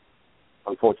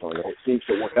 Unfortunately, it seems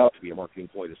to work out to be a marketing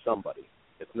ploy to somebody.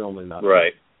 It's normally not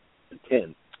the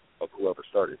intent of whoever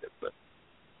started it. But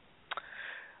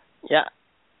yeah,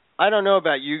 I don't know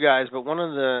about you guys, but one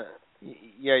of the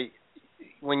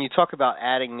when you talk about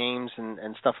adding names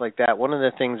and stuff like that, one of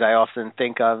the things I often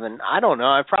think of, and I don't know,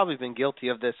 I've probably been guilty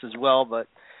of this as well, but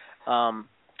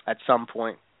at some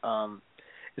point,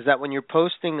 is that when you're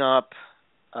posting up,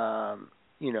 it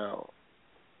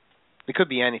could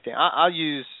be anything. I'll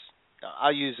use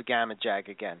a gamma jag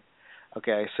again.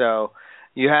 Okay, so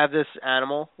you have this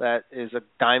animal that is a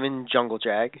diamond jungle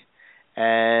jag,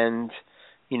 and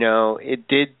it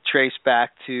did trace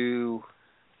back to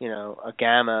a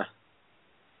gamma.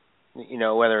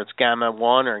 Whether it's gamma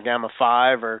 1 or gamma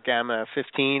 5 or gamma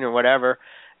 15 or whatever,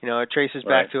 it traces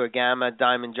back to a gamma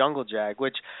diamond jungle jag,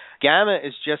 which gamma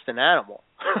is just an animal.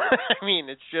 I mean,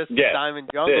 it's just a diamond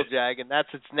jungle jag, and that's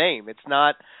its name. It's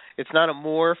not a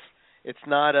morph. It's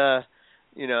not a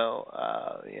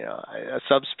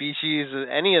subspecies,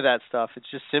 any of that stuff.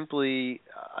 It's just simply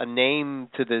a name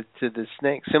to the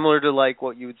snake, similar to like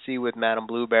what you would see with Madame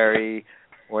Blueberry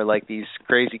or like these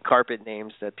crazy carpet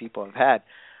names that people have had.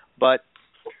 But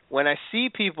when I see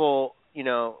people,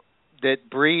 that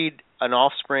breed an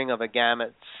offspring of a gamma,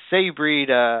 say you breed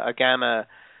a gamma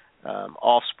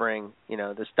offspring,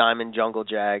 this diamond jungle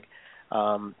jag,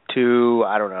 to,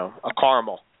 I don't know, a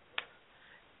caramel,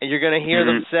 and you're going to hear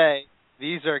them say,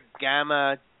 these are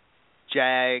gamma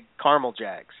jag caramel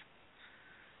jags.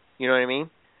 You know what I mean?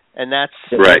 And that's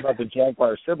right. About the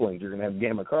jaguar siblings, you're going to have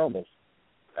gamma caramels.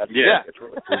 That's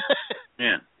really cool.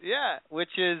 Yeah,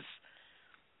 which is,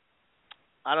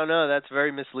 I don't know, that's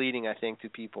very misleading, I think, to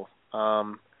people.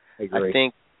 I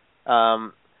agree.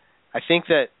 I think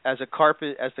that as the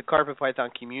carpet python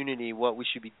community, what we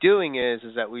should be doing is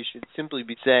that we should simply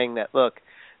be saying that, look,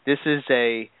 this is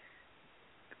a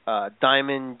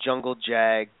diamond jungle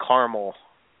jag caramel,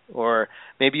 or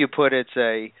maybe you put it's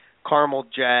a caramel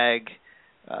jag,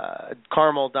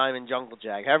 caramel diamond jungle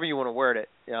jag, however you want to word it.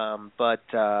 And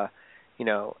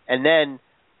then,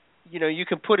 you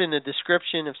can put in the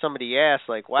description if somebody asks,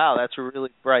 like, wow, that's a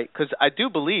really bright, because I do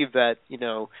believe that,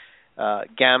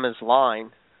 Gamma's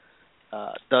line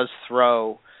does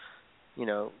throw,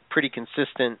 pretty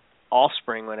consistent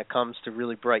offspring when it comes to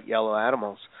really bright yellow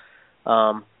animals.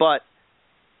 But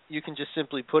you can just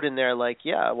simply put in there, like,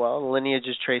 the lineage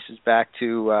just traces back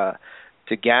to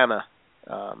Gamma,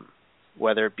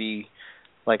 whether it be,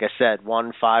 like I said,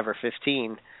 1, 5, or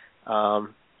 15.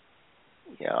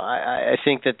 I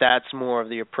think that that's more of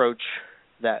the approach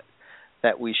that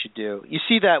we should do. You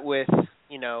see that with,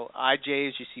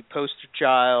 IJs, you see poster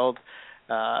child,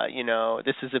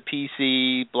 this is a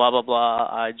PC, blah, blah, blah,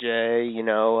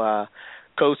 IJ,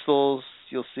 coastals,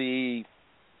 you'll see,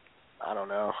 I don't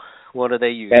know, what do they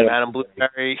use? Madame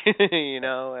Blueberry,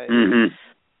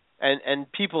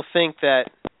 and people think that,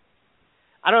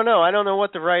 I don't know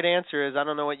what the right answer is. I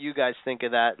don't know what you guys think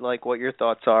of that, like what your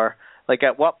thoughts are. Like,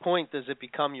 at what point does it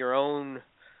become your own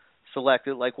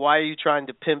selected? Like, why are you trying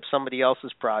to pimp somebody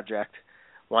else's project?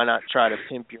 Why not try to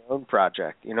pimp your own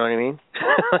project? You know what I mean?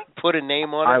 Put a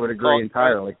name on it. I would agree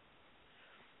entirely.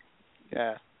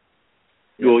 Yeah.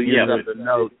 Well, as a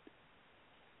note.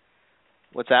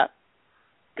 What's that?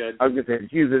 Good. I was going to say,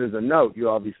 use it as a note. You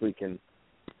obviously can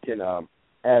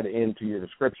add into your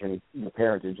description the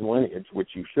parentage and lineage,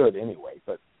 which you should anyway.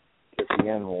 But if the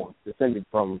animal descended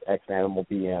from X animal,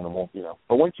 B animal,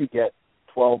 But once you get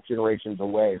 12 generations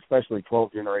away, especially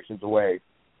 12 generations away,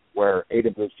 where 8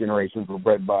 of those generations were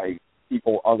bred by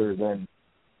people other than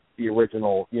the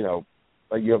original,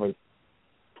 like you have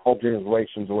 12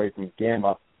 generations away from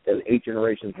Gamma, and 8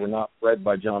 generations were not bred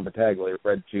by John Battaglia, they were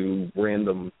bred to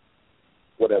random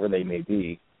whatever they may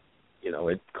be. You know,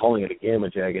 calling it a Gamma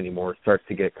Jag anymore starts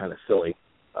to get kind of silly.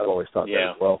 I've always thought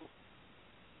that as well.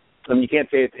 I mean, you can't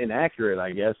say it's inaccurate,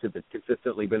 I guess, if it's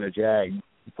consistently been a Jag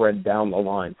bred down the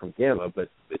line from Gamma, but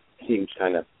it seems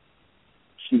kind of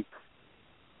cheap.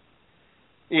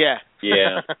 Yeah.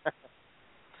 Yeah.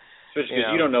 Especially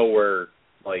because you don't know where,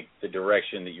 like, the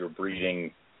direction that you're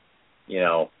breeding, you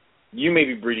know, you may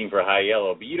be breeding for high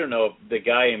yellow, but you don't know if the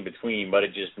guy in between might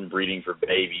have just been breeding for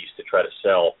babies to try to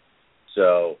sell.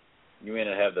 So you may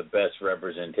not have the best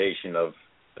representation of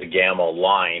the Gamma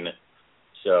line.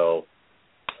 So,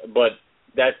 but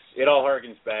it all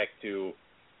harkens back to,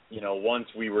 you know, once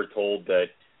we were told that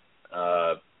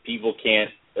people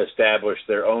can't establish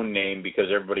their own name because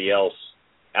everybody else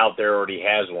out there already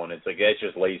has one. It's like, that's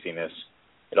just laziness.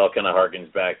 It all kind of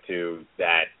harkens back to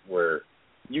that, where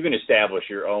you can establish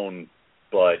your own,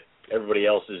 but everybody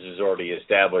else's is already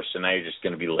established, so now you're just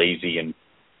going to be lazy and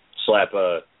slap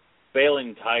a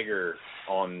Balin Tiger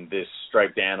on this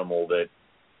striped animal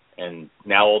and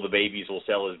now all the babies will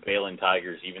sell as Balin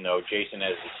Tigers, even though Jason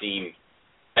hasn't seen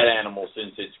that animal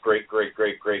since its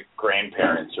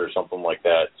great-great-great-great-grandparents or something like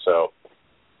that. So,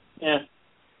 yeah.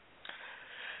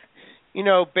 You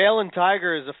know, Balin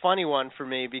Tiger is a funny one for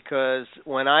me because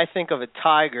when I think of a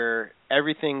tiger,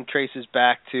 everything traces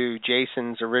back to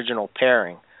Jason's original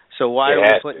pairing. So why are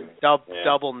we putting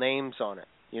double names on it?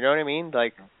 You know what I mean?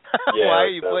 Like, why are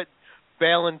you putting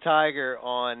Balin Tiger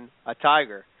on a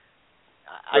tiger?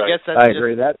 I guess that's I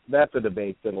agree. That's a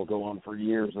debate that will go on for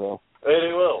years, though.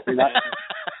 It will.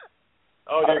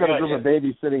 I've got a group of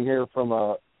babies sitting here from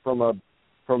a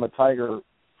tiger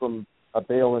from a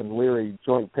Balin Leary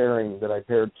joint pairing that I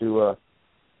paired to a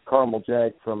caramel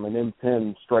jag from an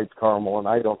M10 striped caramel, and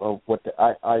I don't know what to.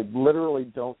 I literally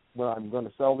don't. When I'm going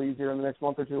to sell these here in the next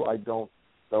month or two, I don't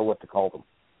know what to call them.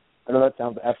 I know that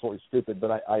sounds absolutely stupid,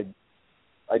 but I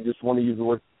just want to use the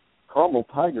word caramel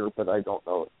tiger, but I don't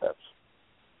know if that's.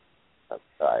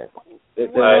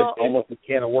 It's almost a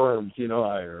can of worms, you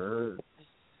know.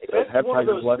 Have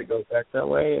tigers let it go back that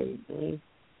way?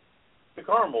 The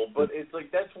caramel, but it's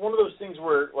like that's one of those things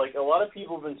where like a lot of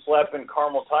people have been slapping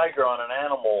caramel tiger on an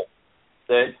animal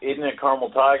that isn't a caramel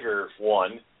tiger,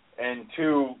 one, and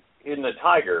two, isn't a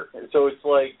tiger. So it's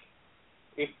like,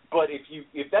 if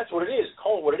that's what it is,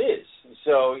 call it what it is.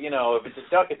 So, you know, if it's a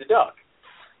duck, it's a duck.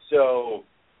 So,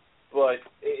 but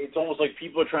it's almost like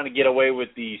people are trying to get away with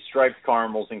the striped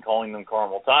caramels and calling them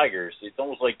caramel tigers. It's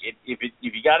almost like if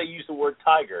you got to use the word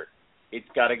tiger, it's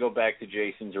got to go back to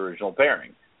Jason's original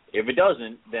pairing. If it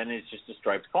doesn't, then it's just a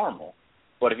striped caramel.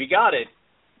 But if you got it,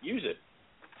 use it.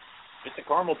 It's a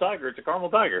caramel tiger. It's a caramel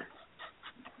tiger.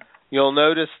 You'll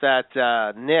notice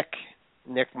that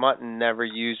Nick Mutton never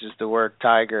uses the word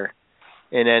tiger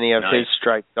in any of his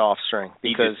striped offspring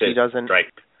because he doesn't.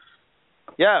 Striped.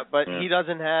 Yeah, but he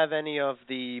doesn't have any of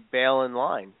the Balin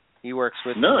line. He works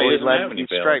with he doesn't have any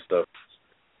Balin stuff.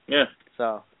 Yeah.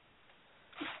 So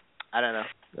I don't know.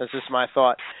 That's just my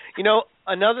thought. You know,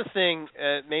 another thing,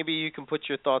 maybe you can put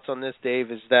your thoughts on this,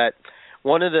 Dave, is that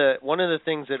one of the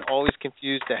things that always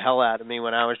confused the hell out of me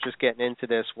when I was just getting into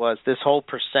this was this whole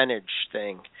percentage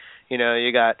thing. You know,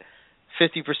 you got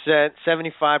 50%,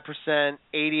 75%,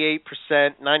 88%,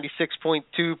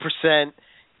 96.2%.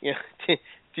 You know,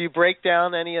 do you break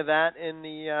down any of that in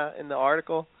the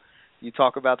article? You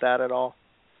talk about that at all?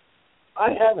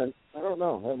 I haven't. I don't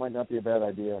know. That might not be a bad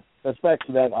idea. That's back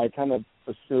to that. I kind of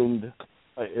assumed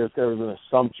if there was an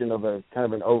assumption of a kind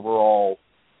of an overall.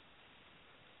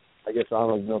 I guess I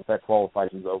don't even know if that qualifies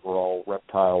as overall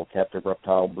captive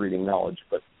reptile breeding knowledge,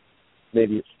 but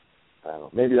maybe it's. I don't know.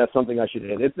 Maybe that's something I should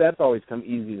hit. That's always come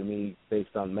easy to me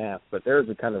based on math, but there's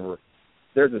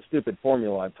a stupid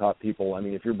formula I've taught people. I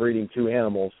mean, if you're breeding two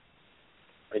animals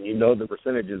and you know the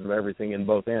percentages of everything in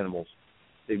both animals,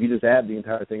 if you just add the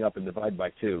entire thing up and divide by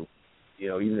 2, you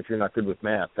know, even if you're not good with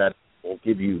math, that will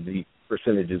give you the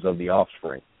percentages of the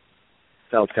offspring.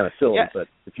 Sounds kind of silly, but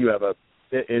if you have a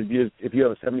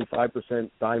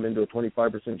 75% diamond to a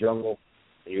 25% jungle,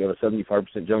 and you have a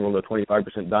 75% jungle to a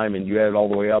 25% diamond, you add it all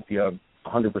the way up, you have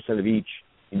 100% of each.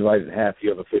 You divide it in half, you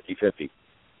have a 50-50.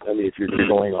 I mean, if you're just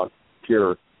going on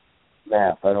pure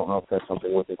math, I don't know if that's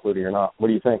something worth including or not. What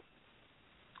do you think?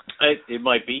 It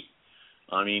might be.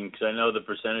 I mean, because I know the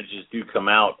percentages do come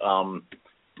out.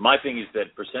 My thing is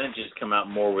that percentages come out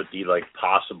more with the, like,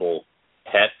 possible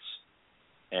pets.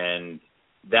 And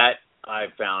that I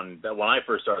found that when I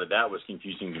first started, that was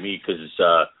confusing to me because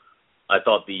I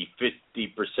thought the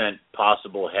 50%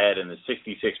 possible head and the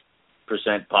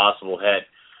 66% possible head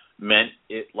meant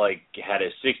it, like, had a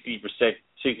 66%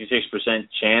 66%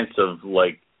 chance of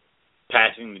like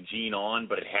passing the gene on,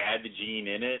 but it had the gene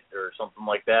in it or something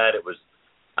like that.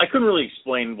 I couldn't really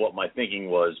explain what my thinking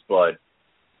was, but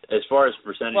as far as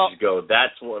percentages go,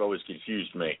 that's what always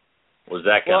confused me, was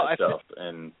that kind of stuff.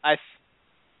 And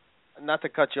not to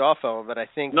cut you off, Owen, but I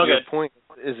think your point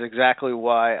is exactly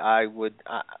why I would,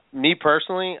 me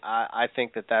personally, I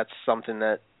think that that's something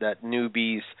that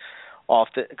newbies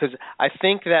often, because I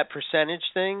think that percentage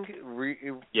thing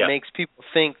makes people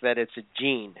think that it's a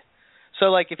gene. So,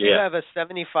 like, if you have a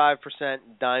 75%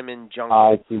 diamond jungle.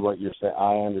 I see what you're saying.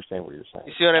 I understand what you're saying.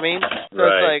 You see what I mean? So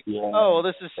right. It's like, well,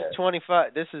 this is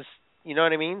 25. This is, you know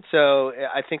what I mean? So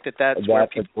I think that's where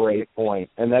people... That's a great point.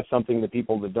 And that's something that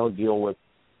people that don't deal with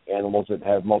animals that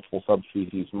have multiple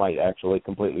subspecies might actually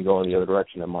completely go in the other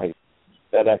direction.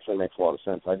 That actually makes a lot of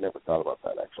sense. I'd never thought about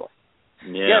that, actually.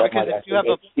 Yeah, because if you have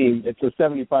it's a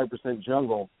 75%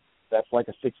 jungle, that's like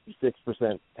a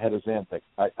 66% heteroxanthic.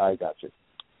 I got you.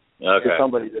 Okay. For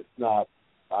somebody that's not,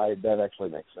 that actually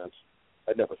makes sense.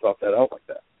 I never thought that out like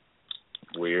that.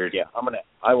 Weird. Yeah,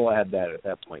 I will add that at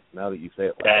that point. Now that you say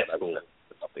it like that's that, cool.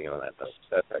 Something on that.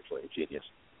 That's actually genius.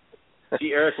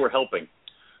 See, Eric, we're helping.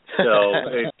 So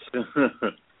it's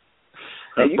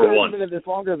hey, you for guys once. have been at this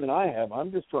longer than I have.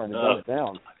 I'm just trying to dumb it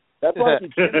down. That's why I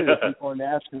keep sitting to people and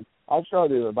asking. I've showed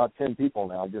to about 10 people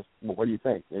now. Just, what do you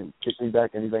think? And kick me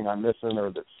back anything I'm missing or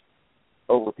that's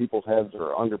over people's heads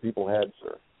or under people's heads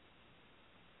or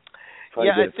trying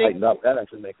to get it tightened up. That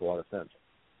actually makes a lot of sense.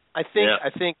 I think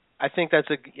that's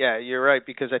you're right,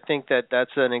 because I think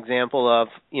that's an example of,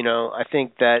 I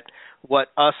think that what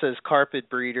us as carpet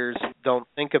breeders don't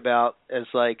think about as,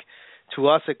 like, to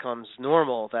us it comes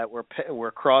normal that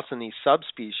we're crossing these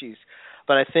subspecies.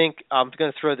 But I think I'm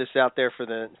going to throw this out there for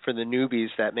the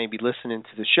newbies that may be listening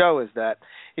to the show, is that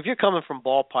if you're coming from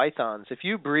ball pythons, if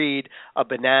you breed a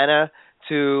banana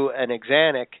to an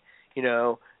axanthic,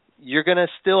 you're going to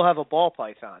still have a ball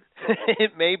python.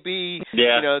 It may be,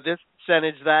 this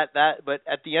percentage, that, but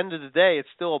at the end of the day, it's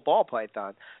still a ball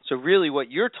python. So really what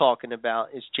you're talking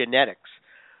about is genetics.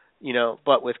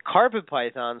 But with carpet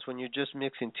pythons, when you're just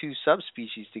mixing two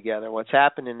subspecies together, what's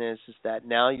happening is that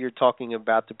now you're talking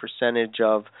about the percentage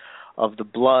of the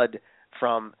blood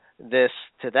from this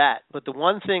to that. But the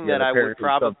one thing that I would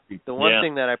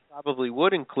probably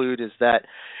would include is that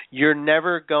you're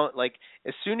never going, like,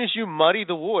 as soon as you muddy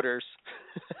the waters,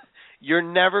 you're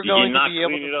never going to be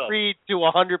able to breed to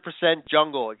 100%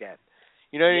 jungle again.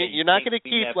 You're not going to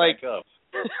keep, like,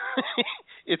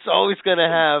 it's always going to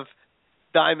have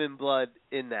diamond blood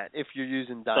in that if you're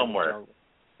using diamond jungle.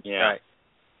 Yeah. Right.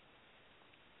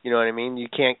 You know what I mean? You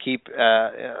can't keep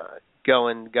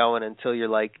going until you're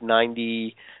like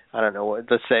 90, I don't know,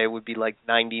 let's say it would be like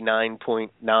 99.9%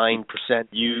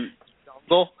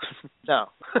 jungle. No.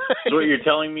 So what you're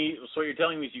telling me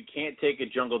is you can't take a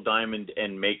jungle diamond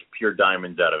and make pure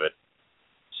diamonds out of it.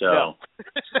 So no.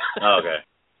 Okay.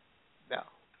 No.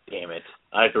 Damn it.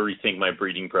 I have to rethink my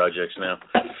breeding projects now.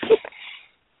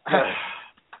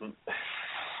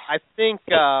 I think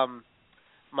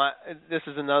this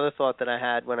is another thought that I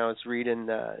had when I was reading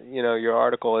your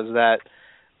article, is that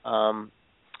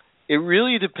it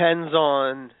really depends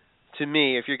on, to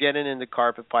me, if you're getting into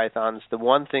carpet pythons, the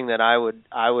one thing that I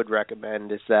would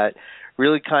recommend is that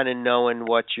really kind of knowing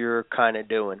what you're kind of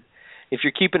doing. If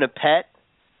you're keeping a pet,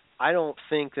 I don't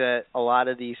think that a lot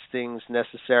of these things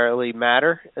necessarily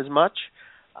matter as much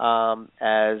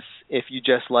as if you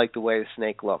just like the way the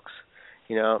snake looks.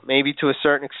 Maybe to a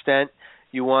certain extent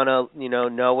you want to,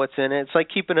 know what's in it. It's like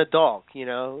keeping a dog.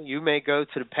 You may go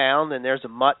to the pound and there's a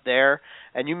mutt there,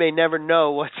 and you may never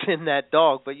know what's in that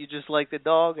dog, but you just like the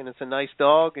dog and it's a nice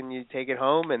dog and you take it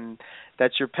home and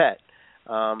that's your pet.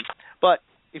 But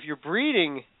if you're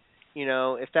breeding,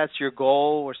 if that's your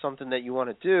goal or something that you want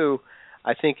to do,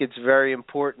 I think it's very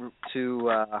important to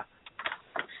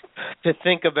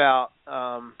think about,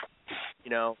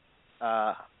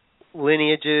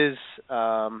 lineages,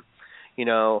 what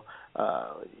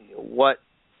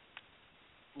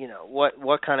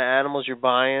kind of animals you're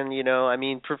buying. I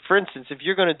mean, for instance, if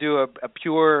you're going to do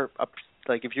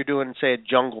like if you're doing, say, a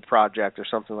jungle project or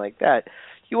something like that,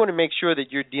 you want to make sure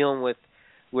that you're dealing with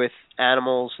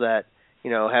animals that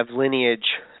have lineage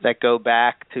that go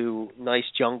back to nice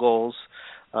jungles.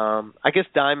 I guess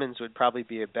diamonds would probably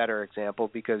be a better example,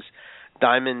 because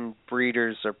diamond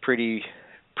breeders are pretty.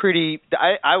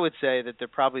 I would say that they're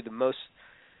probably the most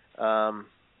anal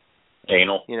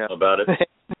about it.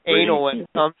 Anal when it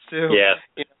comes to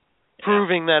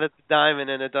proving that it's a diamond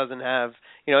and it doesn't have.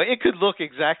 It could look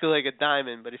exactly like a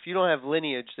diamond, but if you don't have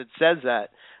lineage that says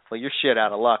that, well, you're shit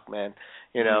out of luck, man.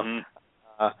 Mm-hmm.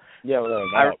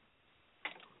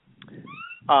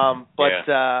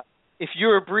 If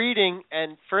you're breeding,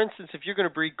 and for instance, if you're going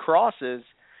to breed crosses,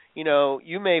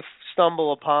 you may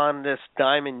stumble upon this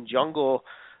diamond jungle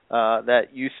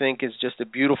that you think is just a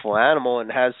beautiful animal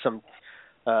and has some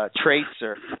traits,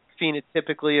 or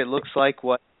phenotypically it looks like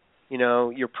what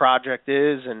your project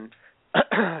is, and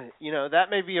that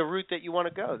may be a route that you want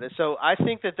to go. So I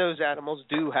think that those animals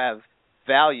do have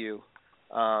value.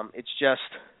 It's just,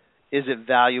 is it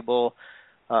valuable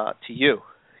to you?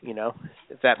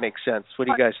 If that makes sense. What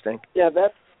do you guys think? Yeah,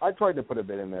 I tried to put a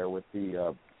bit in there with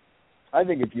the. I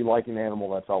think if you like an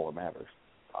animal, that's all that matters.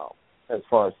 As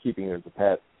far as keeping it as a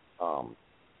pet,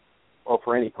 or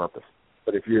for any purpose.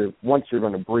 But once you're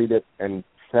going to breed it and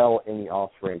sell any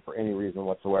offspring for any reason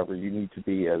whatsoever, you need to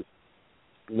be as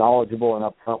knowledgeable and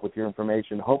upfront with your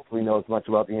information. Hopefully, know as much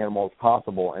about the animal as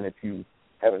possible. And if you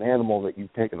have an animal that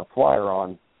you've taken a flyer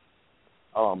on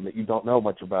that you don't know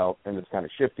much about and it's kind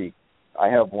of shifty. I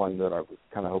have one that I was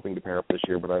kind of hoping to pair up this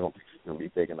year, but I don't think she's going to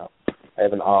be big enough. I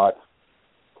have an odd.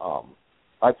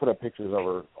 I put up pictures of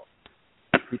her.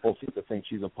 People seem to think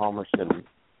she's a Palmerston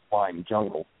flying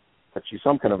jungle, but she's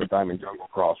some kind of a diamond jungle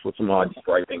cross with some odd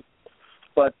striping.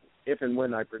 But if and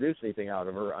when I produce anything out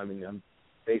of her, I'm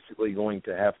basically going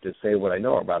to have to say what I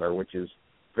know about her, which is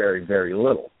very, very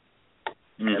little.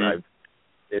 Mm-hmm. And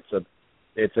it's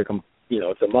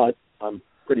a mutt. I'm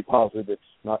pretty positive it's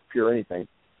not pure anything.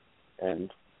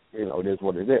 And, it is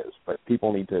what it is. But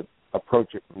people need to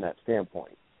approach it from that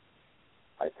standpoint,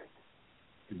 I think.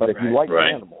 But if you like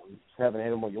an animal, you just have an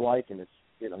animal you like, and it's,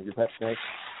 your pet snake,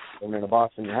 and in a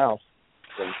box in your house,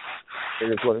 then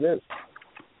it is what it is.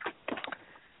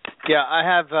 Yeah, I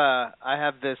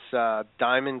have this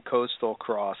diamond coastal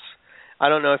cross. I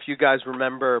don't know if you guys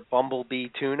remember Bumblebee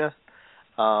Tuna.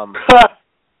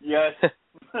 Yes.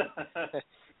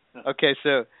 Okay,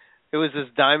 so it was this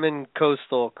diamond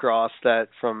coastal cross that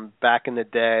from back in the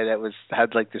day that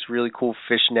had like this really cool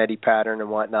fishnetty pattern and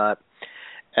whatnot.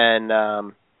 And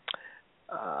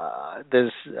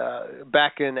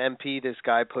back in MP, this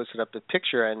guy posted up a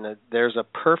picture, and there's a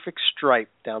perfect stripe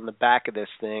down the back of this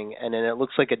thing, and then it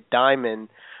looks like a diamond,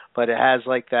 but it has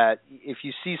like that. If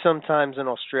you see sometimes in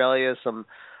Australia some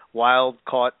wild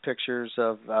caught pictures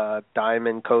of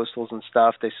diamond coastals and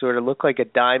stuff, they sort of look like a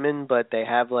diamond, but they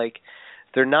have like,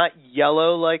 they're not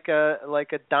yellow like a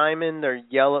diamond. They're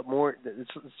yellow more.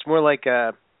 It's more like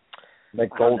a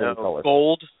golden color.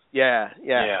 Gold. Yeah.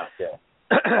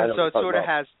 So it sort of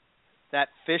has that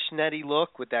fishnetty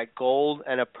look with that gold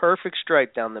and a perfect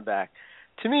stripe down the back.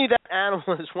 To me, that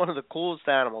animal is one of the coolest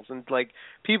animals. And like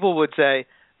people would say,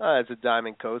 "Oh, it's a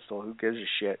diamond coastal. Who gives a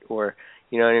shit?" Or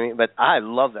you know what I mean. But I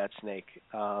love that snake.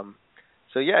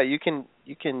 So yeah, you can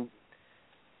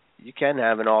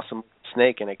have an awesome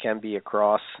snake, and it can be a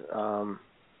cross. But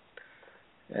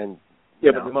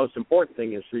the most important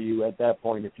thing is for you at that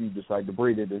point, if you decide to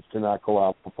breed it, is to not go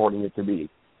out purporting it to be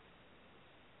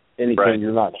anything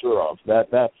you're not sure of.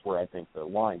 That's where I think the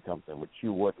line comes in, which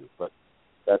you wouldn't. But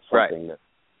that's something that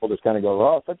we'll just kind of go,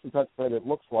 oh, such and such said it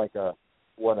looks like a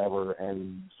whatever,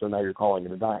 and so now you're calling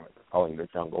it a diamond, or calling it a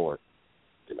jungle, or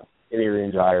an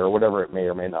Irian Jaya, or whatever it may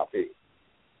or may not be.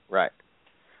 Right.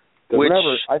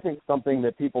 I think something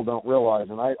that people don't realize,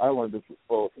 and I learned this with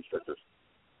boa constrictors,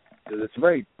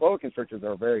 is boa constrictors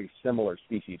are a very similar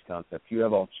species concept. You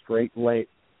have a straight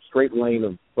lane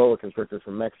of boa constrictors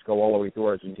from Mexico all the way through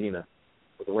Argentina,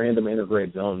 with random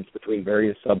intergrade zones between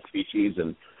various subspecies,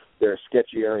 and there are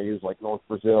sketchy areas like North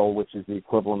Brazil, which is the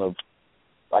equivalent of,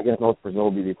 I guess North Brazil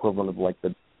would be the equivalent of like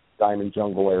the diamond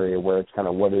jungle area, where it's kind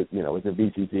of what is, is it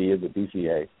VCC, is it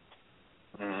BCA?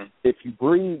 Mm-hmm. If you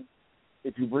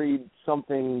breed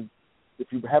something, if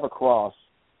you have a cross,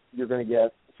 you're going to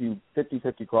get, if you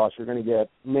 50-50 cross, you're going to get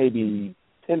maybe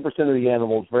 10% of the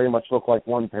animals very much look like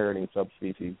one parenting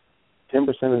subspecies. 10%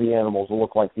 of the animals will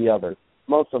look like the other.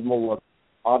 Most of them will look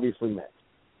obviously mixed.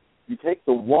 You take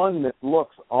the one that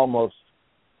looks almost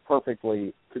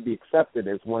perfectly, could be accepted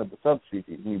as one of the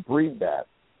subspecies, and you breed that,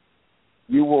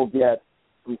 you will get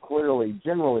some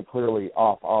generally clearly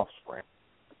off offspring,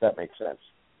 if that makes sense.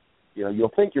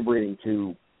 You'll think you're breeding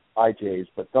two IJs,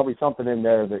 but there'll be something in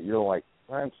there that you're like,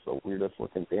 that's the weirdest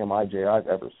looking damn IJ I've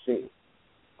ever seen.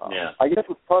 I guess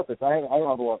with purpose, I don't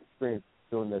have a lot of experience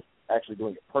doing this, actually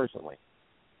doing it personally.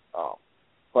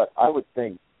 But I would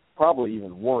think probably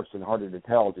even worse and harder to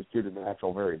tell just due to the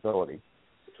natural variability,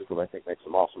 which is what I think makes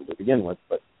them awesome to begin with.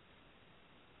 But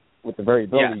with the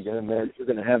variability you get in there, you're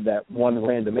going to have that one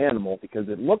random animal because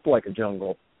it looked like a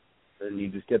jungle, and you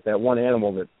just get that one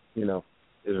animal that,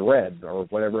 is red or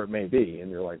whatever it may be,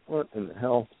 and you're like, what in the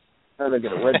hell? How did I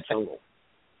get a red jungle?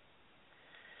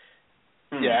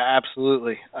 Yeah,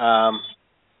 absolutely.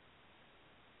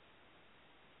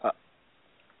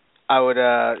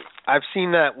 I've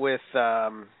seen that with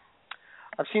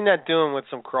doing with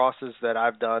some crosses that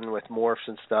I've done with morphs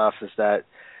and stuff, is that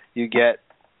you get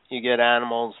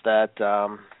animals that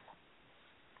I'll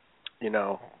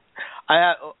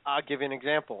give you an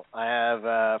example. I have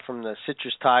from the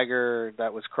citrus tiger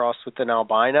that was crossed with an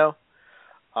albino.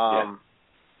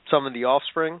 Some of the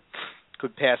offspring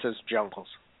could pass as jungles.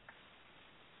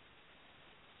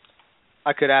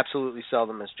 I could absolutely sell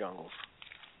them as jungles.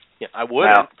 Yeah, I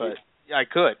wouldn't, but I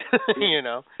could.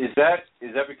 Is that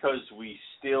because we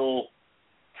still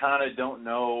kind of don't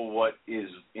know what is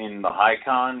in the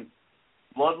Hycon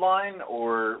bloodline,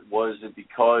 or was it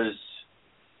because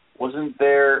wasn't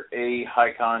there a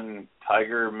Hycon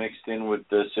tiger mixed in with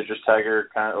the citrus tiger,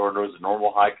 or was it a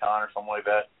normal Hycon or something like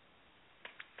that?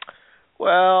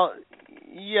 Well,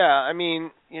 yeah, I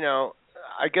mean,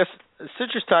 I guess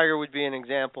citrus tiger would be an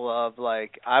example of,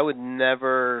 like, I would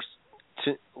never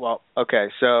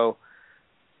so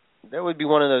that would be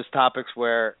one of those topics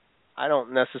where I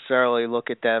don't necessarily look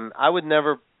at them. I would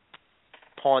never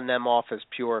pawn them off as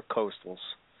pure coastals.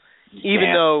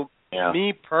 Even though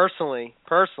me personally,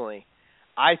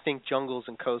 I think jungles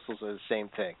and coastals are the same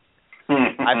thing.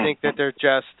 I think that they're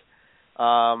just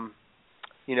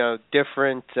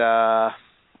different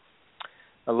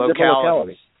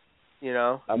localities.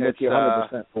 I'm with you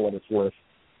 100% for what it's worth.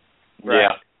 Right.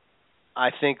 Yeah.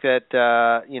 I think that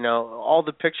all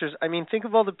the pictures. I mean, think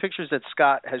of all the pictures that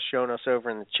Scott has shown us over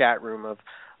in the chat room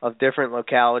of different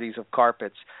localities of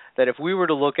carpets. That if we were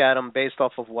to look at them based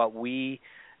off of what we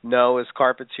know as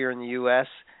carpets here in the U.S.,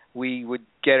 we would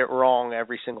get it wrong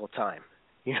every single time.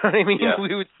 You know what I mean? Yeah.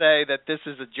 We would say that this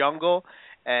is a jungle,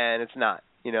 and it's not.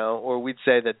 Or we'd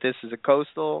say that this is a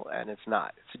coastal, and it's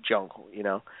not. It's a jungle.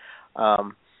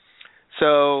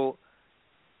 So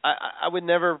I would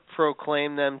never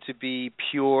proclaim them to be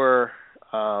pure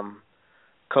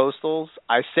coastals.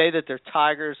 I say that they're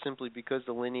tigers simply because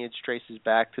the lineage traces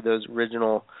back to those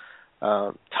original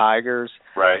tigers.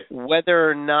 Right. Whether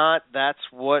or not that's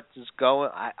what is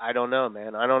going, I don't know,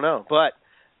 man. I don't know. But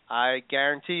I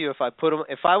guarantee you, if I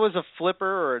was a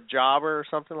flipper or a jobber or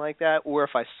something like that, or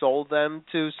if I sold them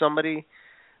to somebody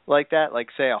like that,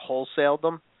 like say I wholesaled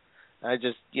them, I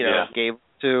just gave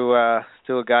to a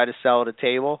guy to sell at a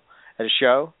table at a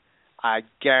show, I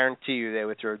guarantee you they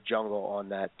would throw jungle on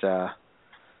that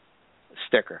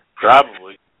sticker.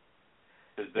 Probably,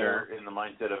 because they're in the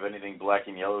mindset of anything black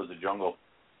and yellow is a jungle.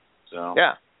 So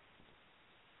yeah.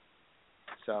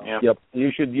 So yep,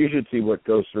 you should see what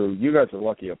goes through. You guys are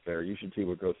lucky up there. You should see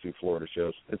what goes through Florida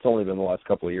shows. It's only been the last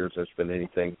couple of years there's been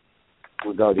anything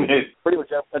regarding pretty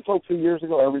much until 2 years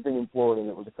ago. Everything in Florida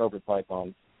that was a carpet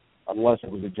python, unless it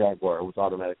was a jaguar, it was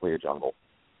automatically a jungle.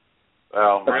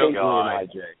 Oh my occasionally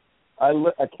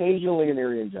God! Occasionally an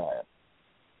Irian giant.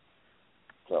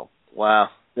 So wow,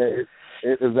 it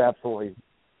is absolutely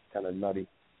kind of nutty.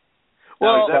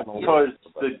 Well, is that because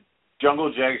the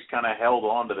jungle jags kind of held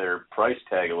on to their price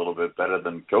tag a little bit better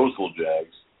than coastal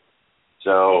jags?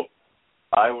 So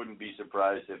I wouldn't be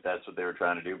surprised if that's what they were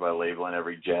trying to do by labeling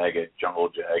every jag a jungle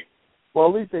jag. Well,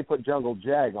 at least they put jungle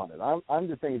jag on it. I'm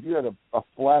just saying, if you had a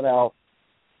flat out,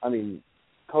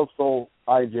 coastal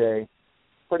IJ,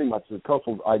 pretty much the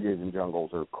coastal IJs and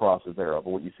jungles are crosses there of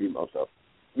what you see most of.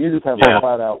 You just have a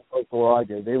flat out coastal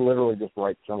IJ. They literally just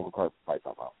write jungle carpet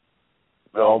python out.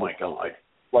 Oh my God!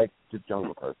 Like just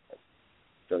jungle carpet.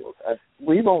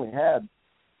 We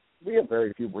have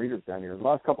very few breeders down here. The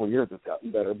last couple of years it's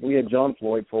gotten better. We had John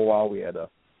Floyd for a while. We had I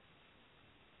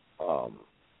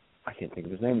can't think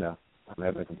of his name now. I'm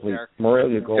having a complete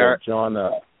Morelia Gold. John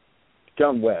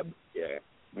Webb. Yeah.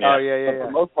 Oh yeah. For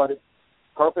the most part,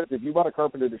 carpet. If you bought a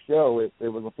carpet at a show, it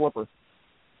was a flipper.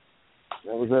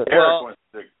 That was it. Eric wants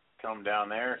to come down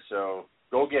there, so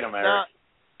go get him, Eric.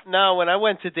 No, when I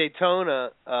went to Daytona,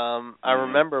 I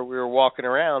remember we were walking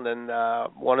around, and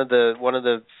one of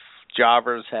the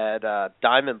jobbers had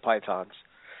diamond pythons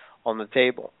on the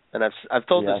table, and I've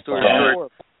told this story before.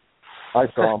 I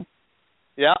saw them.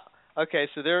 Yeah. Okay,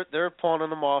 so they're pawning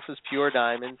them off as pure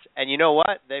diamonds, and you know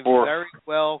what? They very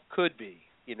well could be.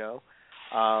 The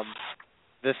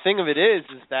thing of it is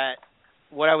that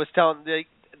what I was telling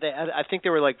I think they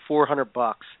were like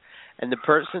 $400. And the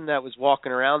person that was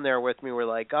walking around there with me were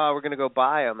like, "Oh, we're going to go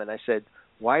buy them." And I said,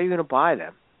 "Why are you going to buy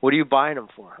them? What are you buying them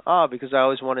for?" "Oh, because I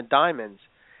always wanted diamonds."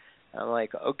 And I'm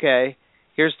like, "Okay,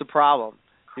 here's the problem.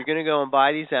 You're going to go and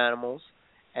buy these animals,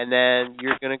 and then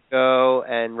you're going to go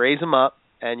and raise them up,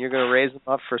 and you're going to raise them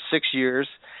up for 6 years,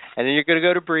 and then you're going to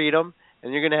go to breed them,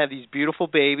 and you're going to have these beautiful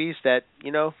babies that,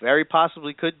 very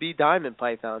possibly could be diamond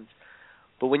pythons.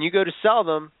 But when you go to sell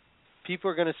them, people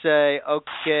are going to say,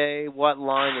 okay, what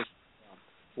line is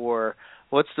or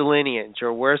what's the lineage,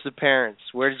 or where's the parents?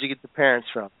 Where did you get the parents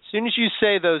from? As soon as you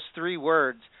say those 3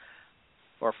 words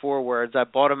or 4 words, I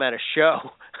bought them at a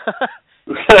show.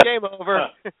 Game over.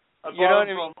 I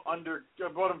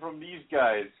bought them from these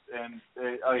guys, and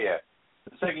the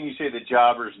second you say the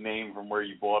jobber's name from where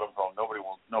you bought them from, nobody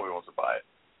wants to buy it.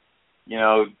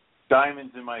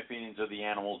 Diamonds, in my opinion, are the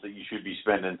animals that you should be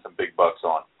spending some big bucks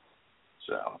on.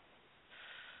 So,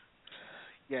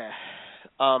 yeah.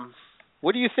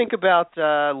 What do you think about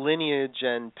lineage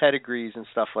and pedigrees and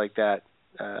stuff like that,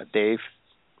 Dave?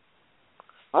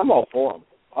 I'm all for them.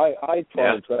 I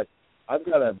try and track. I've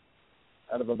got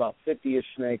out of about 50-ish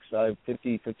snakes, I have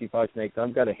 55 snakes.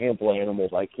 I've got a handful of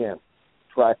animals I can't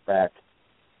track back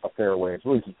a fair ways,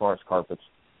 at least as far as carpets.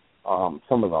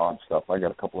 Some of the odd stuff. I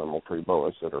got a couple of emerald tree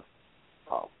boas that are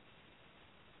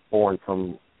born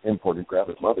from imported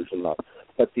gravid mothers and not.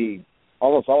 But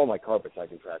almost all of my carpets I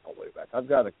can track all the way back. I've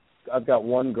got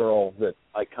one girl that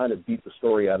I kind of beat the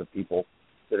story out of people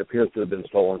that appears to have been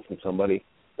stolen from somebody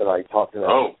that I talked to.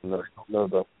 And I don't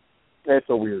know it's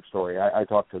a weird story. I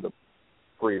talked to the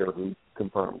breeder who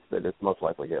confirms that it's most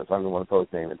likely his. I don't want to throw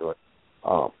his name into it.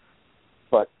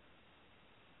 But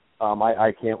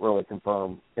I can't really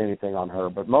confirm anything on her.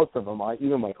 But most of them,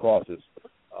 even my crosses,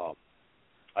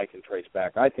 I can trace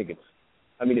back. I think if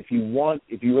you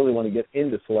really want to get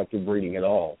into selective breeding at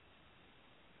all,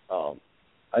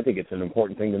 I think it's an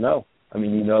important thing to know.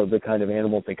 The kind of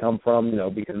animals they come from,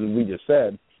 because as we just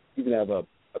said, you can have a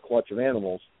clutch of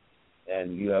animals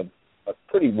and you have a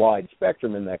pretty wide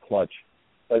spectrum in that clutch,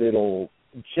 but it'll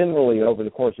generally, over the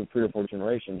course of 3 or 4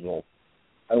 generations, I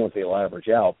don't want to say it'll average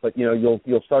out, but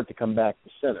you'll start to come back to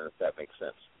center, if that makes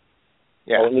sense.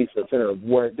 Yeah. Or at least the center of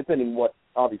where, depending what,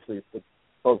 obviously,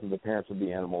 both of the parents of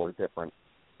the animal are different,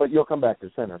 but you'll come back to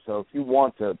center. So if you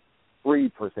want to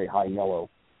breed for, say, high yellow,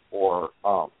 or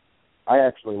I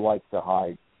actually like the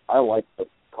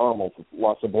caramels with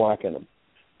lots of black in them.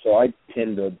 So I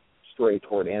tend to stray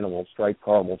toward animals, striped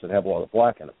caramels that have a lot of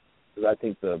black in them. Because I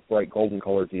think the bright golden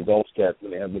colors the adults get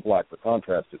when they have the black for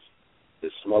contrast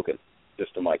is smoking,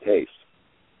 just to my taste.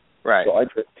 Right. So I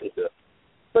tend to,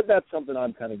 but that's something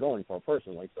I'm kind of going for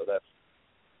personally. So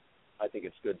I think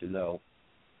it's good to know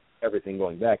everything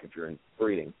going back if you're in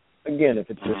breeding. Again, if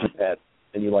it's just a pet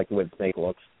and you like the way the snake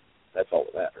looks, that's all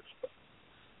that matters. But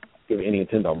give any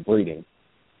intent on breeding.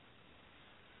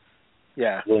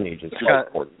 Yeah. Lineage is quite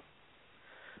important.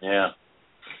 Yeah.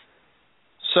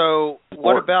 So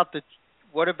what about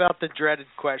the dreaded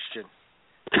question?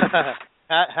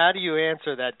 How do you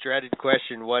answer that dreaded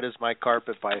question? What is my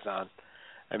carpet python?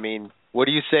 What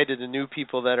do you say to the new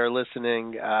people that are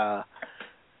listening?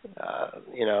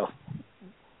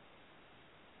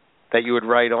 That you would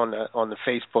write on the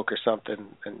Facebook or something,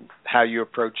 and how you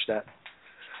approach that.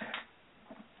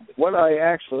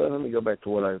 Let me go back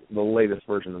to the latest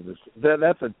version of this.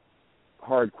 That's a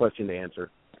hard question to answer.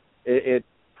 It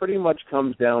pretty much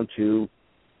comes down to,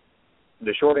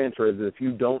 the short answer is that if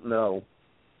you don't know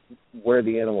where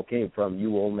the animal came from,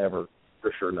 you will never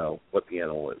for sure know what the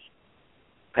animal is,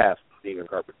 past being a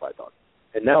carpet python.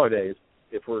 And nowadays,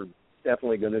 if we're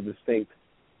definitely going to distinct,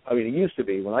 it used to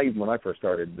be, when I first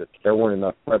started, that there weren't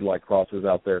enough red-like crosses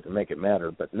out there to make it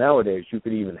matter, but nowadays you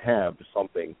could even have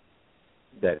something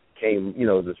that came,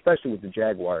 especially with the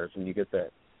jaguars, and you get the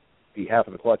half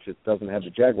of the clutch that doesn't have the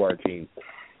jaguar gene.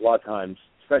 A lot of times,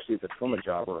 especially if it's from a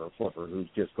jobber or a flipper who's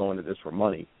just going to this for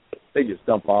money, they just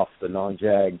dump off the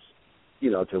non-jags,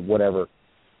 to whatever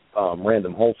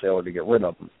random wholesaler to get rid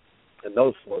of them. And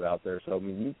those float out there. So,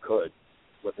 you could,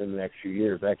 within the next few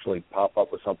years, actually pop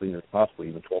up with something that's possibly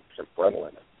even 12% bredel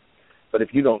in it. But if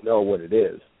you don't know what it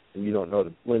is, and you don't know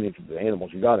the lineage of the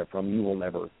animals you got it from, you will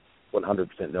never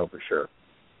 100% know for sure.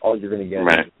 All you're going to get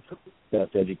is a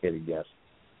best educated guess.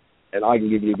 And I can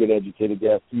give you a good educated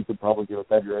guess. You could probably give a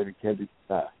better educated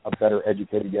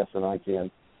guess than I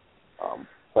can.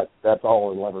 But that's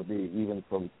all it'll ever be, even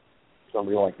from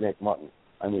somebody like Nick Mutton.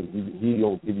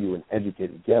 He'll give you an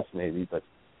educated guess maybe, but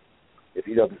if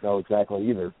he doesn't know exactly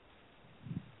either,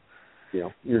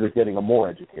 you're just getting a more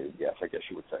educated guess, I guess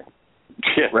you would say.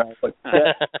 Yeah. Right. But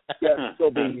guess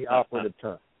still being the operative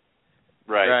term.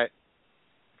 Right.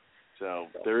 So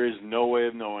there is no way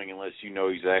of knowing unless you know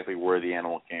exactly where the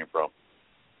animal came from.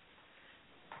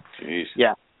 Jeez.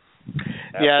 Yeah.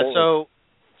 Absolutely. Yeah.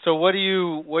 So what do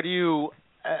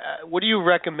you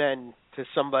recommend to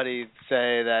somebody,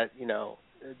 say that,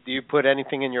 do you put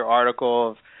anything in your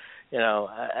article of,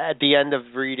 at the end of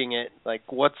reading it, like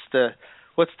what's the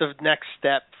next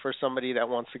step for somebody that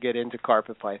wants to get into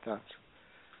carpet pythons?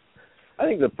 I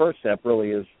think the first step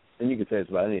really is, and you could say it's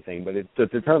about anything, but it's to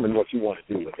determine what you want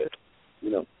to do with it.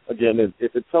 again,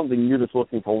 if it's something you're just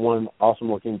looking for one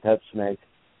awesome-looking pet snake,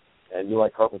 and you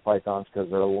like carpet pythons because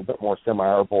they're a little bit more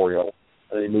semi-arboreal,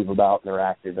 and they move about and they're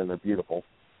active and they're beautiful,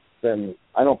 then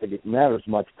I don't think it matters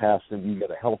much past if you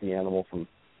get a healthy animal from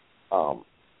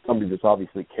somebody that's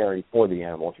obviously caring for the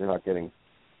animal. If you're not getting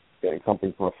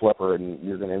something from a flipper and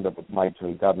you're going to end up with mites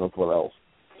and God knows what else.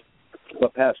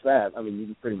 But past that, I mean, you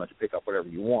can pretty much pick up whatever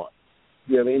you want.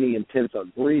 If you have any intent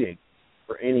on breeding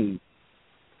for any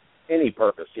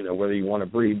purpose, whether you want to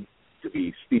breed to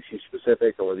be species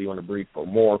specific or whether you want to breed for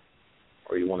more,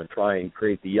 or you want to try and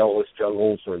create the yellowest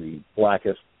jungles or the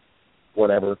blackest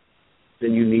whatever,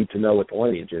 then you need to know what the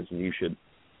lineage is, and you should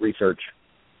research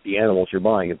the animals you're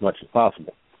buying as much as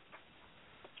possible.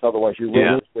 Otherwise, you're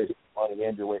really wasting money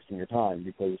and you're wasting your time,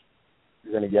 because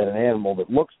you're going to get an animal that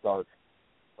looks dark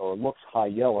or looks high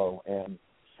yellow, and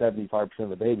 75% of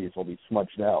the babies will be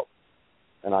smudged out.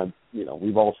 And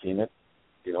we've all seen it.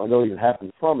 I know it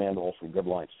happens from animals from good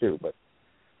lines too, but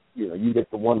you get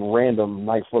the one random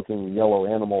nice-looking yellow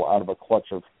animal out of a clutch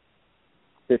of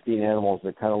 15 animals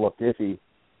that kind of look iffy.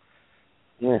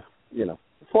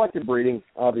 Selective breeding,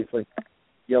 obviously.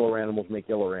 Yellow animals make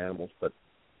yellow animals, but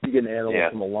you get an animal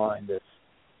from a line that's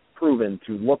proven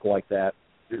to look like that,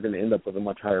 you're going to end up with a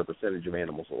much higher percentage of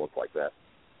animals that look like that.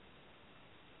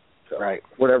 So, right.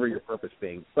 Whatever your purpose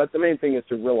being. But the main thing is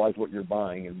to realize what you're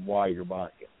buying and why you're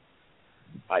buying it.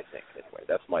 I think, anyway.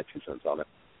 That's my 2 cents on it.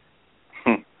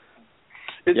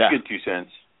 It's a good 2 cents.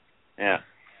 Yeah.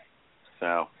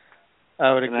 So.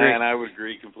 I would agree. And I would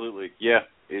agree completely. Yeah.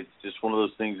 It's just one of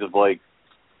those things of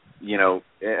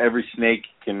every snake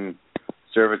can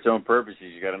serve its own purposes.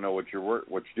 You got to know what you're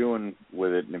doing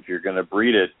with it, and if you're going to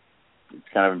breed it, it's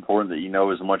kind of important that you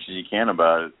know as much as you can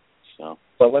about it. So.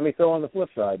 But let me throw on the flip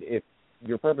side: if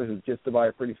your purpose is just to buy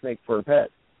a pretty snake for a pet,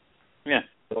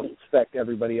 don't expect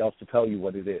everybody else to tell you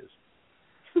what it is.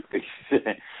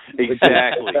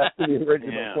 Exactly. That's the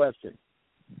original question.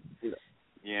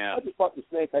 Yeah. I just bought the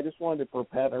snake. I just wanted it for a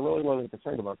pet. I really wasn't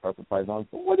concerned about carpet pythons.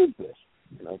 But what is this?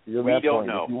 We don't know. If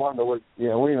you want to know what, we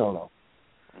don't know.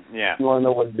 Yeah. If you want to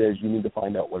know what it is, you need to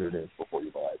find out what it is before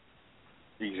you buy it.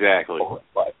 Exactly.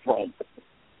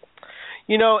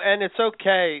 And it's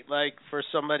okay, for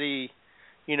somebody,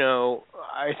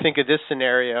 I think of this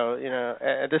scenario,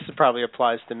 this probably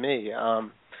applies to me.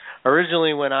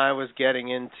 Originally, when I was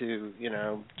getting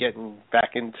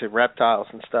back into reptiles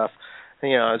and stuff, I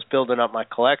was building up my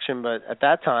collection, but at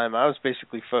that time, I was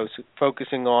basically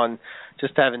focusing on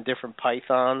just having different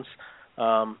pythons.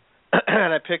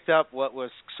 And I picked up what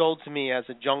was sold to me as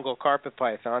a jungle carpet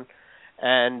python,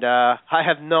 and I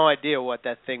have no idea what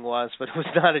that thing was, but it was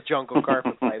not a jungle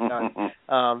carpet python.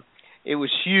 It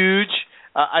was huge.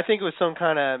 I think it was some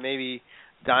kind of maybe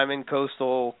diamond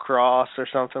coastal cross or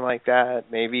something like that,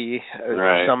 maybe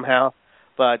somehow.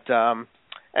 But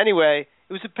anyway,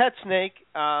 it was a pet snake.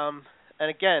 And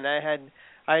again, I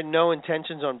had no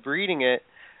intentions on breeding it.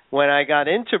 When I got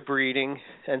into breeding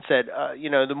and said,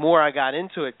 the more I got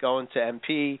into it, going to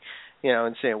MP,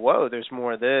 and saying, whoa, there's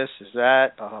more of this, there's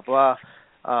that, blah, blah,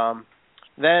 blah.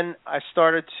 Then I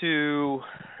started to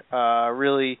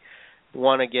really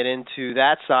want to get into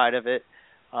that side of it.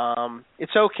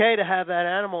 It's okay to have that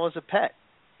animal as a pet,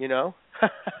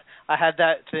 I had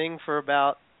that thing for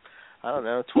about,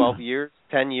 12 years,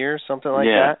 10 years, something like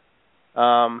that.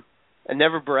 I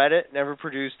never bred it, never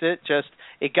produced it. Just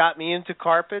it got me into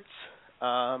carpets.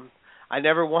 I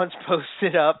never once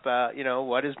posted up,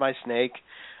 what is my snake?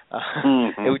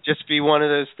 It would just be one of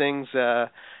those things,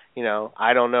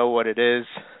 I don't know what it is.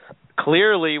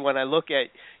 Clearly, when I look at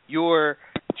your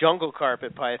jungle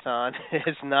carpet python,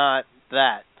 it's not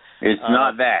that. It's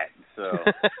not that. So,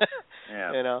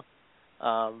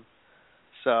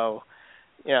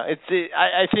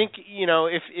 I think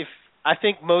if I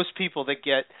think most people that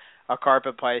get a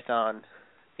carpet python,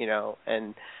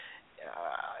 and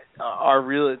are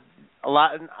really a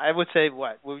lot. I would say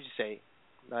what would you say?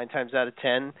 9 times out of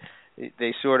 10,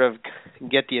 they sort of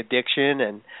get the addiction,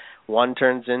 and one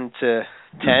turns into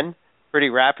 10 pretty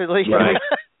rapidly. Right.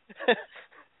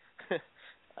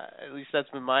 At least that's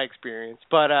been my experience.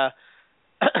 But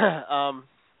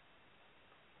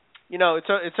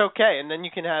it's okay, and then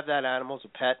you can have that animal as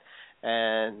a pet,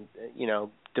 and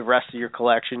the rest of your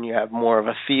collection, you have more of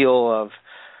a feel of,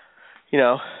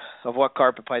 of what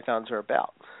carpet pythons are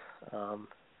about.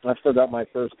 I still got my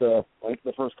first, the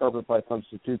first carpet python's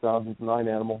a 2009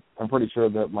 animal. I'm pretty sure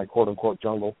that my quote-unquote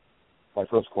jungle, my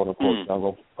first quote-unquote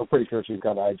jungle, I'm pretty sure she's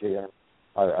got an IJ.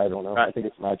 I don't know. Right. I think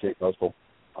it's an IJ coastal.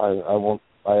 I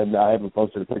haven't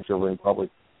posted a picture of her in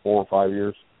probably 4 or 5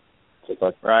 years since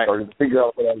I started to figure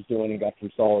out what I was doing and got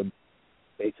some solid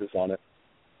basis on it.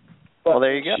 Well,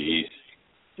 there you go. Jeez.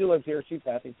 She lives here. She's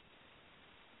happy.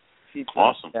 She's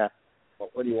Awesome. Yeah.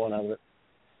 What do you want out of it?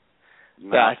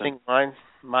 Yeah, I think mine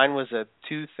was a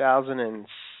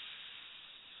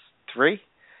 2003.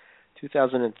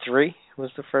 2003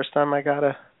 was the first time I got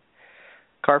a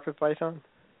carpet python.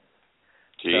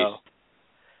 Jeez. So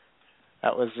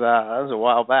that was a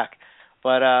while back.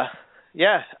 But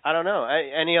yeah, I don't know.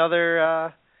 Any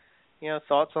other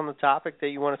thoughts on the topic that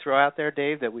you want to throw out there,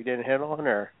 Dave, that we didn't hit on,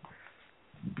 or?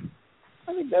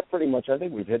 I think that pretty much. I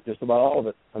think we've hit just about all of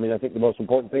it. I mean, I think the most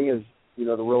important thing is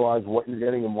to realize what you're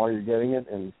getting and why you're getting it,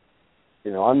 and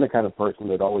I'm the kind of person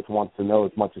that always wants to know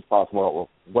as much as possible about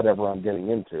whatever I'm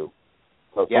getting into.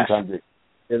 So sometimes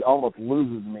it almost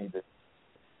loses me that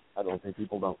I don't think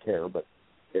people don't care, but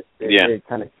it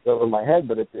kind of goes over my head.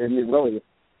 But really, if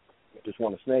you just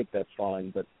want a snake, that's fine.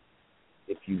 But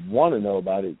if you want to know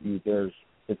about it,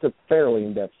 it's a fairly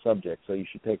in-depth subject, so you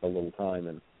should take a little time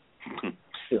and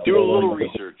do a little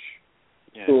research.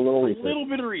 Yeah. Do a little research. A little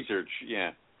bit of research,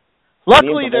 yeah.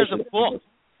 Luckily, there's a book.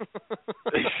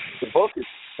 The book is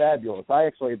fabulous. I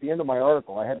actually, at the end of my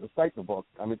article, I had to cite the book.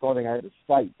 I mean, it's the only thing I had to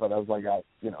cite, but I was like, I'd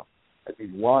be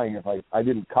lying if I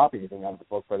didn't copy anything out of the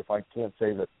book, but if I can't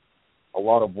say that a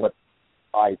lot of what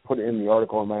I put in the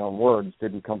article in my own words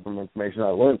didn't come from information I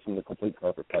learned from the Complete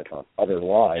Carpet Python, other than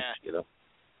lies,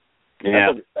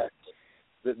 Yeah.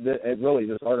 Really,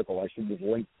 this article, I should just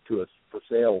link to a for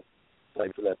sale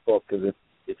site for that book, because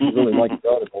if you really like the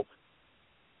article,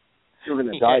 you're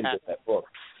going to die to get that book.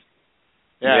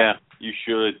 Yeah, you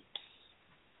should.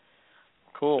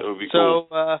 Cool. That would be cool.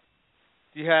 So,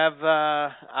 do you have?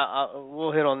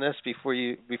 We'll hit on this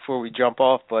before we jump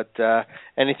off. But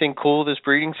anything cool this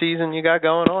breeding season you got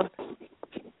going on?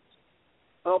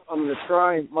 Well, I'm going to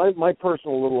try. My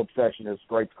personal little obsession is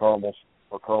striped caramels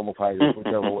or caramel tigers,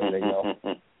 whichever way they go.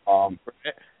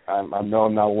 I know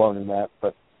I'm not alone in that,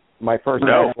 but my first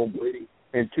actual breeding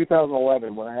in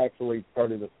 2011, when I actually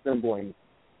started assembling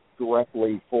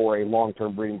directly for a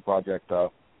long-term breeding project,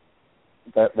 that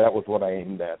was what I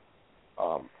aimed at.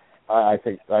 I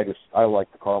think I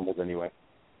like the caramels anyway.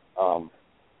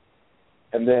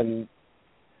 And then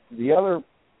the other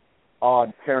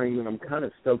odd pairing that I'm kind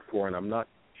of stoked for, and I'm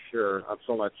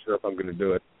still not sure if I'm going to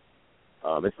do it.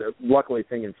 It's luckily a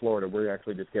thing in Florida. We're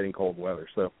actually just getting cold weather,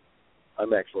 so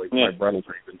I'm actually my Bredl's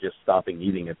are even just stopping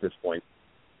eating at this point.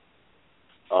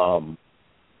 I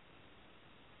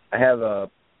have a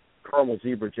caramel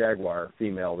zebra jaguar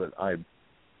female that I've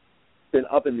been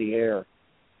up in the air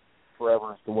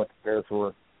forever as to what to pair to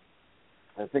her.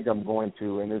 I think I'm going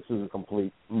to, and this is a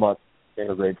complete mutt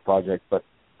intergrades project, but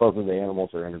both of the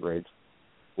animals are intergrades,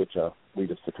 which we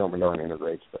just determined aren't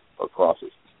intergrades, but are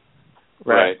crosses.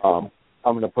 Right. I'm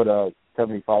going to put a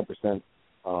 75%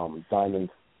 diamond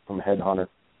from Headhunter,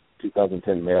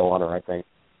 2010 male on her, I think.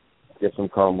 Get some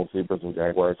caramel zebras and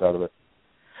jaguars out of it.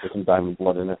 Get some diamond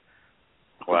blood in it.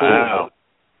 Wow.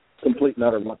 Complete and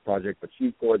utter mutt project, but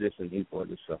she's gorgeous and he's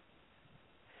gorgeous, so.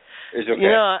 It's okay.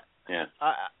 Yeah.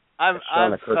 I've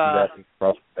cross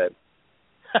the bed.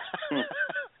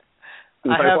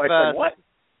 What?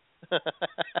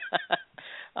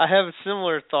 I have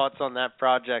similar thoughts on that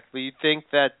project, but you think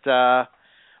that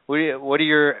what do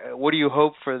you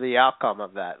hope for the outcome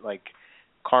of that? Like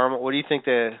caramel, what do you think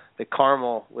the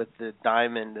caramel with the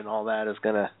diamond and all that is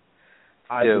going to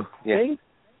do? I think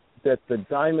that the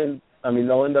diamond,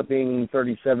 they'll end up being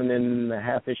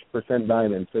 37.5%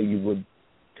 diamond, so you would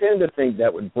tend to think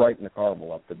that would brighten the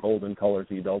caramel up, the golden colors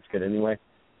the adults get anyway.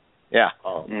 Yeah.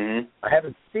 I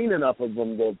haven't seen enough of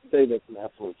them to say that's an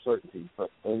absolute certainty, but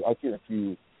I've seen a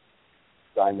few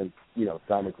diamond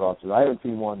crosses. I haven't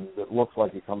seen one that looks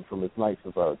like it comes from as nice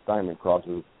as a diamond cross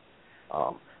as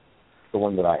the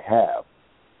one that I have.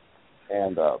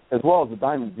 And as well as the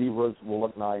diamond zebras will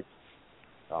look nice.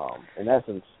 In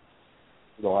essence,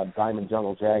 they'll have diamond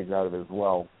jungle jags out of it as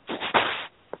well.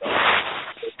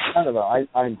 It's kind of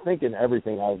I'm thinking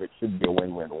everything out of it should be a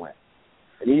win-win-win.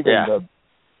 And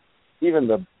even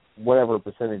the whatever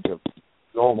percentage of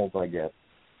normals I get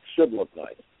should look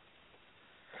nice.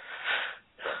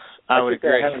 I would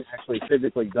agree. I haven't actually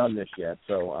physically done this yet,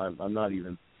 so I'm not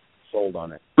even sold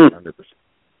on it 100%.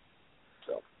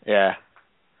 So yeah,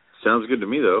 sounds good to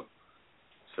me though.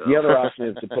 So. The other option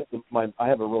is to put I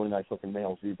have a really nice looking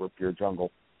male zebra pure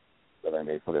jungle that I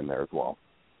may put in there as well.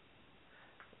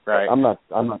 Right. I'm not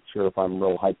sure if I'm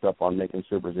real hyped up on making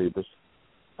super zebras.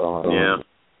 Yeah.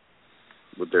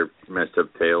 With their messed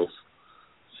up tails.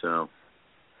 So.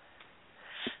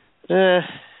 Yeah.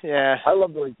 I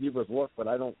love the way zebras look, but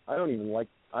I don't even like.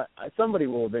 Somebody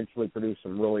will eventually produce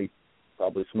some really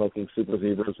probably smoking super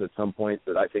zebras at some point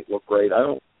that I think look great. I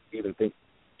don't even think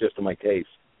just to my taste.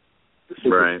 The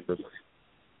super Right. zebras are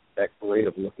that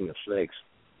creative looking of snakes.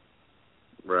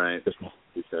 Right. Just my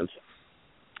 2 cents.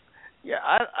 Yeah,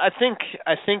 I think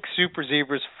super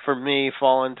zebras for me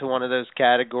fall into one of those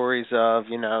categories of,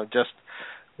 just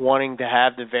wanting to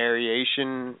have the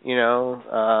variation,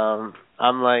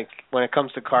 I'm like, when it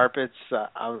comes to carpets,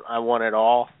 I want it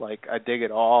all. Like, I dig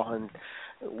it all, and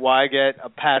why get a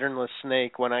patternless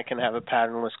snake when I can have a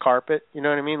patternless carpet? You know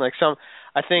what I mean? Like,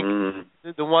 I think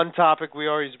the one topic we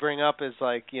always bring up is,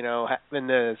 like, in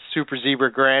the super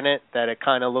zebra granite, that it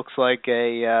kind of looks like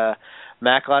a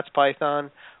Macklot's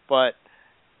python. But,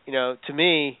 to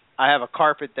me, I have a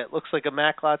carpet that looks like a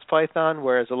Macklot's python,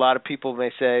 whereas a lot of people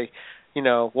may say,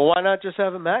 well, why not just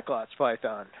have a Macklot's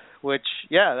python? Which,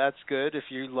 yeah, that's good if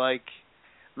you like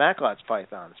Macklot's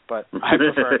pythons, but I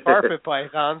prefer carpet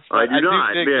pythons. But I do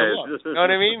not. dig Yeah. the look. You know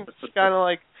what I mean? It's kind of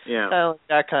like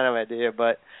that kind of idea.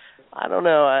 But I don't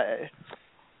know.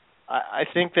 I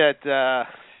think that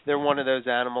they're one of those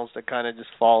animals that kind of just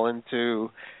fall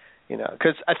into,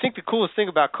 because I think the coolest thing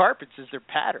about carpets is their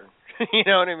pattern. You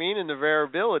know what I mean? And the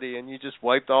variability, and you just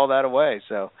wiped all that away.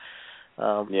 So,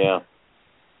 yeah.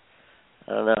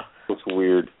 I don't know. Looks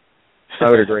weird. I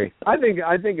would agree. I think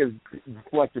as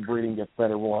collective breeding gets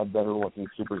better, we'll have better looking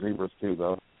super zebras too,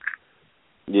 though.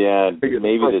 Yeah, maybe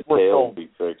the tail will be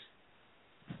fixed.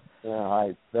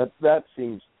 Yeah, that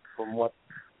seems, from what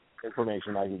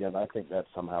information I can get, I think that's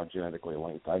somehow genetically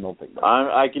linked. I don't think that.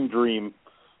 I can dream.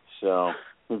 So.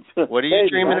 What are you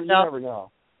dreaming about? You never know.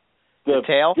 The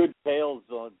tail? Good tails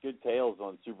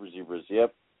on super zebras.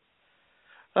 Yep.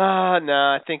 No,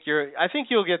 I think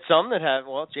you'll get some that have.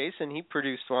 Well, Jason, he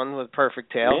produced one with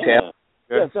perfect tail. Yeah,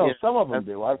 some of them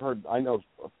do. I know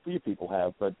a few people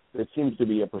have, but it seems to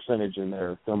be a percentage in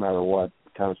there, no matter what,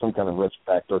 some kind of risk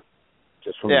factor,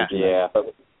 just from the gene.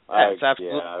 I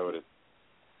would have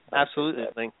absolutely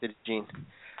linked to the gene,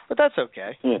 but that's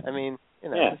okay. Yeah. I mean,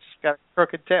 it's got a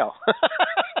crooked tail.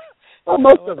 Well,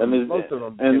 most of them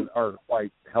are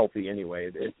quite healthy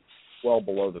anyway. It's well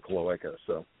below the cloaca,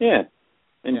 so. Yeah.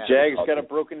 And Jag's got a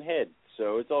broken head,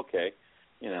 so it's okay,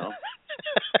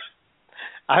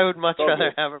 I would much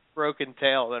rather have a broken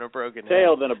tail than a broken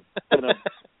head. Than a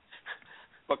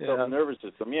fucked up nervous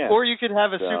system, yeah. Or you could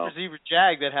have a super zebra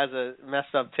jag that has a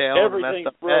messed up tail and a messed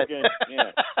up broken,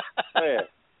 head.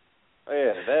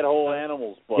 Yeah, that whole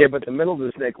animal's busted. Yeah, but the middle of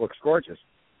the snake looks gorgeous.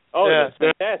 Oh, yeah, it's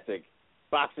fantastic.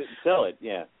 Box it and sell it,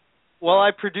 yeah. Well,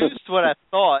 I produced what I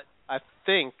thought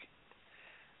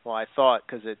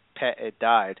because it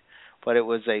died, but it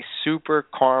was a super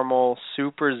caramel,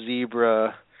 super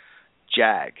zebra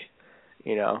jag,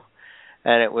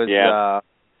 and it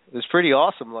was pretty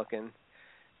awesome looking,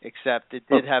 except it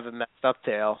did have a messed up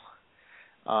tail,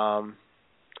 and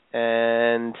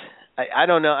I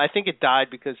don't know. I think it died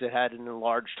because it had an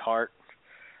enlarged heart,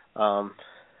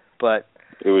 but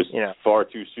it was far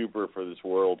too super for this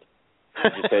world.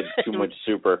 It just had too much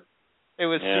super. It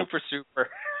was super.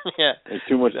 Yeah. It's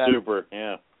too much super,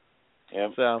 yeah.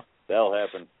 Yep. So that'll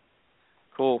happen.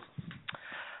 Cool.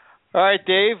 All right,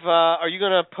 Dave, are you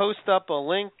going to post up a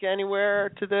link anywhere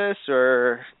to this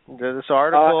or to this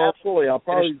article? Absolutely. I'll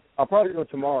probably go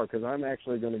tomorrow because I'm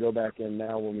actually going to go back in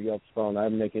now when we get off the phone.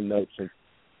 I'm making notes of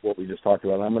what we just talked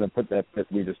about. I'm going to put that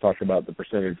bit we just talked about, the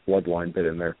percentage bloodline bit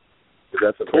in there,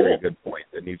 because that's a very good point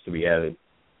that needs to be added.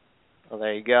 Well,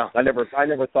 there you go. I never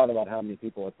thought about how many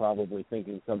people are probably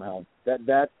thinking somehow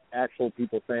that actual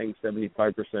people saying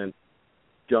 75%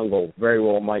 jungle very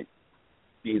well might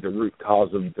be the root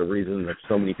cause of the reason that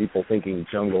so many people thinking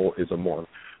jungle is a morph.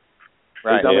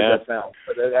 Right. That sounds,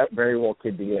 but that very well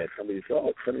could be it. Somebody says, "Oh,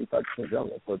 it's 75%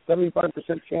 jungle," so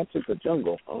 75% chance it's a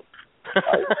jungle. Oh.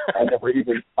 I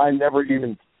never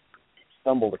even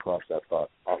stumbled across that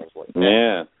thought, honestly.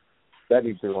 Yeah. That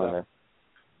needs to go in there.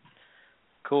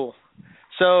 Cool.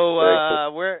 So,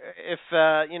 if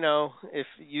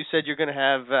you said you're going to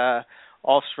have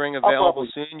offspring available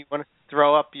soon, you want to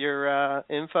throw up your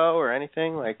info or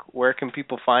anything? Like, where can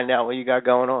people find out what you got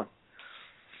going on?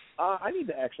 I need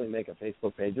to actually make a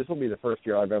Facebook page. This will be the first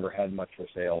year I've ever had much for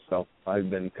sale, so I've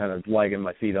been kind of lagging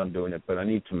my feet on doing it, but I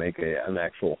need to make an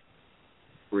actual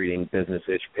breeding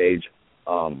business-ish page.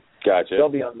 Gotcha. They'll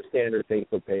be on the standard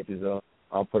Facebook pages, though.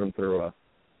 I'll put them through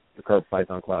the Carpet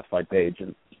Python Classified page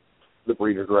and the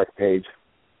Breeder Direct page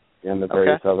and the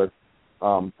various other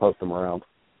post them around.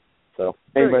 So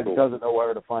anybody that doesn't know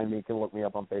where to find me can look me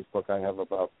up on Facebook. I have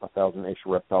about 1,000-ish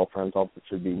reptile friends. It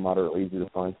should be moderately easy to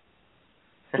find.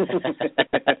 Yeah,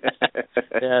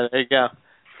 there you go.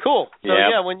 Cool. So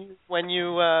when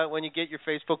you get your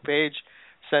Facebook page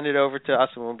send it over to us,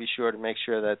 and we'll be sure to make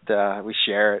sure that we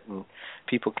share it and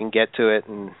people can get to it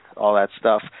and all that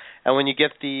stuff. And when you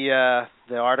get the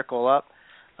article up,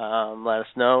 let us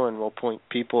know, and we'll point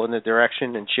people in the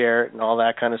direction and share it and all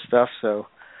that kind of stuff. So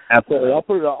absolutely, I'll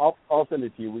put it. I'll send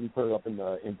it to you. We can put it up in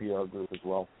the NPR group as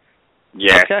well.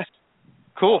 Yeah. Okay.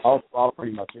 Cool. I'll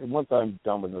pretty much, once I'm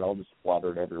done with it, I'll just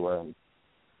splatter it everywhere, and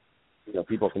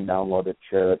people can download it,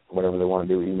 share it, whatever they want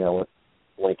to do, email it,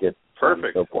 link it,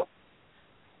 perfect, and so forth.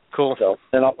 Cool. So,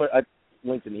 and I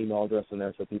linked an email address in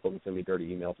there so people can send me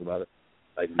dirty emails about it.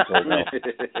 I can tell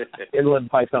you inland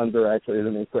pythons are actually the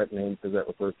incorrect name because that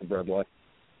refers to bread life.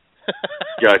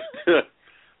 Gotcha.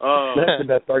 Oh, that's the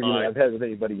best argument I've had with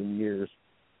anybody in years.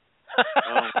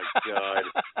 Oh my God.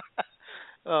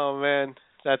 Oh man,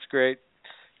 that's great.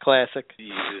 Classic.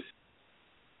 Jesus.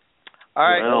 All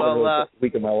right. Well,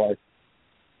 week of my life.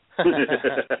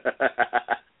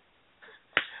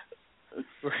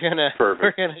 We're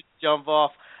gonna jump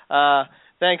off.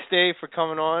 Thanks, Dave, for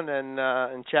coming on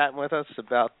and chatting with us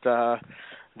about the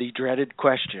dreaded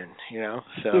question.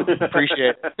 So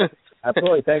appreciate it.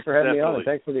 Absolutely. Thanks for having me on, and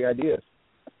thanks for the ideas.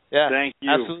 Yeah. Thank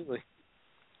you. Absolutely.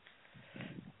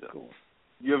 Cool.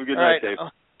 You have a good night, Dave.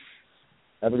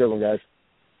 Have a good one, guys.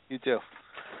 You too.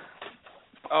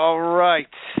 All right.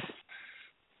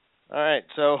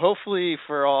 So hopefully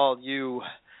for all you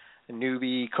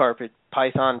newbie carpet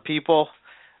python people,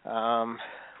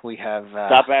 we have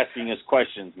stop asking us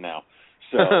questions now.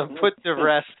 So put to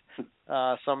rest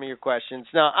some of your questions.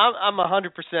 Now, I'm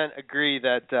 100% agree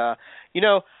that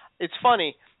it's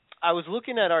funny. I was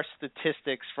looking at our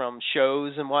statistics from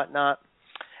shows and whatnot,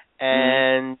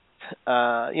 and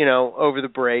over the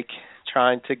break,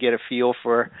 trying to get a feel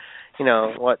for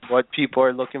what people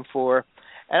are looking for.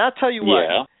 And I'll tell you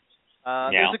what,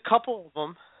 there's a couple of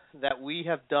them that we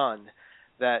have done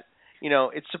that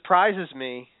it surprises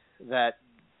me that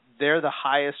they're the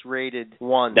highest rated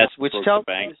ones. That's which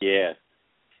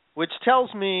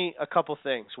tells me a couple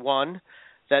things. One,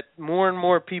 that more and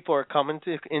more people are coming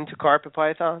into carpet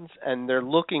pythons, and they're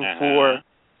looking for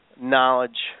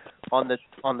knowledge on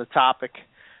the topic.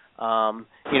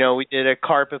 We did a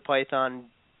carpet python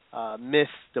myth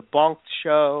debunked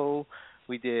show.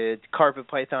 We did carpet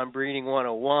python breeding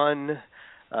 101.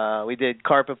 We did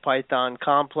carpet python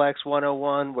complex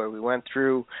 101, where we went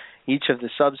through each of the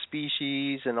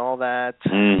subspecies and all that.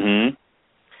 Mm-hmm.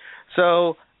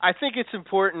 So I think it's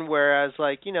important, whereas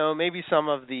maybe some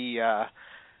of the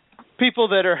people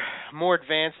that are more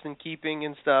advanced in keeping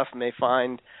and stuff may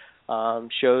find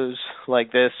shows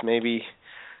like this maybe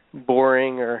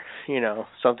boring or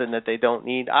something that they don't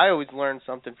need. I always learn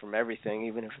something from everything,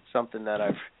 even if it's something that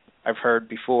I've heard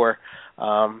before.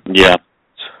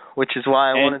 Which is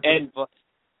why I wanted to. And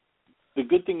the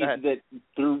good thing is that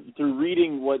through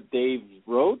reading what Dave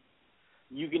wrote,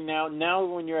 you can now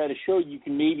when you're at a show, you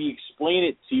can maybe explain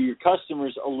it to your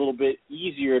customers a little bit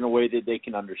easier in a way that they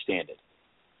can understand it.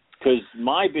 Because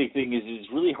my big thing is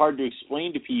it's really hard to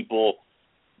explain to people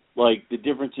like the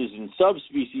differences in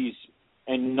subspecies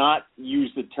and not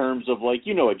use the terms of a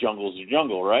jungle's a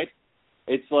jungle, right?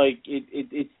 It's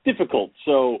it's difficult.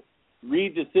 So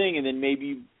read the thing, and then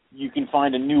maybe you can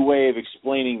find a new way of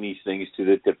explaining these things to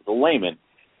the typical layman.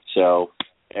 So,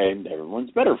 and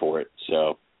everyone's better for it.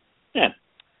 So, yeah.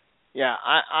 Yeah,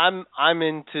 I'm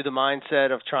into the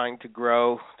mindset of trying to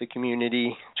grow the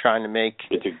community, trying to make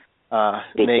it,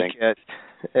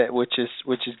 which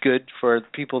is good for the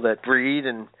people that breed,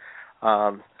 and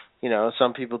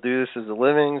some people do this as a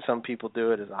living, some people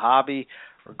do it as a hobby.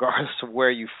 Regardless of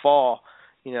where you fall,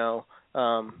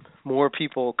 more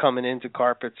people coming into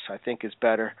carpets, I think, is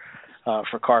better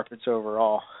for carpets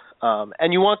overall.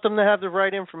 And you want them to have the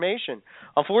right information.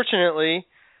 Unfortunately,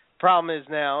 the problem is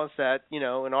that, in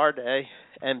our day,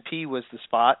 MP was the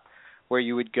spot where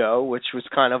you would go, which was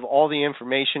kind of all the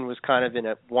information was kind of in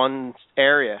one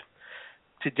area.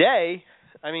 Today,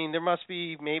 there must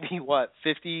be maybe,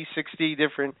 50, 60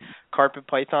 different carpet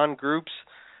python groups,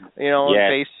 on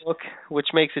Facebook, which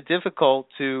makes it difficult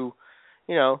to,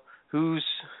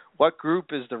 what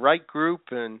group is the right group,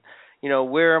 and,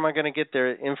 where am I going to get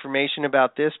their information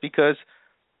about this? Because,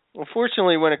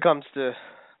 unfortunately, when it comes to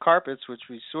carpets, which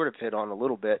we sort of hit on a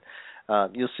little bit,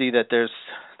 you'll see that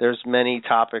there's many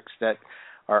topics that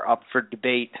are up for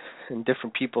debate, and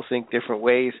different people think different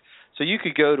ways. So you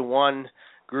could go to one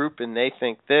group and they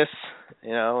think this,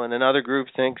 and another group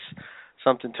thinks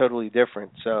something totally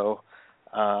different. So,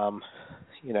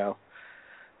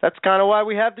 that's kind of why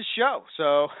we have the show.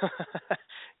 So,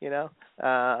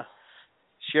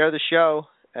 share the show,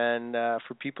 and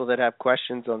for people that have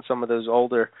questions on some of those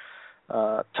older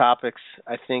topics,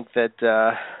 I think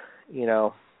that,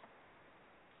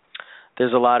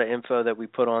 there's a lot of info that we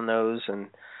put on those, and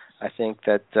I think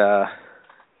that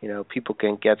people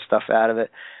can get stuff out of it.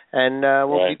 And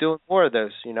we'll be doing more of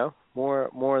those,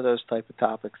 more of those type of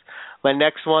topics. My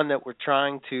next one that we're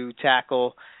trying to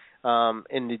tackle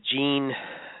in the gene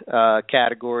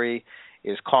category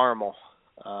is caramel.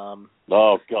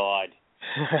 Oh, God.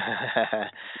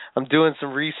 I'm doing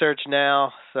some research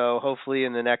now, so hopefully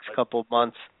in the next couple of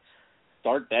months.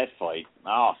 Start that fight.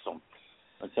 Awesome.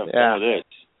 Let's have fun with this.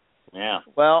 Yeah.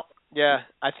 Well, yeah,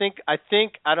 I think I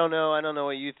don't know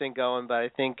what you think, Owen, but I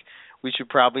think we should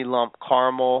probably lump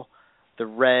caramel, the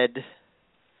red,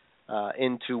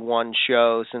 into one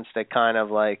show, since they kind of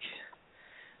like,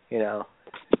 No,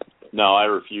 I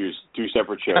refuse. 2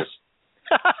 separate shows.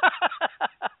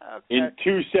 Okay. In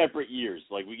 2 separate years.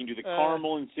 Like, we can do the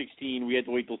caramel in 16. We had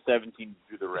to wait till 17 to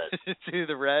do the red. Do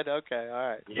the red? Okay, all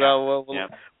right. Yeah. So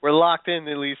we're locked in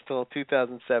at least till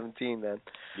 2017 then.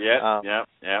 Yeah.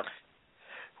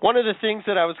 One of the things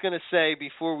that I was going to say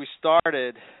before we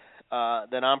started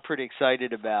that I'm pretty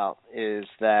excited about is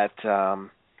that,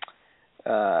 and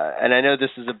I know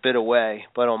this is a bit away,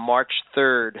 but on March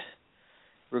 3rd,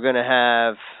 we're going to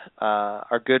have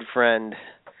our good friend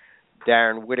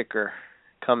Darren Whitaker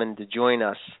coming to join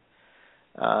us.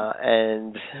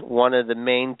 And one of the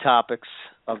main topics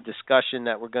of discussion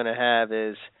that we're going to have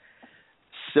is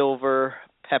silver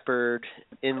peppered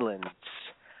inlands.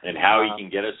 And how he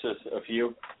can get us a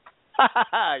few?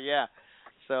 Yeah.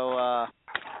 So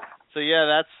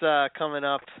that's coming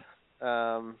up.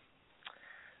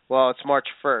 Well, it's March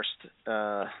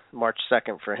 1st, March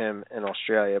 2nd for him in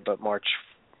Australia, but March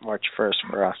 1st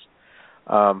for us.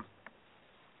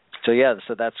 So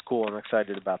that's cool. I'm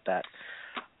excited about that.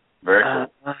 Very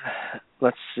cool.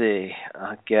 Let's see.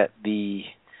 I'll get the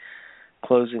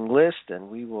closing list, and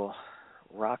we will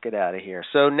rock it out of here.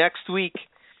 So next week,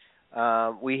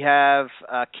 we have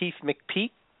Keith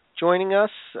McPeak joining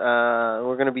us.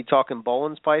 We're going to be talking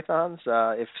Boland's pythons.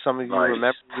 If some of you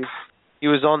remember, he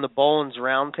was on the Boland's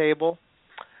Roundtable.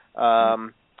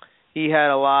 He had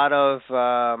a lot of.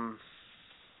 I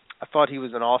thought he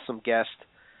was an awesome guest,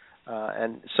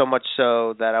 and so much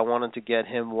so that I wanted to get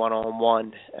him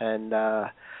one-on-one and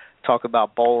talk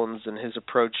about Boland's and his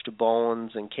approach to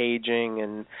Boland's and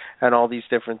caging and all these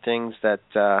different things that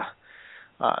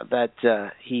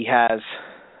he has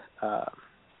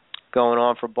going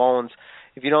on for Boland's.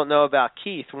 If you don't know about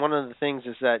Keith, one of the things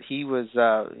is that he was,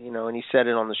 and he said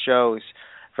it on the show, he's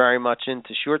very much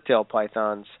into short-tail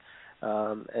pythons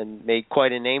and made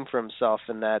quite a name for himself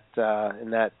in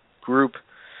that group,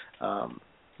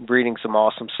 breeding some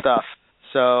awesome stuff.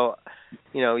 So,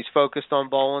 he's focused on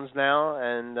Boland's now,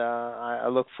 and I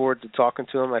look forward to talking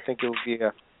to him. I think it will be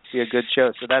a good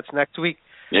show. So that's next week.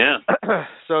 Yeah.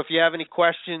 So if you have any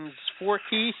questions for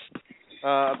Keith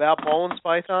about Boland's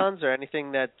pythons or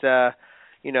anything that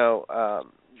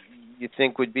you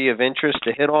think would be of interest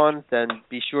to hit on, then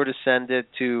be sure to send it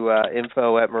to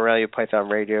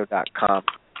info@MoreliaPythonRadio.com,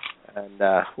 and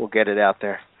we'll get it out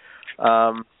there.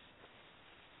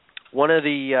 One of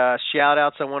the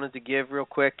shout-outs I wanted to give real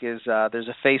quick is there's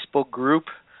a Facebook group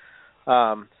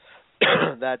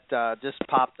that just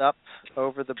popped up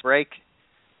over the break.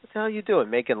 What the hell are you doing?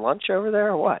 Making lunch over there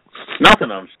or what?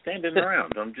 Nothing. I'm standing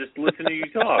around. I'm just listening to you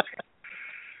talk.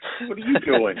 What are you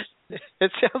doing?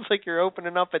 It sounds like you're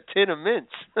opening up a tin of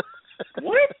mints.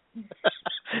 What?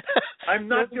 I am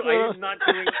not doing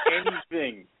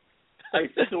anything. I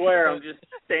swear, I'm just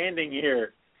standing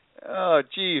here. Oh,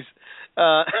 jeez.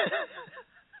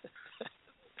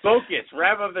 Focus.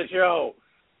 Wrap up the show.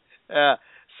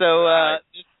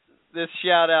 This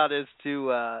shout out is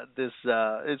to it's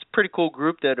a pretty cool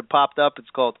group that had popped up. It's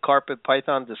called Carpet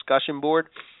Python Discussion Board.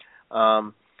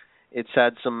 It's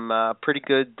had some pretty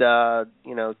good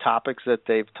topics that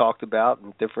they've talked about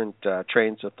and different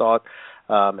trains of thought,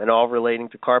 and all relating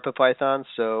to carpet pythons.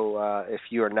 So if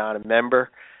you are not a member,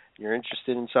 you're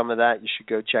interested in some of that, you should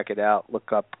go check it out.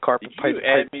 Look up Carpet Python. Did you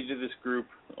add me to this group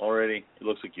already? It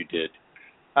looks like you did.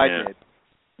 I did.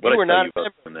 What were not a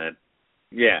member on that?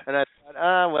 Yeah. And I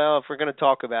thought, well, if we're going to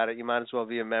talk about it, you might as well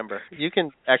be a member. You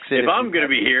can exit. If I'm going to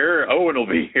be here, Owen will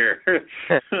be here.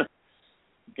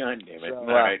 God damn it! So, all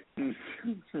right.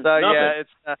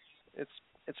 It's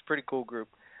a pretty cool group.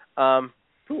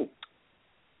 Cool.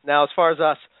 Now, as far as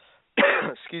us,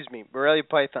 excuse me, Morelia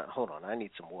Python. Hold on, I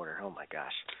need some water. Oh my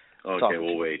gosh. Okay,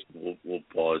 we'll wait. We'll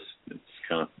pause. It's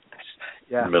kind of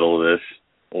in the middle of this.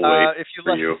 We'll wait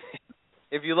for you.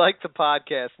 If you like the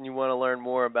podcast and you want to learn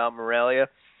more about Morelia,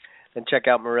 then check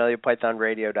out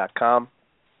MoreliaPythonRadio.com.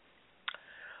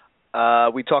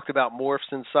 We talked about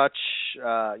morphs and such,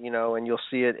 and you'll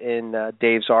see it in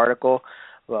Dave's article.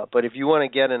 But if you want to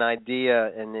get an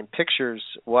idea and in pictures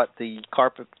what the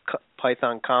carpet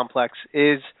python complex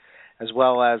is, as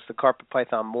well as the carpet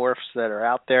python morphs that are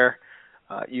out there,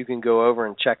 you can go over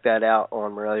and check that out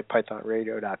on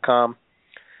MoreliaPythonRadio.com.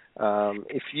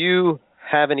 If you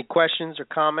have any questions or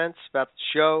comments about the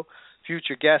show,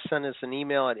 future guests, send us an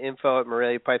email at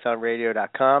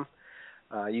info@MoreliaPythonRadio.com.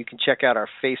 You can check out our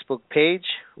Facebook page,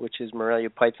 which is Morelia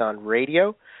Python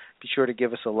Radio. Be sure to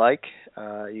give us a like.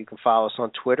 You can follow us on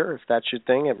Twitter, if that's your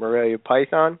thing, at Morelia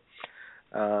Python.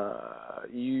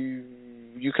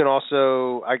 You can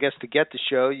also, I guess, to get the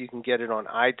show, you can get it on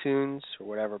iTunes or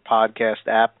whatever podcast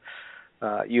app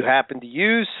you happen to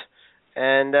use.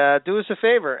 And do us a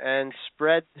favor and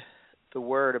spread the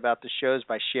word about the shows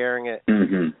by sharing it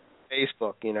on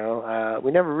Facebook. You know,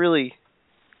 we never really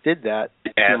did that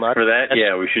too much. For that,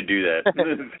 yeah, we should do that.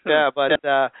 Yeah, but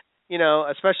you know,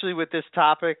 especially with this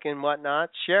topic and whatnot,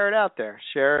 share it out there.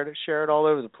 Share it all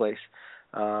over the place.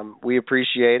 We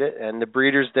appreciate it, and the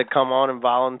breeders that come on and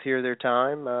volunteer their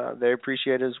time, they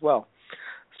appreciate it as well.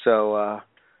 So,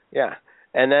 yeah.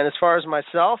 And then as far as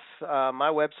myself, my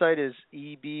website is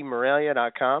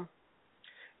ebmorelia.com,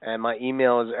 and my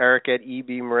email is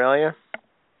eric@ebmorelia.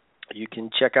 You can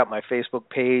check out my Facebook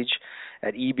page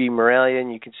at ebmorelia,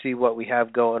 and you can see what we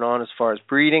have going on as far as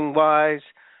breeding-wise.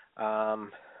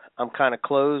 I'm kind of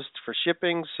closed for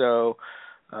shipping, so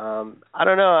I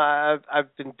don't know.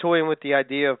 I've been toying with the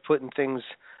idea of putting things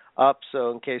up,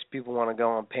 so in case people want to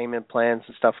go on payment plans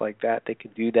and stuff like that, they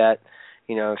could do that,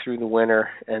 you know, through the winter,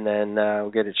 and then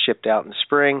we'll get it shipped out in the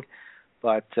spring.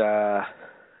 But,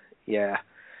 yeah,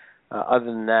 other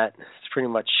than that, it's pretty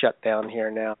much shut down here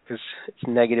now because it's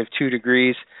 -2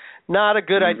 degrees. Not a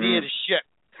good idea to ship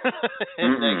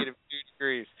in -2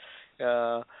 degrees.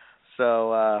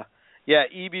 So, yeah,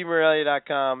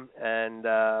 ebmorelia.com, and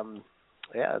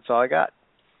yeah, that's all I got.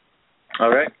 All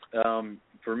right.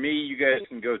 For me, you guys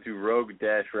can go to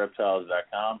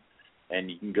rogue-reptiles.com, and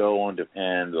you can go on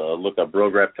and look up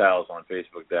Rogue Reptiles on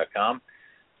Facebook.com.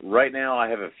 Right now, I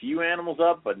have a few animals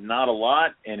up, but not a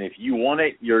lot, and if you want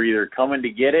it, you're either coming to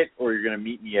get it or you're going to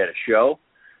meet me at a show.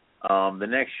 The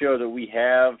next show that we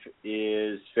have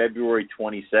is February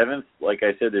 27th. Like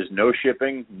I said, there's no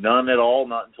shipping, none at all,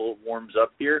 not until it warms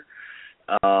up here.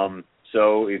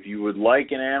 So if you would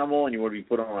like an animal and you want to be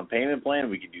put on a payment plan,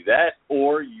 we can do that,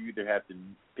 or you either have to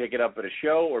pick it up at a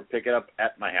show or pick it up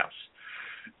at my house.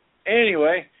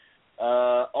 Anyway,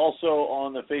 also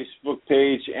on the Facebook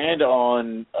page and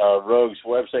on Rogue's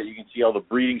website, you can see all the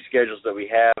breeding schedules that we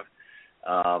have,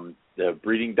 the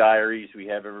breeding diaries. We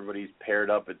have everybody's paired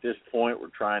up at this point. We're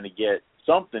trying to get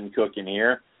something cooking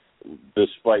here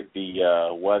despite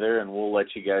the weather, and we'll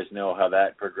let you guys know how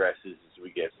that progresses as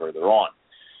we get further on.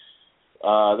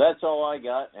 That's all I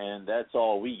got, and that's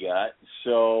all we got.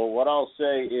 So what I'll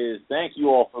say is thank you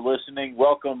all for listening.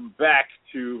 Welcome back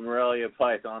to Morelia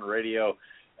Python Radio.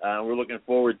 We're looking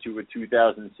forward to a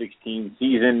 2016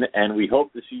 season, and we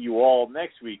hope to see you all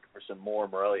next week for some more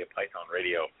Morelia Python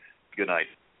Radio. Good night.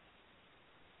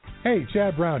 Hey,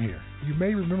 Chad Brown here. You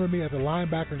may remember me as a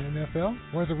linebacker in the NFL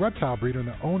or as a reptile breeder and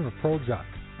the owner of Pro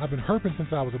Exotics. I've been herping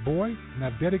since I was a boy, and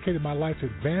I've dedicated my life to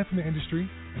advancing the industry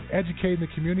and educating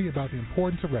the community about the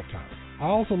importance of reptiles. I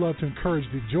also love to encourage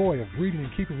the joy of breeding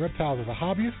and keeping reptiles as a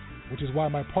hobbyist, which is why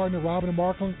my partner Robin and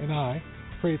Marklin and I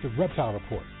created the Reptile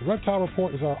Report. The Reptile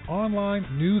Report is our online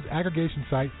news aggregation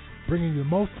site bringing you the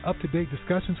most up-to-date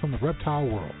discussions from the reptile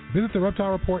world. Visit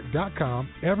thereptilereport.com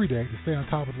every day to stay on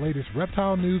top of the latest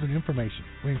reptile news and information.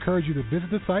 We encourage you to visit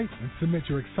the site and submit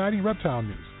your exciting reptile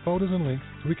news, photos, and links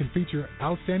so we can feature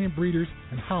outstanding breeders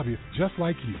and hobbyists just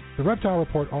like you. The Reptile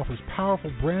Report offers powerful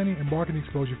branding and marketing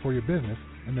exposure for your business,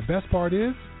 and the best part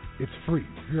is, it's free.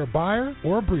 If you're a buyer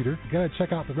or a breeder, you got to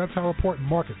check out the Reptile Report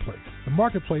Marketplace. The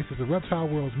Marketplace is the reptile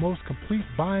world's most complete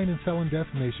buying and selling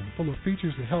destination, full of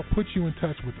features to help put you in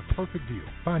touch with the perfect deal.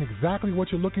 Find exactly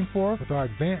what you're looking for with our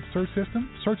advanced search system.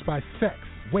 Search by sex,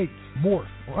 weight, morph,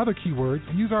 or other keywords,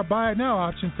 and use our Buy It Now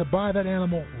option to buy that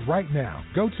animal right now.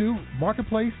 Go to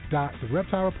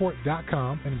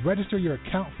marketplace.thereptilereport.com and register your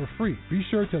account for free. Be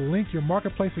sure to link your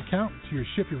Marketplace account to your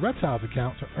Ship Your Reptiles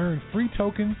account to earn free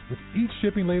tokens with each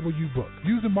shipping label you book.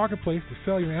 Use the Marketplace to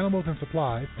sell your animals and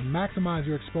supplies and maximize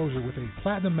your exposure with a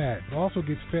platinum ad. It also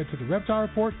gets fed to the Reptile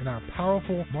Report and our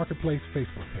powerful Marketplace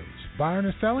Facebook page. Buying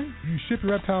or selling? Use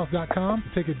ShipYourReptiles.com to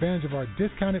take advantage of our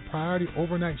discounted priority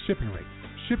overnight shipping rates.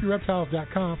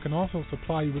 ShipYourReptiles.com can also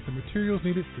supply you with the materials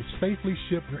needed to safely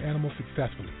ship your animal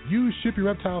successfully. Use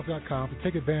ShipYourReptiles.com to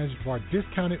take advantage of our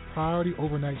discounted priority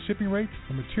overnight shipping rates,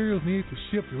 the materials needed to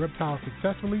ship your reptiles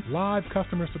successfully, live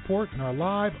customer support, and our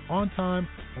live on-time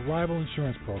arrival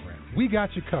insurance program. We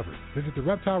got you covered. Visit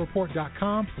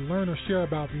TheReptileReport.com to learn or share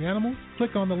about the animals.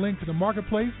 Click on the link to the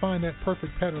marketplace, find that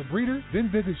perfect pet or breeder, then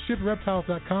visit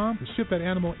ShipYourReptiles.com to ship that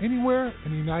animal anywhere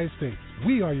in the United States.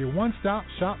 We are your one-stop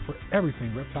shop for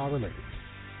everything reptile related.